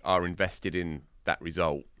who are invested in that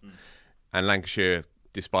result. And Lancashire,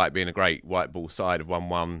 despite being a great white ball side, have won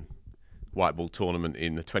one white ball tournament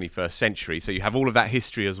in the 21st century. So you have all of that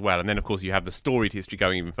history as well. And then, of course, you have the storied history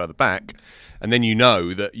going even further back. And then you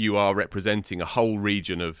know that you are representing a whole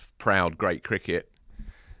region of proud, great cricket.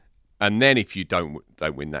 And then if you don't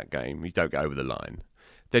win that game, you don't get over the line,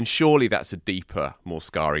 then surely that's a deeper, more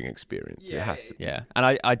scarring experience. Yeah, it has to. Yeah,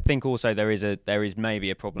 and I think also there is maybe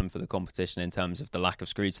a problem for the competition in terms of the lack of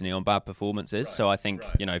scrutiny on bad performances. Right, so I think,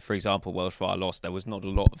 for example, Welsh Fire lost. There was not a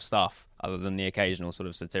lot of stuff other than the occasional sort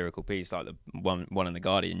of satirical piece like the one in The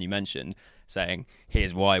Guardian you mentioned, saying,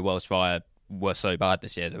 here's why Welsh Fire were so bad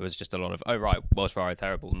this year. There was just a lot of, Welsh Fire are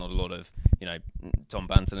terrible, not a lot of, Tom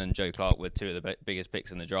Banton and Joe Clark were two of the biggest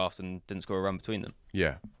picks in the draft and didn't score a run between them.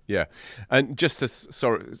 Yeah. And just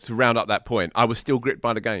to round up that point, I was still gripped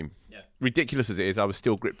by the game. Yeah. Ridiculous as it is, I was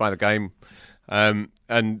still gripped by the game, and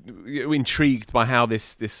intrigued by how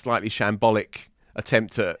this slightly shambolic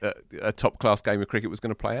attempt at a top-class game of cricket was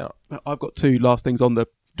going to play out. I've got two last things on the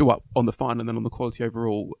final and then on the quality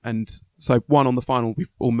overall. And so one on the final,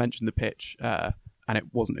 we've all mentioned the pitch, and it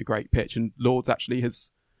wasn't a great pitch. And Lords actually has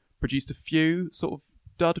produced a few sort of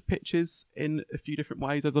dud pitches in a few different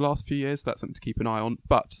ways over the last few years. That's something to keep an eye on.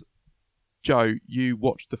 But Joe, you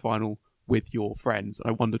watched the final with your friends, and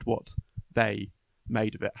I wondered what they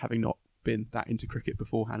made of it, having not been that into cricket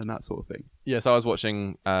beforehand and that sort of thing. Yeah, so I was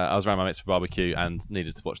watching, I was around my mates for barbecue and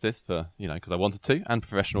needed to watch this for, because I wanted to and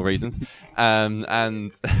professional reasons.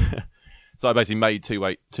 And so I basically made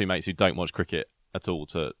two mates who don't watch cricket at all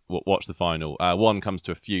to watch the final. One comes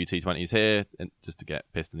to a few T20s here just to get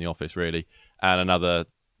pissed in the office, really, and another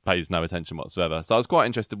pays no attention whatsoever. So I was quite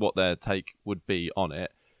interested what their take would be on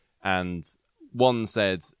it. And one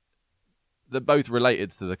said, they're both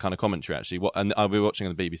related to the kind of commentary, actually. And I'll be watching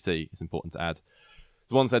on the BBC, it's important to add.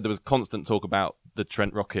 So one said there was constant talk about the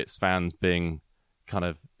Trent Rockets fans being kind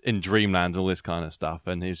of in dreamland and all this kind of stuff.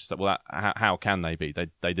 And he was just like, well, how can they be?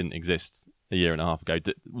 They didn't exist a year and a half ago.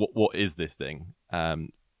 What is this thing?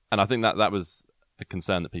 And I think that was a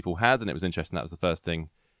concern that people had, and it was interesting. That was the first thing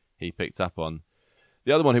he picked up on.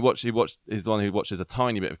 The other one is the one who watches a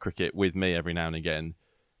tiny bit of cricket with me every now and again,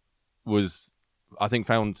 I think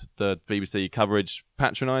found the BBC coverage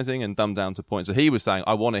patronising and dumbed down to points. So he was saying,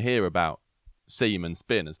 I want to hear about seam and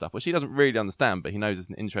spin and stuff, which he doesn't really understand, but he knows it's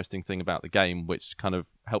an interesting thing about the game, which kind of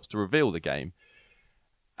helps to reveal the game.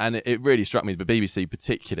 And it really struck me, the BBC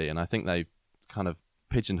particularly, and I think they've kind of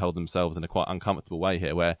pigeonholed themselves in a quite uncomfortable way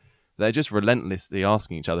here, where they're just relentlessly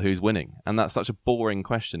asking each other who's winning. And that's such a boring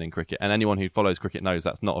question in cricket. And anyone who follows cricket knows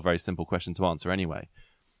that's not a very simple question to answer anyway.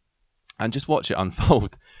 And just watch it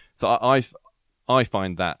unfold. So I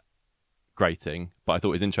find that grating, but I thought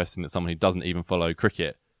it was interesting that someone who doesn't even follow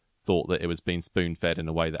cricket thought that it was being spoon-fed in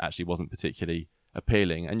a way that actually wasn't particularly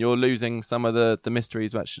appealing. And you're losing some of the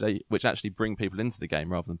mysteries which actually bring people into the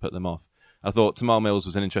game rather than put them off. I thought Tamal Mills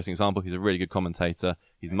was an interesting example. He's a really good commentator.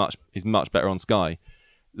 He's much better on Sky.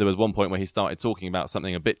 There was one point where he started talking about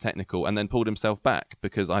something a bit technical and then pulled himself back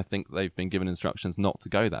because I think they've been given instructions not to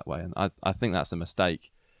go that way. And I think that's a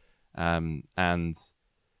mistake. And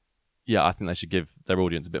yeah, I think they should give their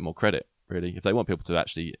audience a bit more credit, really. If they want people to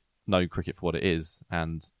actually know cricket for what it is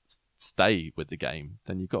and stay with the game,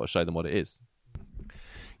 then you've got to show them what it is.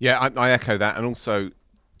 Yeah, I echo that. And also,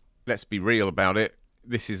 let's be real about it.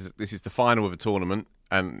 This is the final of a tournament,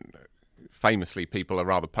 and famously people are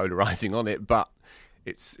rather polarising on it, but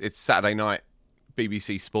it's Saturday night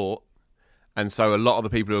BBC Sport, and so a lot of the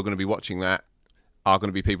people who are going to be watching that are going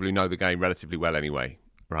to be people who know the game relatively well anyway,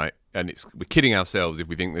 right? And we're kidding ourselves if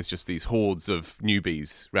we think there's just these hordes of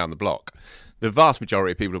newbies round the block. The vast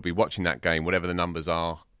majority of people who will be watching that game, whatever the numbers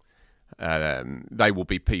are, they will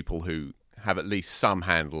be people who have at least some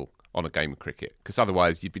handle on a game of cricket, because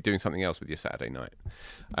otherwise you'd be doing something else with your Saturday night.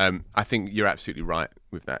 I think you're absolutely right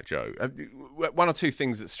with that, Joe. One or two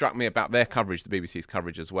things that struck me about their coverage, the BBC's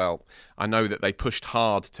coverage as well. I know that they pushed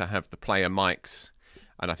hard to have the player mics,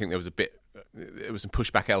 and I think there was some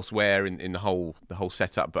pushback elsewhere in the whole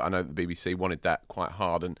setup, but I know the BBC wanted that quite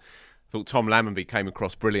hard, and I thought Tom Lammonby came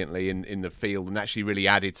across brilliantly in the field and actually really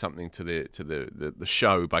added something to the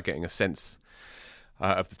show by getting a sense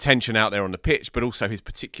of the tension out there on the pitch, but also his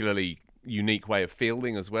particularly unique way of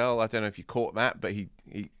fielding as well. I don't know if you caught that, but he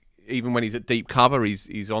even when he's at deep cover,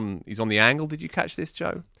 he's on the angle. Did you catch this,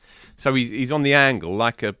 Joe? So he's on the angle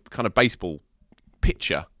like a kind of baseball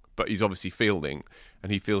pitcher, but he's obviously fielding,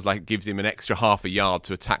 and he feels like it gives him an extra half a yard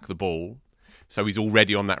to attack the ball. So he's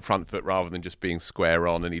already on that front foot rather than just being square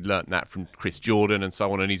on, and he learnt that from Chris Jordan and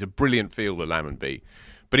so on, and he's a brilliant fielder, Lammonby.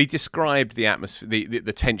 But he described the atmosphere,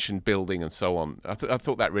 the tension building and so on. I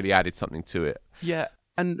thought that really added something to it. Yeah,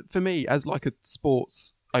 and for me, as like a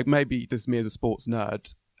sports, like maybe this is me as a sports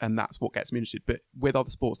nerd, and that's what gets me interested, but with other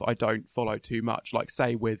sports that I don't follow too much, like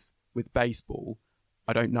say with baseball,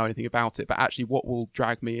 I don't know anything about it, but actually what will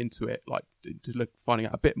drag me into it, like finding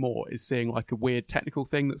out a bit more, is seeing like a weird technical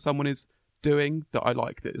thing that someone is doing that I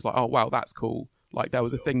like, that is like, oh wow, that's cool. Like there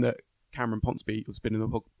was a thing that Cameron Ponsonby, who's been in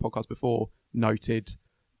the podcast before, noted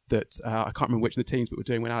that I can't remember which of the teams, but were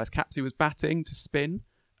doing when Alice Capsey was batting to spin.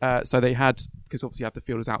 So they had, because obviously you have the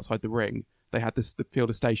fielders outside the ring, they had the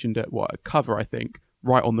fielder stationed at a cover, I think,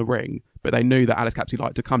 right on the ring, but they knew that Alice Capsey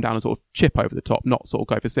liked to come down and sort of chip over the top, not sort of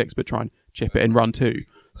go for six, but try and chip it and run two.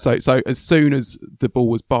 So as soon as the ball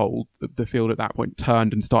was bowled, the field at that point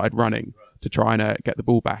turned and started running to try and get the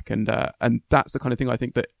ball back, and that's the kind of thing I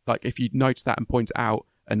think that, like, if you notice that and point it out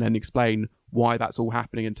and then explain why that's all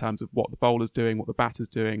happening in terms of what the bowler's doing, what the batter's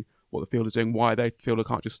doing, what the fielder's doing, why the fielder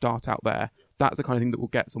can't just start out there, that's the kind of thing that will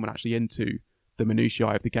get someone actually into the minutiae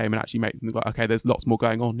of the game and actually make them like, okay, there's lots more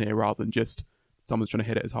going on here, rather than just someone's trying to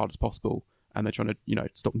hit it as hard as possible and they're trying to,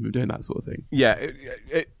 stop them from doing that sort of thing. Yeah,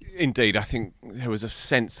 indeed. I think there was a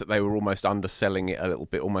sense that they were almost underselling it a little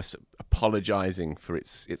bit, almost apologising for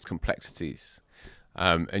its complexities.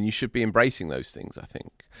 And you should be embracing those things, I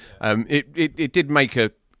think.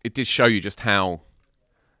 It did show you just how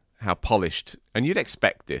polished, and you'd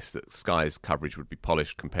expect this, that Sky's coverage would be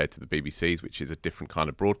polished compared to the BBC's, which is a different kind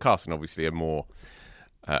of broadcast and obviously a more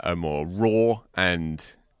raw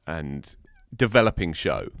and developing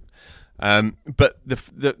show. But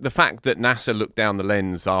the fact that NASA looked down the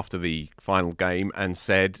lens after the final game and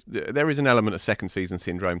said there is an element of second season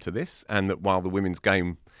syndrome to this, and that while the women's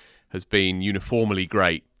game has been uniformly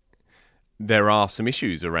great, there are some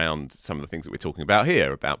issues around some of the things that we're talking about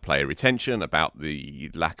here, about player retention, about the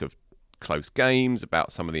lack of close games,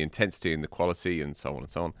 about some of the intensity and the quality, and so on and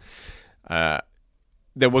so on.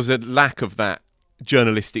 There was a lack of that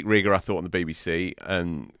journalistic rigour, I thought, on the BBC,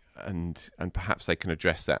 and perhaps they can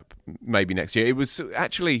address that maybe next year. It was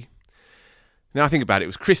actually, now I think about it, it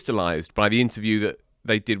was crystallised by the interview that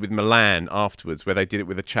they did with Milan afterwards, where they did it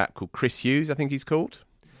with a chap called Chris Hughes, I think he's called.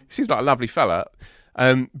 He seems like a lovely fella.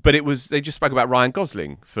 But it was, they just spoke about Ryan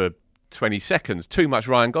Gosling for 20 seconds. Too much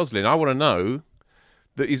Ryan Gosling. I want to know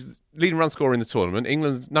that he's leading run scorer in the tournament,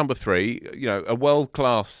 England's number 3, a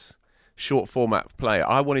world-class short format player.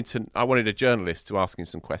 I wanted a journalist to ask him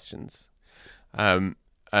some questions. And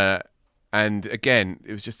again,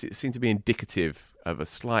 it seemed to be indicative of a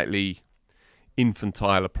slightly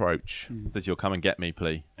infantile approach. Says you'll come and get me,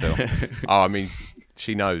 plea, Phil. Oh, I mean,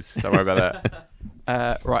 she knows. Don't worry about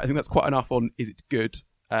that. Right, I think that's quite enough on is it good.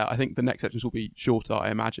 I think the next sections will be shorter, I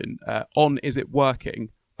imagine. On is it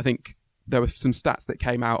working, I think there were some stats that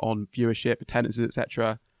came out on viewership, attendances,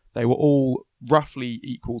 etc. They were all roughly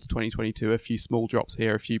equal to 2022, a few small drops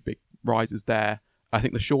here, a few big rises there. I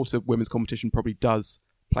think the shorter women's competition probably does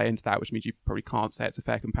play into that, which means you probably can't say it's a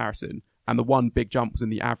fair comparison. And the one big jump was in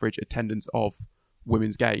the average attendance of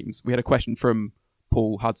women's games. We had a question from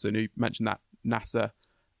Paul Hudson, who mentioned that NASA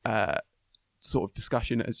sort of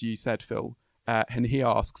discussion, as you said, Phil. And he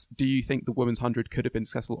asks, do you think the women's 100 could have been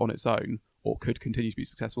successful on its own, or could continue to be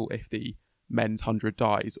successful if the men's 100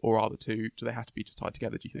 dies, or are the two, do they have to be just tied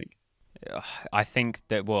together, do you think? I think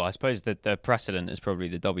that, well, I suppose that the precedent is probably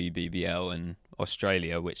the WBBL in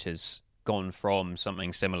Australia, which has gone from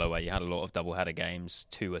something similar where you had a lot of double-header games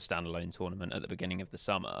to a standalone tournament at the beginning of the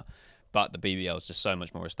summer. But the BBL is just so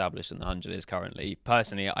much more established than the 100 is currently.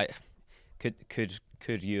 Personally,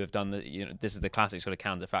 could you have done the, this is the classic sort of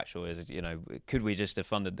counterfactual, is, could we just have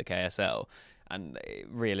funded the KSL? And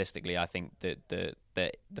realistically, I think that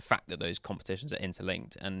the fact that those competitions are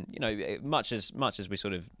interlinked, and much as we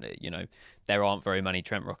sort of there aren't very many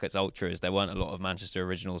Trent Rockets Ultras, there weren't a lot of Manchester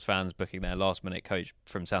Originals fans booking their last minute coach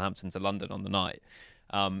from Southampton to London on the night.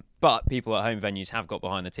 But people at home venues have got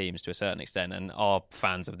behind the teams to a certain extent, and are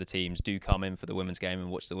fans of the teams, do come in for the women's game and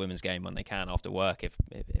watch the women's game when they can after work, if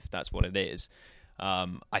that's what it is.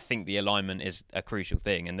 I think the alignment is a crucial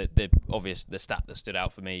thing, and the stat that stood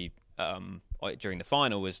out for me during the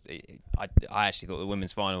final was I actually thought the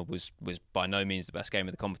women's final was by no means the best game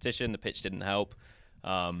of the competition. The pitch didn't help.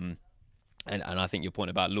 And I think your point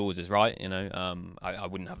about Lords is right. You know, I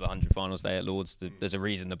wouldn't have the 100 finals day at Lords. There's a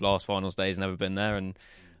reason the last finals day has never been there, and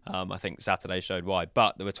I think Saturday showed why.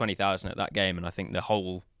 But there were 20,000 at that game, and I think the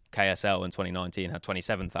whole KSL in 2019 had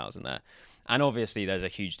 27,000 there. And obviously there's a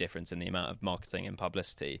huge difference in the amount of marketing and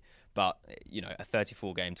publicity. But, you know, a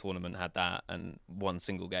 34-game tournament had that, and one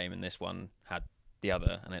single game in this one had the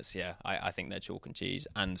other. And it's, I think they're chalk and cheese.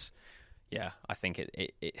 And, I think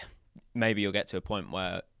it maybe you'll get to a point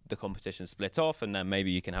where the competition split off, and then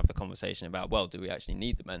maybe you can have the conversation about, well, do we actually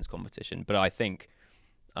need the men's competition? But I think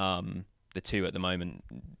the two at the moment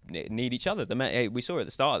need each other. We saw at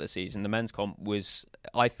the start of the season, the men's comp was,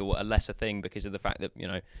 I thought, a lesser thing because of the fact that, you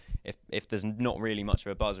know, if there's not really much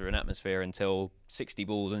of a buzz or an atmosphere until 60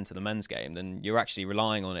 balls into the men's game, then you're actually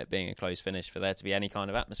relying on it being a close finish for there to be any kind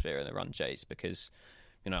of atmosphere in the run chase. Because,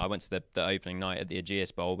 you know, I went to the opening night at the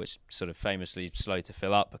Aegeus Bowl, which sort of famously slow to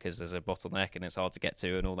fill up because there's a bottleneck and it's hard to get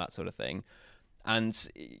to and all that sort of thing. And,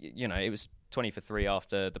 you know, it was 20 for 3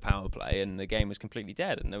 after the power play, and the game was completely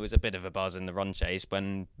dead. And there was a bit of a buzz in the run chase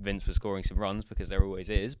when Vince was scoring some runs, because there always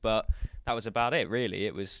is. But that was about it, really.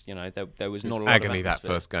 It was, you know, there was not a lot agony of atmosphere.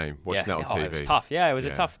 that first game, watching that on TV. It was tough. Yeah, it was a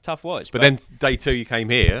tough watch. But then day 2, you came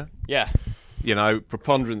here. Yeah. You know,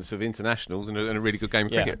 preponderance of internationals and a really good game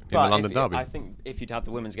of cricket in the London Derby. I think if you'd had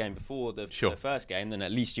the women's game before the first game, then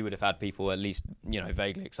at least you would have had people at least, you know,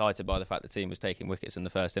 vaguely excited by the fact the team was taking wickets in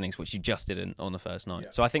the first innings, which you just didn't on the first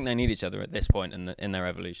night. So I think they need each other at this point in their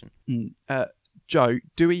evolution. Joe,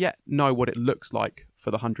 do we yet know what it looks like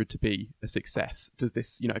for the 100 to be a success? Does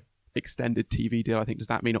this, you know, extended TV deal, I think, does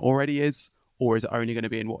that mean it already is? Or is it only going to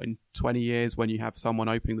be in 20 years when you have someone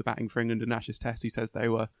opening the batting for England and Ashes Test who says they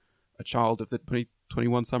were a child of the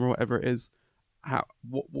 2021 summer, whatever it is?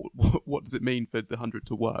 What does it mean for the 100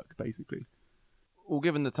 to work, basically? Well,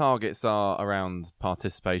 given the targets are around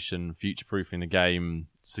participation, future-proofing the game,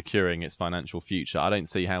 securing its financial future, I don't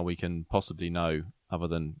see how we can possibly know other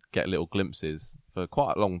than get little glimpses for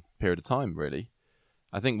quite a long period of time, really.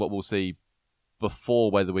 I think what we'll see before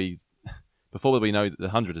whether we know that the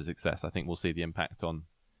 100 is a success, I think we'll see the impact on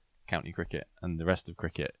county cricket and the rest of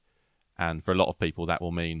cricket. And for a lot of people, that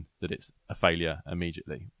will mean that it's a failure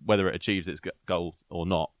immediately. Whether it achieves its goals or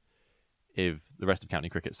not, if the rest of county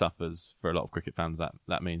cricket suffers, for a lot of cricket fans,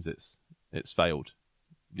 that means it's failed.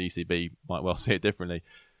 The ECB might well see it differently.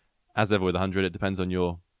 As ever with 100, it depends on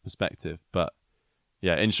your perspective. But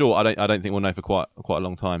yeah, in short, I don't think we'll know for quite a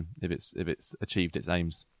long time if it's achieved its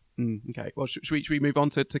aims. Okay. Well, should we move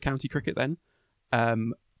on to county cricket then?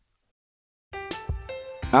 I'm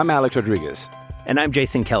Alex Rodriguez. And I'm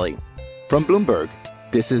Jason Kelly. From Bloomberg,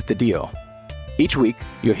 this is The Deal. Each week,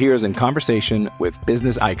 you'll hear us in conversation with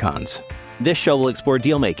business icons. This show will explore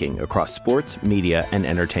deal-making across sports, media, and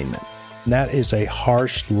entertainment. That is a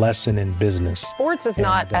harsh lesson in business. Sports is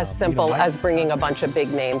not as simple as bringing a bunch of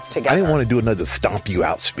big names together. I didn't want to do another stomp you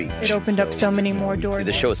out speech. It opened up so many more doors.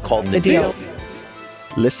 The show is called The Deal.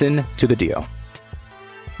 Listen to The Deal.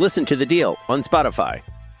 Listen to The Deal on Spotify.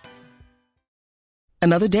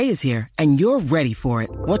 Another day is here, and you're ready for it.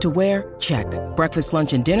 What to wear? Check. Breakfast,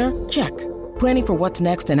 lunch, and dinner? Check. Planning for what's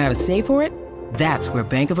next and how to save for it? That's where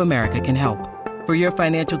Bank of America can help. For your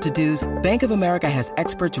financial to-dos, Bank of America has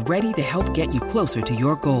experts ready to help get you closer to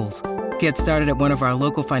your goals. Get started at one of our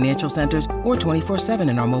local financial centers or 24/7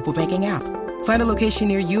 in our mobile banking app. Find a location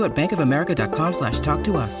near you at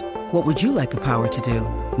bankofamerica.com/talktous. What would you like the power to do?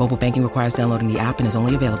 Mobile banking requires downloading the app and is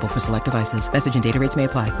only available for select devices. Message and data rates may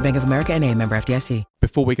apply. Bank of America NA, member FDIC.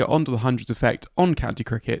 Before we get on to the 100's effect on county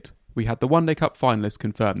cricket, we had the One Day Cup finalists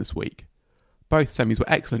confirmed this week. Both semis were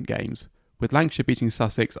excellent games, with Lancashire beating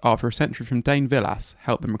Sussex after a century from Dane Villas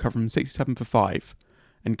helped them recover from 67 for 5,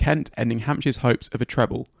 and Kent ending Hampshire's hopes of a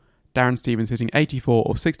treble, Darren Stevens hitting 84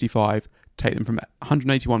 or 65 to take them from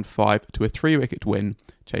 181 for 5 to a 3-wicket win,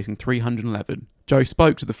 chasing 311. Joe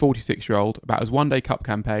spoke to the 46-year-old about his One Day Cup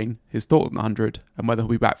campaign, his thoughts on the 100, and whether he'll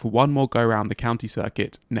be back for one more go-round the county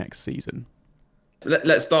circuit next season.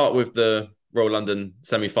 Let's start with the Royal London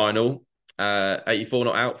semi-final. 84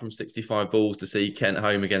 not out from 65 balls to see Kent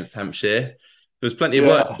home against Hampshire. There was plenty of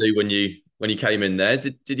work to do when you came in there.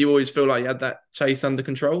 Did you always feel like you had that chase under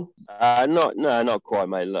control? Not quite,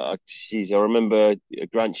 mate. Look, I remember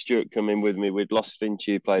Grant Stewart coming with me. We'd lost Finch,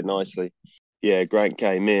 who played nicely. Yeah, Grant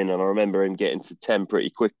came in, and I remember him getting to 10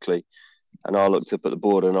 pretty quickly. And I looked up at the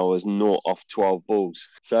board, and I was 0 off 12 balls.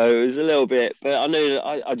 So it was a little bit, but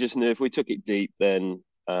I just knew if we took it deep, then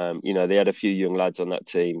they had a few young lads on that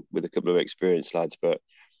team with a couple of experienced lads. But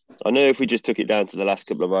I knew if we just took it down to the last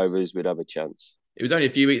couple of overs, we'd have a chance. It was only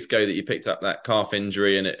a few weeks ago that you picked up that calf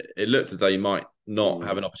injury, and it looked as though you might not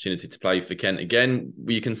have an opportunity to play for Kent again.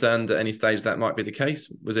 Were you concerned at any stage that might be the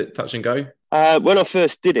case? Was it touch and go? When I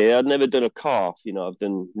first did it, I'd never done a calf. You know, I've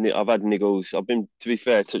had niggles. I've been, to be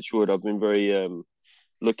fair, touch wood, I've been very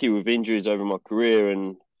lucky with injuries over my career,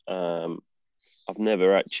 and I've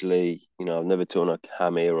never actually, I've never torn a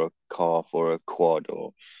hammy or a calf or a quad,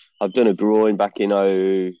 or I've done a groin back in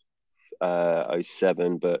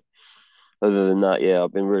 07, but other than that, yeah,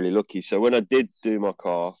 I've been really lucky. So when I did do my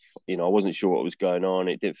calf, I wasn't sure what was going on.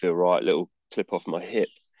 It didn't feel right. Little clip off my hip,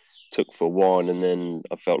 took for one, and then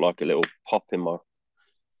I felt like a little pop in my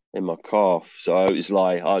calf. So it was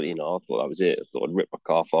like, I thought that was it. I thought I'd rip my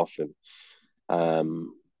calf off, and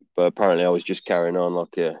but apparently I was just carrying on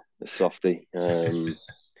like a softie.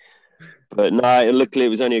 But no, luckily it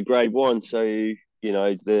was only a grade 1. So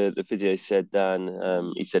the physio said,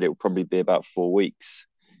 Dan, he said it would probably be about 4 weeks.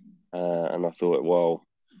 And I thought, well,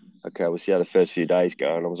 okay, we'll see how the first few days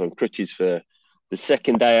go. And I was on crutches for the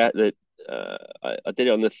second day. I did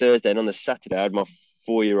it on the Thursday, and on the Saturday I had my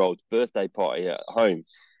 4-year-old's birthday party at home.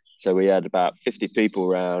 So we had about 50 people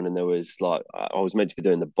around, and there was like, I was meant to be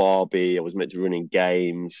doing the Barbie. I was meant to be running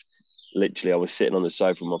games. Literally, I was sitting on the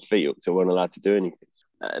sofa with my feet up, so I wasn't allowed to do anything.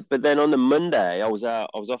 But then on the Monday, I was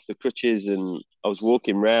off the crutches, and I was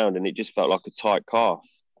walking around, and it just felt like a tight calf.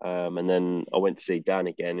 And then I went to see Dan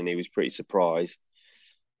again, and he was pretty surprised.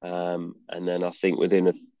 And then I think within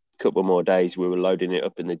a couple more days, we were loading it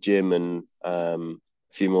up in the gym, and a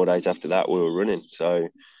few more days after that, we were running. So,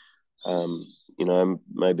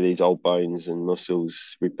 maybe these old bones and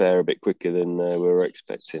muscles repair a bit quicker than we were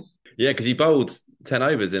expecting. Yeah, because you bowled 10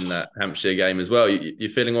 overs in that Hampshire game as well. You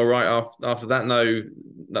feeling all right after that? No.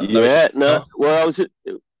 Well,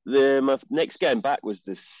 my next game back was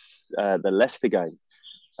the Leicester game.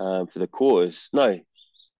 For the quarters. No.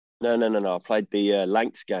 I played the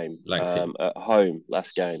Lancs game at home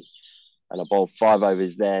last game, and I bowled 5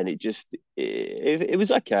 overs there, and it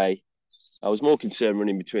was okay. I was more concerned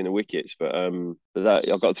running between the wickets, but I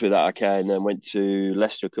got through that okay, and then went to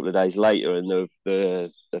Leicester a couple of days later, and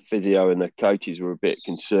the physio and the coaches were a bit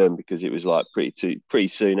concerned because it was like pretty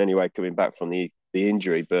soon anyway, coming back from the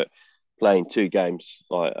injury, but playing 2 games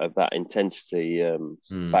like of that intensity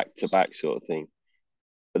back to back sort of thing.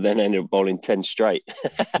 But then ended up bowling 10 straight.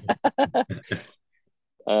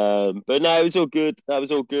 But no, it was all good. That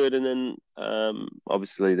was all good. And then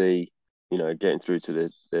obviously getting through to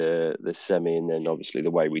the semi, and then obviously the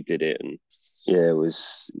way we did it, and yeah, it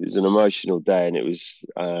was an emotional day, and it was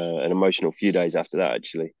an emotional few days after that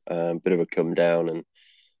actually. Bit of a come down, and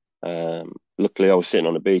luckily I was sitting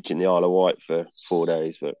on the beach in the Isle of Wight for 4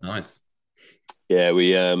 days. But nice. Yeah,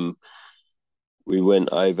 we went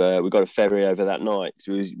over. We got a ferry over that night.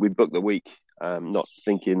 So we booked the week, not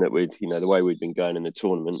thinking that we'd, the way we'd been going in the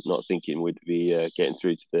tournament, not thinking we'd be getting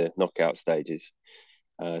through to the knockout stages.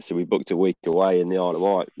 So we booked a week away in the Isle of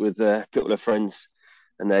Wight with a couple of friends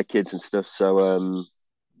and their kids and stuff. So,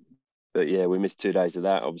 but yeah, we missed 2 days of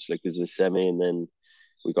that, obviously, because of the semi. And then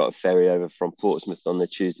we got a ferry over from Portsmouth on the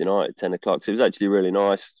Tuesday night at 10 o'clock. So it was actually really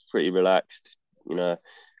nice, pretty relaxed,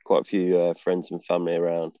 quite a few friends and family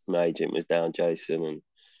around. My agent was down, Jason, and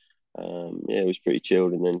it was pretty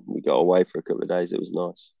chilled. And then we got away for a couple of days. It was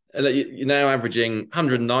nice. You're now averaging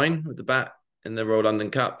 109 with the bat in the Royal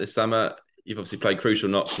London Cup this summer. You've obviously played crucial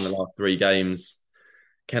knocks in the last 3 games.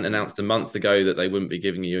 Kent announced a month ago that they wouldn't be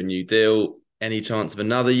giving you a new deal. Any chance of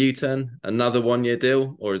another U-turn, another 1-year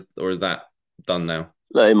deal, or is that done now?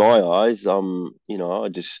 No, in my eyes, I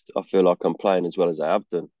feel like I'm playing as well as I have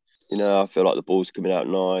done. I feel like the ball's coming out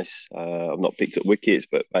nice. I've not picked up wickets,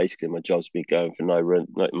 but basically my job's been going for no run.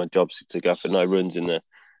 My job's to go for no runs in the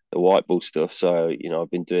white ball stuff. So I've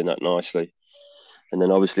been doing that nicely, and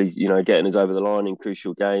then obviously getting us over the line in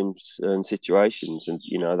crucial games and situations, and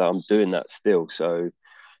that I'm doing that still. So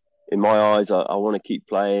in my eyes, I want to keep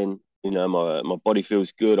playing. My body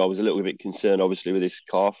feels good. I was a little bit concerned, obviously, with this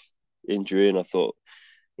calf injury, and I thought,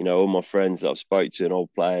 all my friends that I've spoke to and old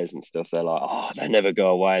players and stuff, they're like, oh, they never go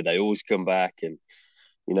away. They always come back, and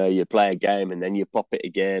you play a game and then you pop it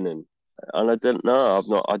again, and I don't know.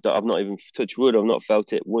 I've not even touched wood. I've not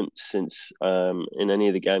felt it once since in any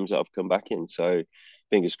of the games that I've come back in. So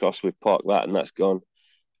fingers crossed we've parked that and that's gone,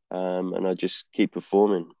 and I just keep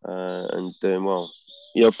performing and doing well.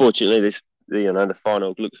 Fortunately, the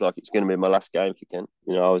final looks like it's going to be my last game for Kent.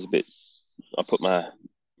 I put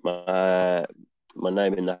my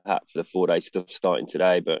name in the hat for the 4-day stuff starting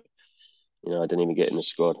today, but I didn't even get in the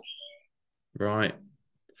squad. Right.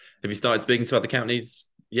 Have you started speaking to other counties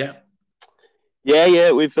yet?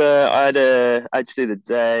 Yeah. We've I had actually the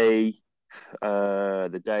day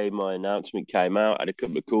the day my announcement came out. I had a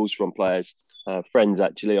couple of calls from players, friends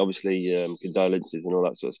actually, obviously, condolences and all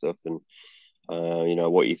that sort of stuff. And,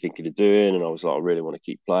 what are you thinking of doing? And I was like, I really want to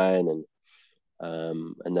keep playing.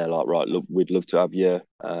 And they're like, right, look, we'd love to have you.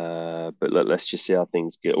 But look, let's just see how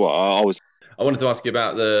things go. Well, I wanted to ask you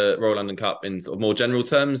about the Royal London Cup in sort of more general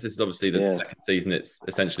terms. This is obviously the second season. It's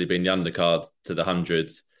essentially been the undercard to the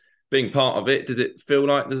hundreds. Being part of it, does it feel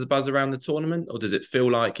like there's a buzz around the tournament, or does it feel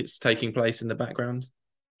like it's taking place in the background?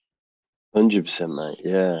 100%, mate.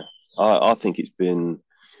 Yeah, I think it's been,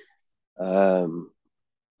 a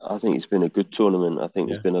good tournament. I think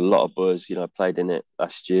there's been a lot of buzz. I played in it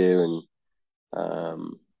last year, and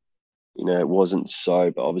it wasn't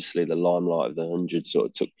so, but obviously the limelight of the 100 sort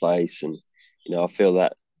of took place, and I feel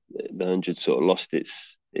that the 100 sort of lost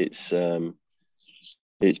its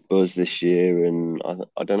buzz this year, and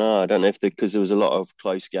I don't know. I don't know if because there was a lot of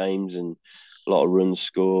close games and a lot of runs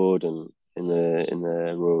scored, and in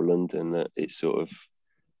the Royal London, that it sort of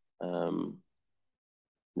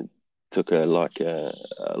took a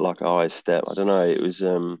higher step. I don't know. It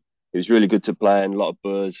was really good to play and a lot of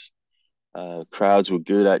buzz. Crowds were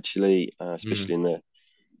good actually, especially in the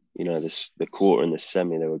quarter and the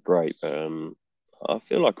semi. They were great. I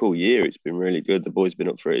feel like all year it's been really good. The boys been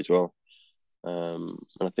up for it as well. And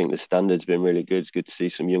I think the standard's been really good. It's good to see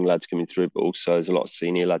some young lads coming through, but also there's a lot of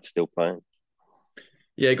senior lads still playing.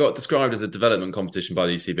 Yeah, it got described as a development competition by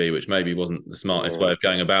the ECB, which maybe wasn't the smartest way of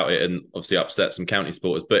going about it, and obviously upset some county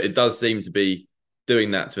supporters. But it does seem to be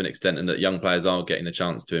doing that to an extent, and that young players are getting the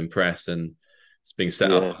chance to impress, and it's being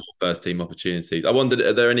set up for first team opportunities. I wondered,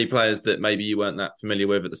 are there any players that maybe you weren't that familiar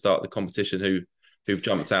with at the start of the competition who've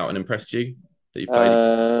jumped out and impressed you that you've played?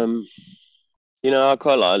 I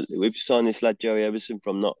quite like. We've signed this lad Joey Everson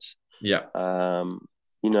from Notts. Yeah.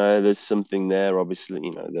 There's something there. Obviously,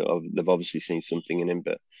 they've obviously seen something in him,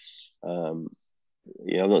 but I've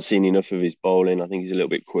not seen enough of his bowling. I think he's a little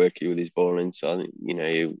bit quirky with his bowling, so I think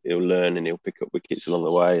he'll learn and he'll pick up wickets along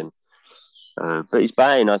the way. And but his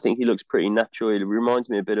batting, I think he looks pretty natural. He reminds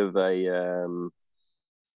me a bit of a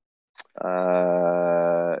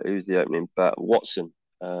who's the opening bat? Watson.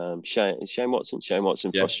 Shane Watson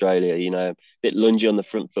for Australia. A bit lungy on the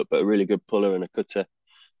front foot, but a really good puller and a cutter.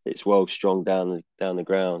 It's well strong down the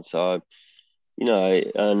ground. So, we'd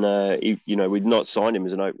not signed him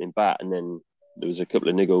as an opening bat, and then there was a couple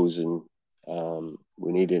of niggles, and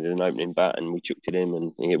we needed an opening bat, and we chucked it in,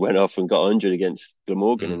 and it went off and got 100 against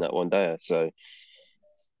Glamorgan in that one day. So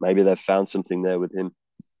maybe they've found something there with him.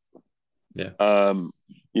 Yeah. I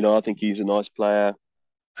think he's a nice player.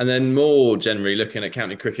 And then more generally looking at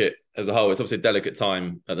county cricket as a whole, it's obviously a delicate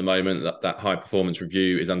time at the moment. That high performance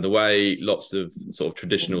review is underway. Lots of sort of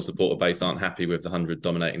traditional supporter base aren't happy with the 100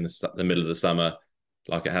 dominating the middle of the summer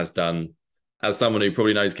like it has done. As someone who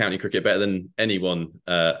probably knows county cricket better than anyone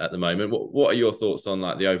at the moment, what are your thoughts on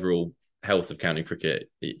like the overall health of county cricket?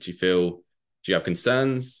 Do you have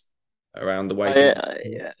concerns around the way?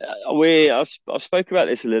 I've spoken about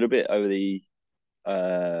this a little bit over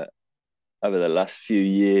the last few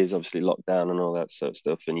years, obviously lockdown and all that sort of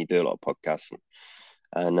stuff, and you do a lot of podcasts.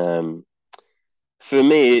 And for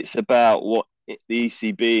me, it's about what the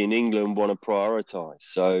ECB in England want to prioritise.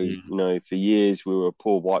 So, for years we were a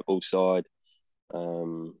poor white ball side,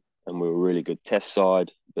 and we were a really good test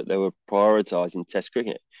side, but they were prioritising test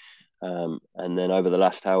cricket. And then over the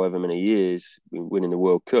last however many years, winning the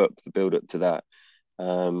World Cup, the build up to that,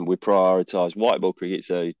 we prioritised white ball cricket,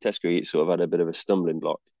 so test cricket sort of had a bit of a stumbling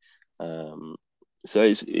block. So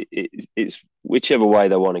it's whichever way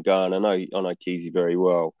they want to go, and I know Kesey very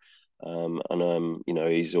well, and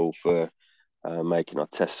he's all for making our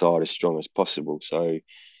test side as strong as possible. So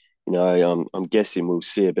I'm guessing we'll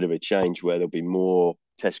see a bit of a change where there'll be more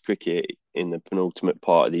test cricket in the penultimate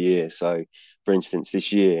part of the year. So, for instance,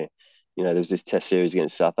 this year, there was this test series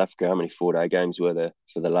against South Africa. How many 4-day games were there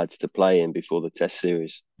for the lads to play in before the test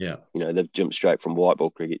series? Yeah, they've jumped straight from white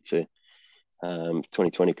ball cricket to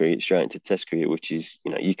 2020 cricket straight into test cricket, which is,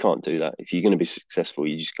 you can't do that. If you're going to be successful,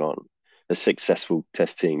 you just can't. A successful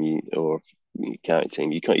test team or county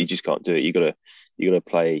team, you just can't do it. You gotta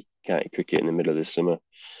play county cricket in the middle of the summer.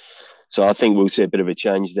 So I think we'll see a bit of a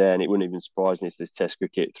change there, and it wouldn't even surprise me if there's test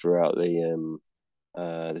cricket throughout the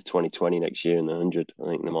 2020 next year in the 100. I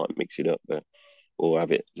think they might mix it up, or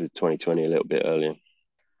have it the 2020 a little bit earlier.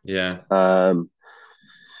 Yeah.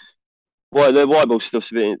 Well, the white ball stuff's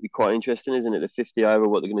been quite interesting, isn't it? The 50 over,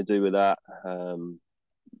 what they're going to do with that,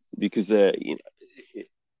 because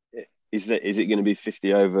is it going to be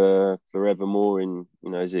 50 over forevermore?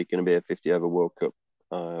 Is it going to be a 50 over World Cup,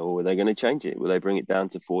 or are they going to change it? Will they bring it down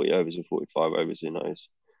to 40 overs or 45 overs? Who knows?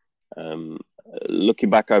 Looking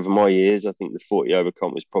back over my years, I think the 40 over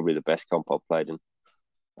comp was probably the best comp I've played in.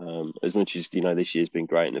 As much as, this year's been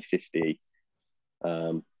great in the 50.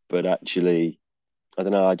 But actually, I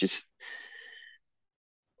don't know, I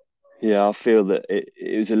feel that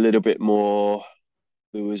it was a little bit more,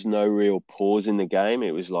 there was no real pause in the game.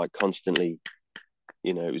 It was like constantly,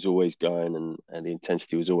 it was always going and the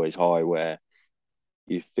intensity was always high, where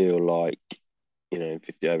you feel like,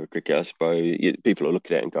 50 over cricket, I suppose, people are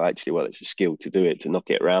looking at it and go, actually, well, it's a skill to do it, to knock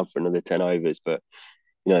it around for another 10 overs. But,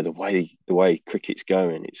 the way cricket's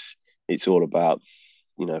going, it's all about,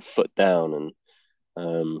 foot down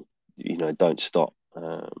and, don't stop.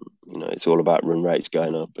 It's all about run rates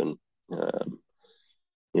going up. And,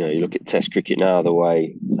 you look at Test cricket now, the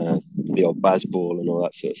way the old Bazball and all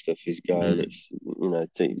that sort of stuff is going, it's,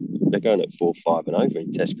 they're going at 4, 5 and over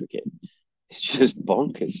in Test cricket. It's just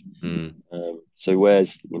bonkers. So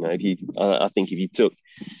whereas, I think if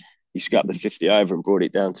you scrapped the 50 over and brought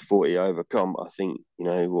it down to 40 over comp, I think,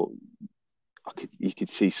 you could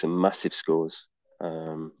see some massive scores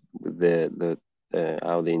with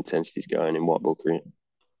how the intensity's going in white ball cricket.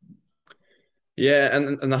 Yeah,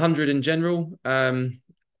 and the 100 in general, are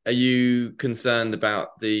you concerned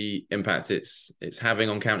about the impact it's having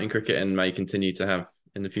on county cricket and may continue to have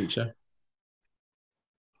in the future?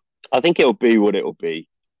 I think it'll be what it'll be.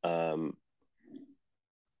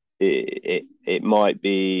 It might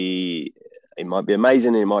be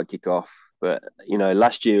amazing and it might kick off, but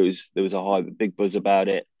last year there was a big buzz about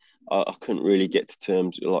it. I couldn't really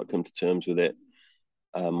come to terms with it.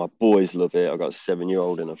 My boys love it. I've got a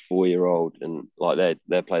 7-year-old and a 4-year-old, and like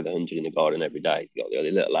they play the 100 in the garden every day. They've got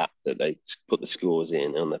the little app that they put the scores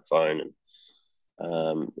in on their phone,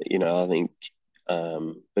 and I think.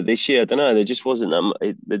 But this year, I don't know. There just wasn't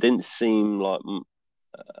that. There didn't seem like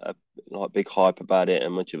big hype about it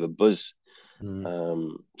and much of a buzz.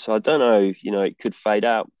 So I don't know. It could fade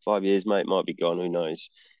out. 5 years, mate, might be gone. Who knows?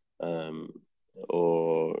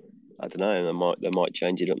 Or I don't know. They might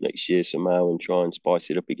change it up next year somehow and try and spice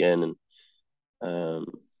it up again.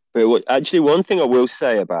 But actually, one thing I will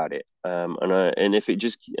say about it, and if it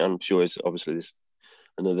just, I'm sure it's obviously there's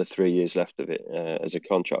another 3 years left of it as a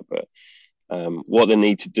contract, but. What they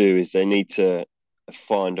need to do is they need to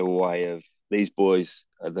find a way of these boys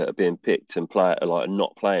that are being picked and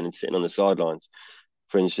not playing and sitting on the sidelines.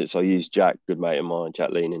 For instance, I use Jack, good mate of mine, Jack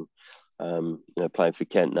Leenan, playing for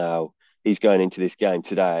Kent now. He's going into this game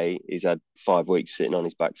today. He's had 5 weeks sitting on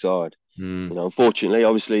his backside. Unfortunately,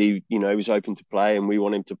 obviously, he was hoping to play and we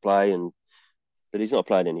want him to play, but he's not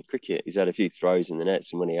played any cricket. He's had a few throws in the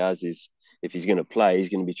nets, and when he has, if he's going to play, he's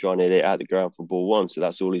going to be trying to hit it out the ground for ball 1. So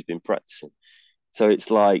that's all he's been practicing. So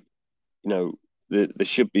it's like, there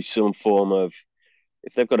should be some form of,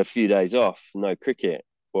 if they've got a few days off, no cricket,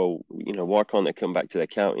 well, why can't they come back to their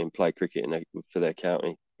county and play cricket for their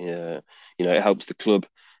county? It helps the club,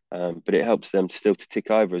 but it helps them still to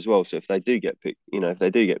tick over as well. So if they do get picked,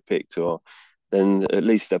 then at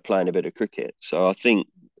least they're playing a bit of cricket. So I think,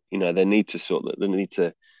 they need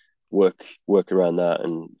to work around that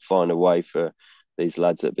and find a way for these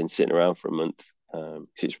lads that have been sitting around for a month, because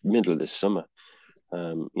it's middle of the summer.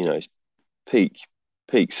 It's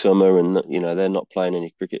peak summer, and they're not playing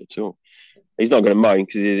any cricket at all. He's not going to moan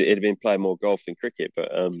because he'd have been playing more golf than cricket, but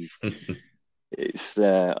it's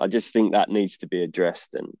I just think that needs to be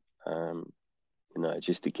addressed, and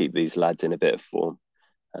just to keep these lads in a bit of form.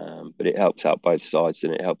 But it helps out both sides,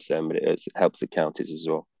 and it helps them, but it helps the counties as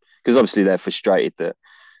well, because obviously they're frustrated that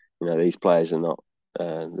these players are not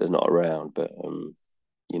they're not around. But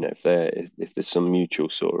if there's some mutual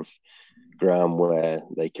sort of ground where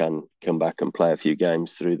they can come back and play a few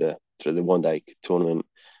games through the one-day tournament,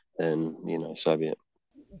 then so be it.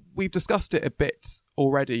 We've discussed it a bit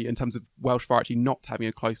already in terms of Welsh Variety not having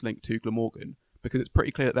a close link to Glamorgan, because it's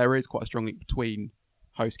pretty clear that there is quite a strong link between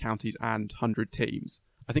host counties and 100 teams.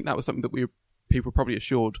 I think that was something that people were probably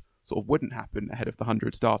assured sort of wouldn't happen ahead of the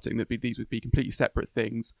 100 starting, that these would be completely separate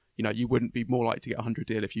things. You wouldn't be more likely to get a 100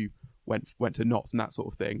 deal if you went to Notts and that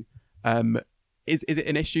sort of thing. Is it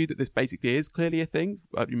an issue that this basically is clearly a thing?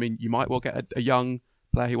 I mean, you might well get a young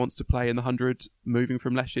player who wants to play in the 100 moving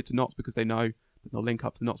from Leicestershire to Notts because they know that they'll link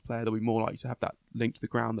up to the Notts player. They'll be more likely to have that link to the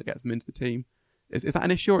ground that gets them into the team. Is that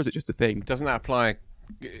an issue, or is it just a thing? Doesn't that apply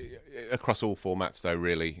across all formats, though,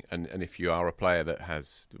 really? And if you are a player that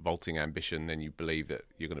has vaulting ambition, then you believe that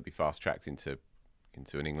you're going to be fast-tracked into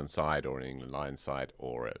an England side or an England Lions side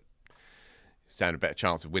or stand a better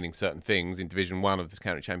chance of winning certain things in Division 1 of the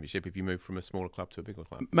county championship if you move from a smaller club to a bigger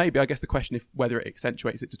club. Maybe, I guess the question is whether it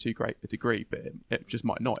accentuates it to too great a degree, but it just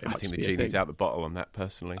might not. I think the genie's out the bottle on that,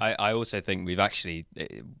 personally. I also think we've actually,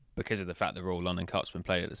 because of the fact that Royal London Cup's been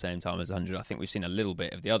played at the same time as 100, I think we've seen a little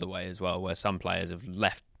bit of the other way as well, where some players have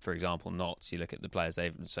left, for example, Notts. You look at the players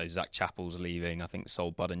so Zach Chappell's leaving, I think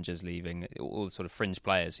Sol Budinger's leaving, all the sort of fringe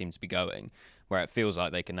players seem to be going, where it feels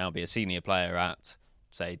like they can now be a senior player at,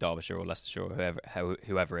 say, Derbyshire or Leicestershire or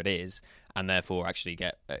whoever it is, and therefore actually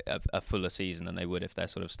get a fuller season than they would if they're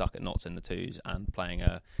sort of stuck at Notts in the twos and playing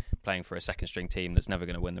for a second string team that's never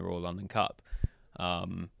going to win the Royal London Cup.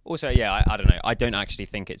 Also, yeah, I don't know. I don't actually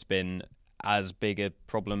think it's been as big a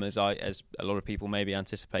problem as a lot of people maybe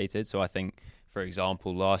anticipated. So I think, for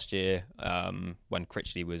example, last year when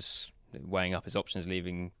Critchley was weighing up his options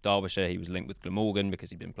leaving Derbyshire, he was linked with Glamorgan because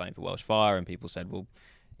he'd been playing for Welsh Fire, and people said, well,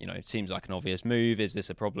 it seems like an obvious move. Is this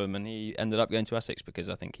a problem? And he ended up going to Essex because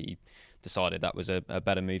I think he decided that was a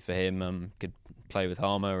better move for him. Could play with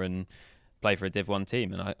Harmer and play for a Div 1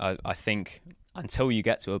 team. And I think until you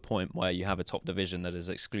get to a point where you have a top division that is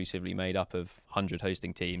exclusively made up of 100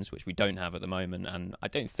 hosting teams, which we don't have at the moment, and I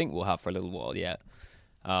don't think we'll have for a little while yet,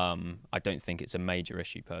 I don't think it's a major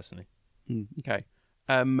issue personally. Okay.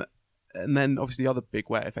 And then obviously the other big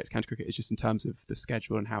way it affects county cricket is just in terms of the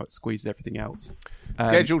schedule and how it squeezes everything else.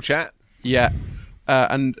 Schedule chat. Yeah.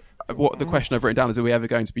 And what the question I've written down is, are we ever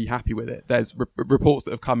going to be happy with it? There's reports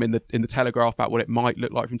that have come in the Telegraph about what it might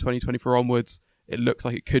look like from 2024 onwards. It looks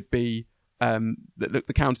like it could be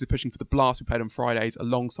the counties are pushing for the Blast we played on Fridays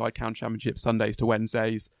alongside county championship Sundays to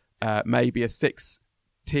Wednesdays. Maybe a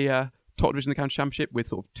 6-tier top division of the county championship with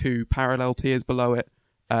sort of 2 parallel tiers below it,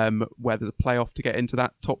 where there's a playoff to get into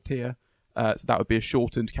that top tier. So that would be a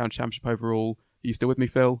shortened county championship overall. Are you still with me,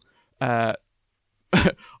 Phil?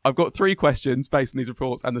 I've got 3 questions based on these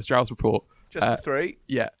reports and the Strauss report. Just the 3?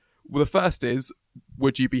 Yeah. Well, the first is,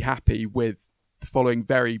 would you be happy with the following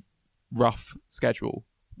very rough schedule?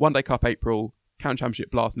 One Day Cup April, county championship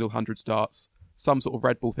Blast until 100 starts, some sort of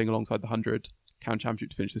Red Bull thing alongside the 100, county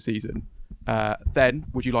championship to finish the season. Then,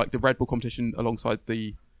 would you like the Red Bull competition alongside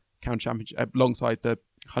the county championship, alongside the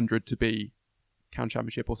 100 to be county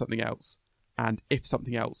championship or something else? And if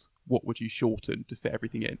something else, what would you shorten to fit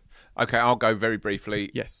everything in? Okay, I'll go very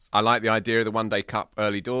briefly. Yes. I like the idea of the One Day Cup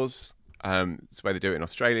early doors. It's the way they do it in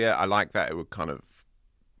Australia. I like that. It would kind of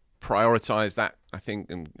prioritise that, I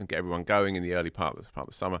think, and get everyone going in the early part of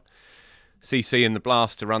the summer. CC and the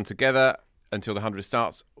Blast to run together until the 100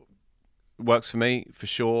 starts works for me, for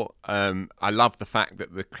sure. I love the fact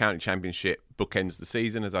that the county championship bookends the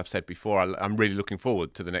season. As I've said before, I'm really looking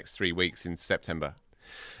forward to the next 3 weeks in September.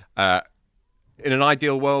 In an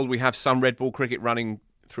ideal world, we have some Red Ball cricket running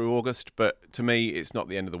through August, but to me, it's not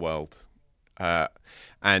the end of the world.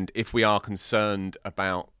 And if we are concerned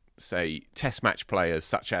about, say, test match players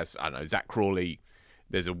such as, I don't know, Zach Crawley,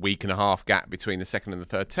 there's a week and a half gap between the second and the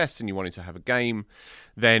third test and you wanted to have a game,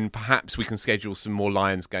 then perhaps we can schedule some more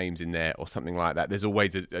Lions games in there or something like that. There's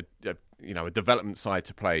always a development side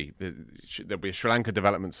to play. There'll be a Sri Lanka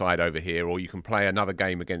development side over here, or you can play another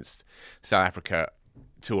game against South Africa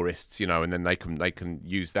tourists, and then they can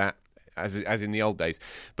use that as in the old days.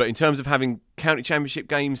 But in terms of having county championship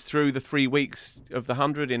games through the 3 weeks of the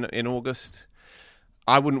 100 in August,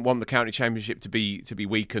 I wouldn't want the county championship to be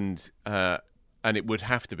weakened, and it would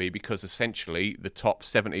have to be, because essentially the top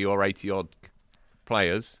 70 or 80 odd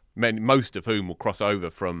players, most of whom will cross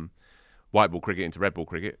over from white ball cricket into red ball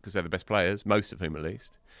cricket because they're the best players, most of whom at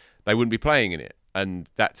least, they wouldn't be playing in it. And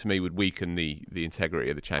that, to me, would weaken the integrity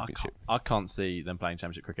of the championship. I can't see them playing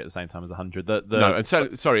championship cricket at the same time as 100. No, and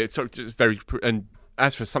sorry, it's very. And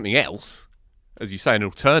as for something else, as you say, an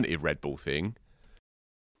alternative red ball thing,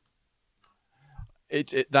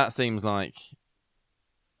 that seems like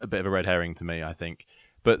a bit of a red herring to me, I think.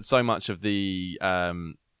 But so much of the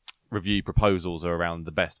review proposals are around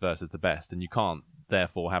the best versus the best, and you can't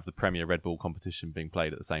therefore have the Premier Red Ball competition being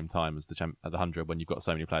played at the same time as the 100 when you've got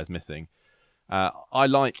so many players missing.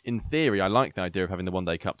 In theory, I like the idea of having the One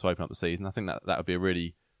Day Cup to open up the season. I think that would be a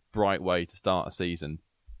really bright way to start a season.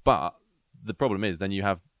 But the problem is then you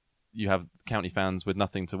have county fans with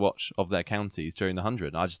nothing to watch of their counties during the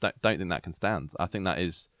 100. I just don't think that can stand. I think that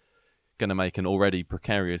is going to make an already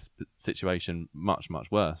precarious situation much, much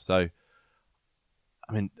worse. So,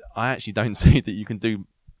 I mean, I actually don't see that you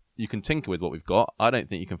can tinker with what we've got. I don't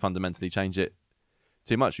think you can fundamentally change it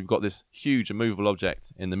too much. You've got this huge immovable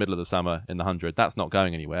object in the middle of the summer in the 100. That's not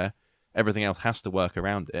going anywhere. Everything else has to work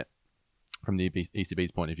around it from the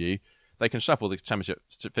ECB's point of view. They can shuffle the championship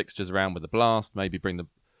fixtures around with the Blast, maybe bring the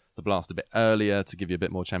Blast a bit earlier to give you a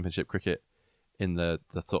bit more championship cricket in the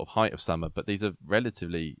sort of height of summer, but these are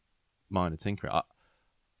relatively minor tinkering.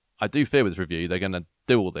 I do fear with this review they're going to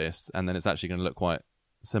do all this and then it's actually going to look quite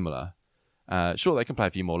similar. Sure, they can play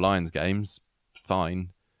a few more Lions games, fine.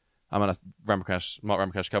 I mean,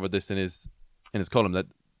 Mark Ramprakash covered this in his column that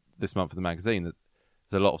this month for the magazine, that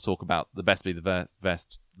there's a lot of talk about the best be the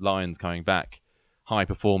best, Lions coming back, high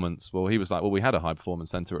performance. Well, he was like, well, we had a high performance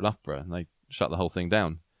centre at Loughborough and they shut the whole thing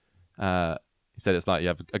down. He said it's like you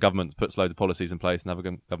have a government that puts loads of policies in place, another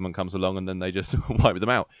government comes along and then they just wipe them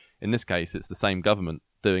out. In this case, it's the same government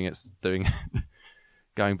doing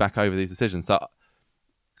going back over these decisions. So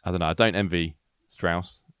I don't know. I don't envy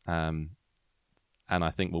Strauss, and I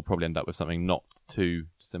think we'll probably end up with something not too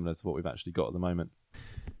similar to what we've actually got at the moment.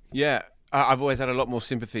 Yeah, I've always had a lot more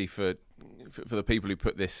sympathy for the people who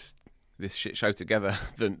put this shit show together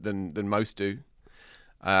than most do.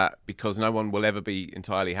 Because no one will ever be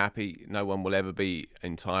entirely happy. No one will ever be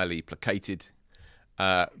entirely placated.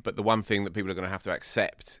 But the one thing that people are going to have to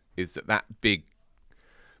accept is that big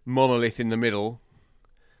monolith in the middle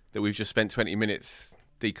that we've just spent 20 minutes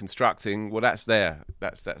deconstructing, well, that's there.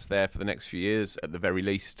 That's there for the next few years. At the very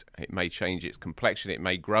least, it may change its complexion. It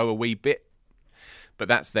may grow a wee bit. But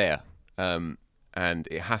that's there. And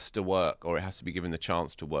it has to work, or it has to be given the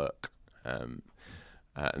chance to work. And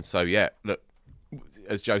so, yeah, look,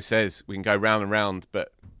 as Joe says, we can go round and round,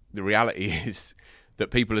 but the reality is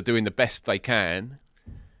that people are doing the best they can,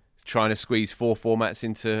 trying to squeeze 4 formats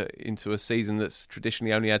into a season that's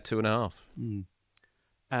traditionally only had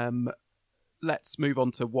 2.5. Let's move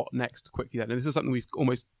on to what next quickly then. And this is something we've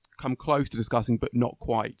almost come close to discussing, but not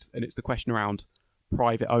quite. And it's the question around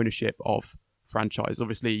private ownership of franchise.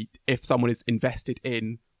 Obviously, if someone is invested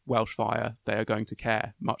in Welsh Fire, they are going to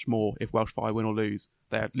care much more if Welsh Fire win or lose.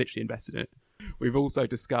 They're literally invested in it. We've also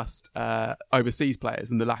discussed overseas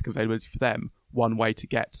players and the lack of availability for them. One way to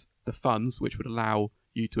get the funds, which would allow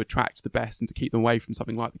you to attract the best and to keep them away from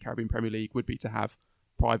something like the Caribbean Premier League, would be to have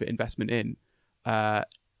private investment in.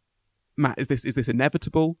 Matt, is this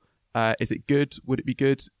inevitable? Is it good? Would it be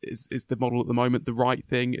good? Is the model at the moment the right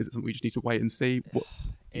thing? Is it something we just need to wait and see?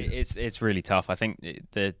 It's really tough. I think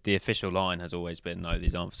the official line has always been no,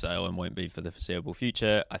 these aren't for sale and won't be for the foreseeable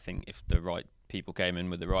future. I think if the right people came in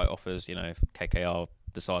with the right offers, if KKR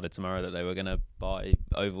decided tomorrow that they were going to buy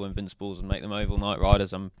Oval Invincibles and make them Oval Knight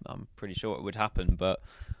Riders, I'm pretty sure it would happen. But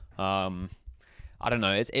I don't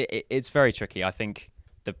know. It's very tricky. I think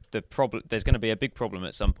the problem, there's going to be a big problem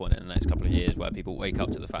at some point in the next couple of years where people wake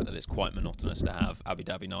up to the fact that it's quite monotonous to have Abu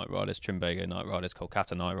Dhabi Knight Riders, Trinbago Knight Riders,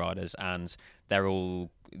 Kolkata Knight Riders, and they're all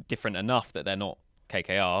different enough that they're not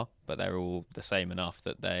KKR, but they're all the same enough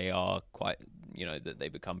that they are quite, that they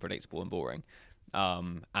become predictable and boring.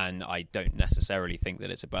 And I don't necessarily think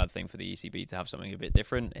that it's a bad thing for the ECB to have something a bit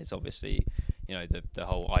different. It's obviously, the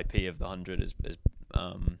whole IP of the 100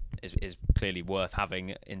 is clearly worth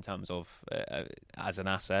having in terms of as an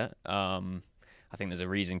asset. I think there's a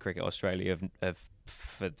reason Cricket Australia have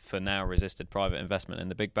for now resisted private investment in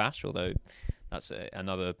the Big Bash, although that's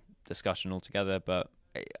another discussion altogether. But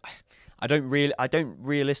I don't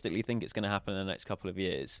realistically think it's going to happen in the next couple of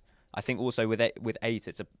years. I think also with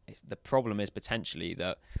 8, the problem is potentially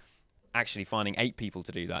that actually finding 8 people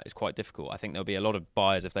to do that is quite difficult. I think there'll be a lot of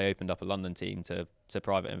buyers if they opened up a London team to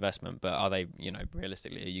private investment, but are they,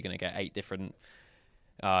 realistically, are you going to get 8 different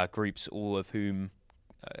groups, all of whom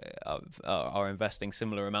are investing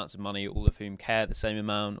similar amounts of money, all of whom care the same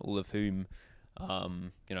amount, all of whom are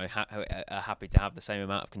happy to have the same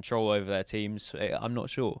amount of control over their teams? I'm not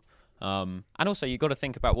sure. And also you've got to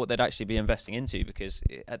think about what they'd actually be investing into, because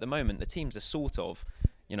at the moment the teams are sort of,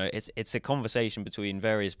 it's a conversation between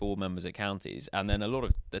various board members at counties, and then a lot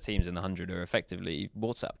of the teams in the 100 are effectively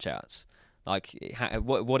WhatsApp chats. Like,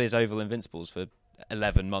 what is Oval Invincibles for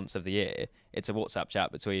 11 months of the year? It's a WhatsApp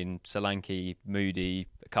chat between Solanke, Moody,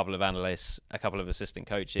 a couple of analysts, a couple of assistant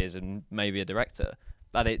coaches, and maybe a director.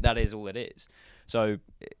 That is all it is. So,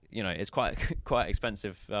 it's quite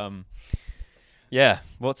expensive.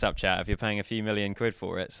 WhatsApp chat if you're paying a few million quid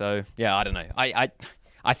for it. So yeah, I don't know.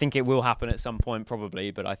 I think it will happen at some point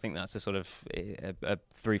probably, but I think that's a sort of a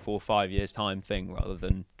 3, 4, 5 years time thing rather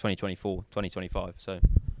than 2024, 2025. So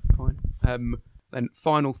fine. Then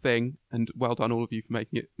final thing, and well done all of you for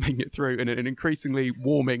making it through in an increasingly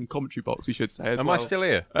warming commentary box, we should say. Am I still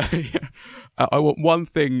here? Yeah. I want one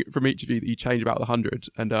thing from each of you that you change about the 100,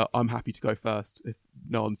 and I'm happy to go first if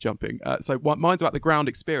no one's jumping. So mine's about the ground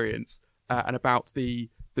experience. And about the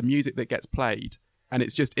music that gets played, and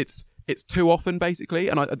it's too often basically.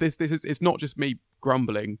 And it's not just me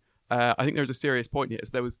grumbling. I think there's a serious point here.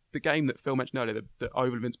 So there was the game that Phil mentioned earlier, the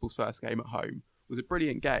Oval Invincibles first game at home, was a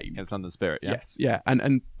brilliant game against London Spirit. Yeah. Yes, yeah,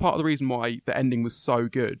 and part of the reason why the ending was so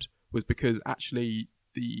good was because actually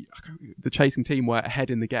the chasing team were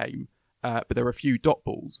ahead in the game, but there were a few dot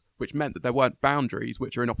balls, which meant that there weren't boundaries,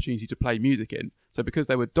 which are an opportunity to play music in. So because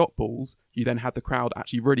there were dot balls, you then had the crowd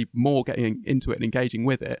actually really more getting into it and engaging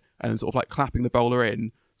with it, and sort of like clapping the bowler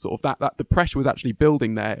in. Sort of that the pressure was actually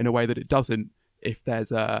building there in a way that it doesn't if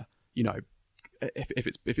there's a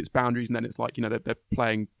if it's boundaries and then it's like they're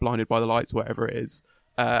playing blinded by the lights or whatever it is.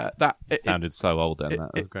 It sounded so old then. That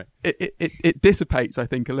was great. It dissipates, I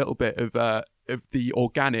think, a little bit of the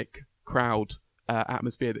organic crowd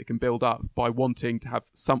atmosphere that can build up by wanting to have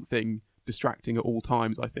something distracting at all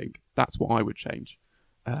times. I think that's what I would change.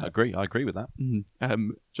 I agree with that. Joe, do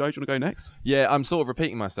you want to go next? Yeah, I'm sort of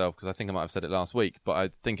repeating myself because I think I might have said it last week, but I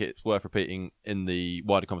think it's worth repeating in the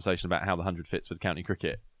wider conversation about how the 100 fits with county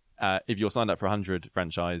cricket. If you're signed up for a 100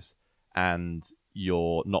 franchise and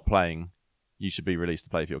you're not playing, you should be released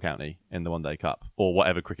to play for your county in the One Day Cup or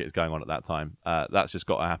whatever cricket is going on at that time. That's just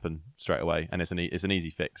got to happen straight away, and it's an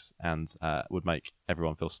easy fix and would make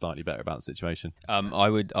everyone feel slightly better about the situation. I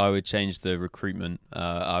would change the recruitment.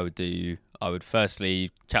 I would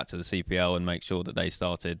firstly chat to the CPL and make sure that they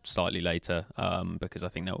started slightly later because I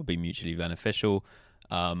think that would be mutually beneficial.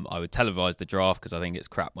 I would televise the draft because I think it's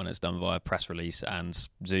crap when it's done via press release and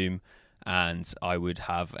Zoom. And I would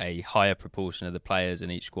have a higher proportion of the players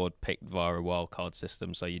in each squad picked via a wildcard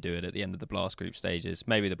system. So you do it at the end of the blast group stages,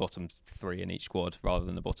 maybe the bottom 3 in each squad rather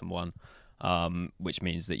than the bottom 1, which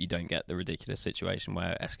means that you don't get the ridiculous situation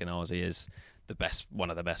where Eskenazi is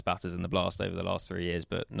one of the best batters in the blast over the last 3 years,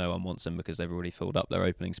 but no one wants him because they've already filled up their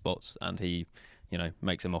opening spots, and he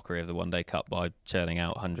makes a mockery of the One Day Cup by churning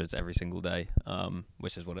out hundreds every single day,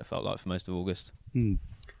 which is what it felt like for most of August. And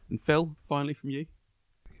Phil, finally from you.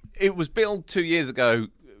 It was billed 2 years ago.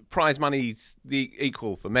 Prize money's the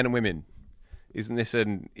equal for men and women. Isn't this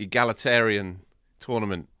an egalitarian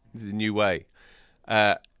tournament? This is a new way.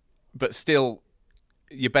 But still,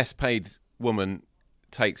 your best paid woman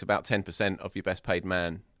takes about 10% of your best paid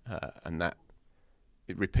man, and that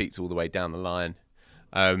it repeats all the way down the line.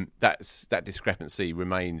 That discrepancy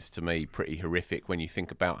remains to me pretty horrific when you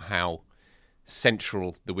think about how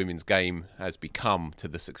central the women's game has become to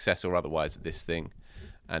the success or otherwise of this thing.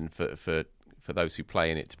 And for those who play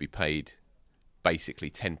in it to be paid basically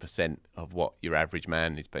 10% of what your average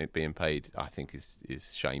man is being paid, I think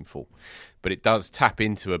is shameful. But it does tap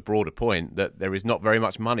into a broader point that there is not very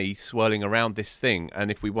much money swirling around this thing. And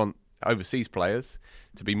if we want overseas players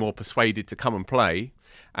to be more persuaded to come and play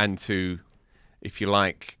and to, if you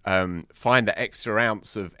like, find that extra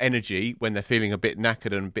ounce of energy when they're feeling a bit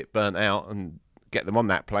knackered and a bit burnt out and get them on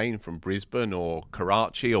that plane from Brisbane or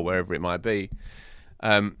Karachi or wherever it might be,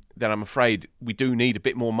 then I'm afraid we do need a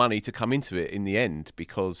bit more money to come into it in the end,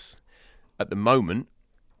 because at the moment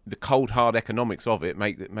the cold hard economics of it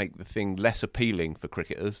make the thing less appealing for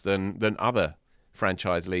cricketers than other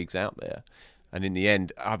franchise leagues out there. And in the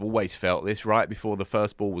end, I've always felt this right before the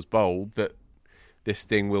first ball was bowled, that this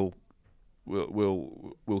thing will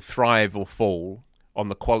thrive or fall on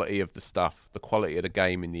the quality of the stuff, the quality of the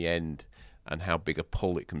game in the end, and how big a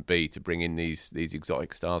pull it can be to bring in these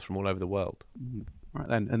exotic stars from all over the world. Right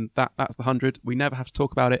then, and that's the 100. We never have to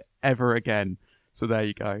talk about it ever again. So there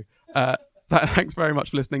you go. Thanks very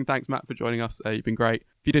much for listening. Thanks, Matt, for joining us. You've been great.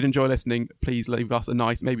 If you did enjoy listening, please leave us a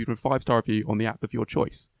nice, maybe even a 5-star review on the app of your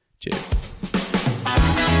choice. Cheers.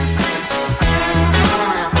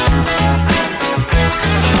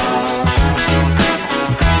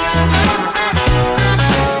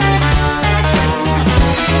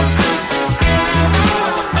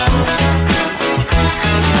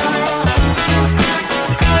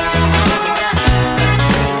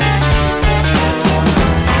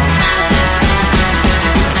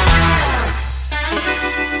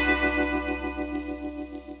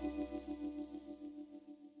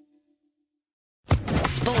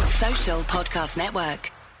 Podcast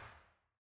Network.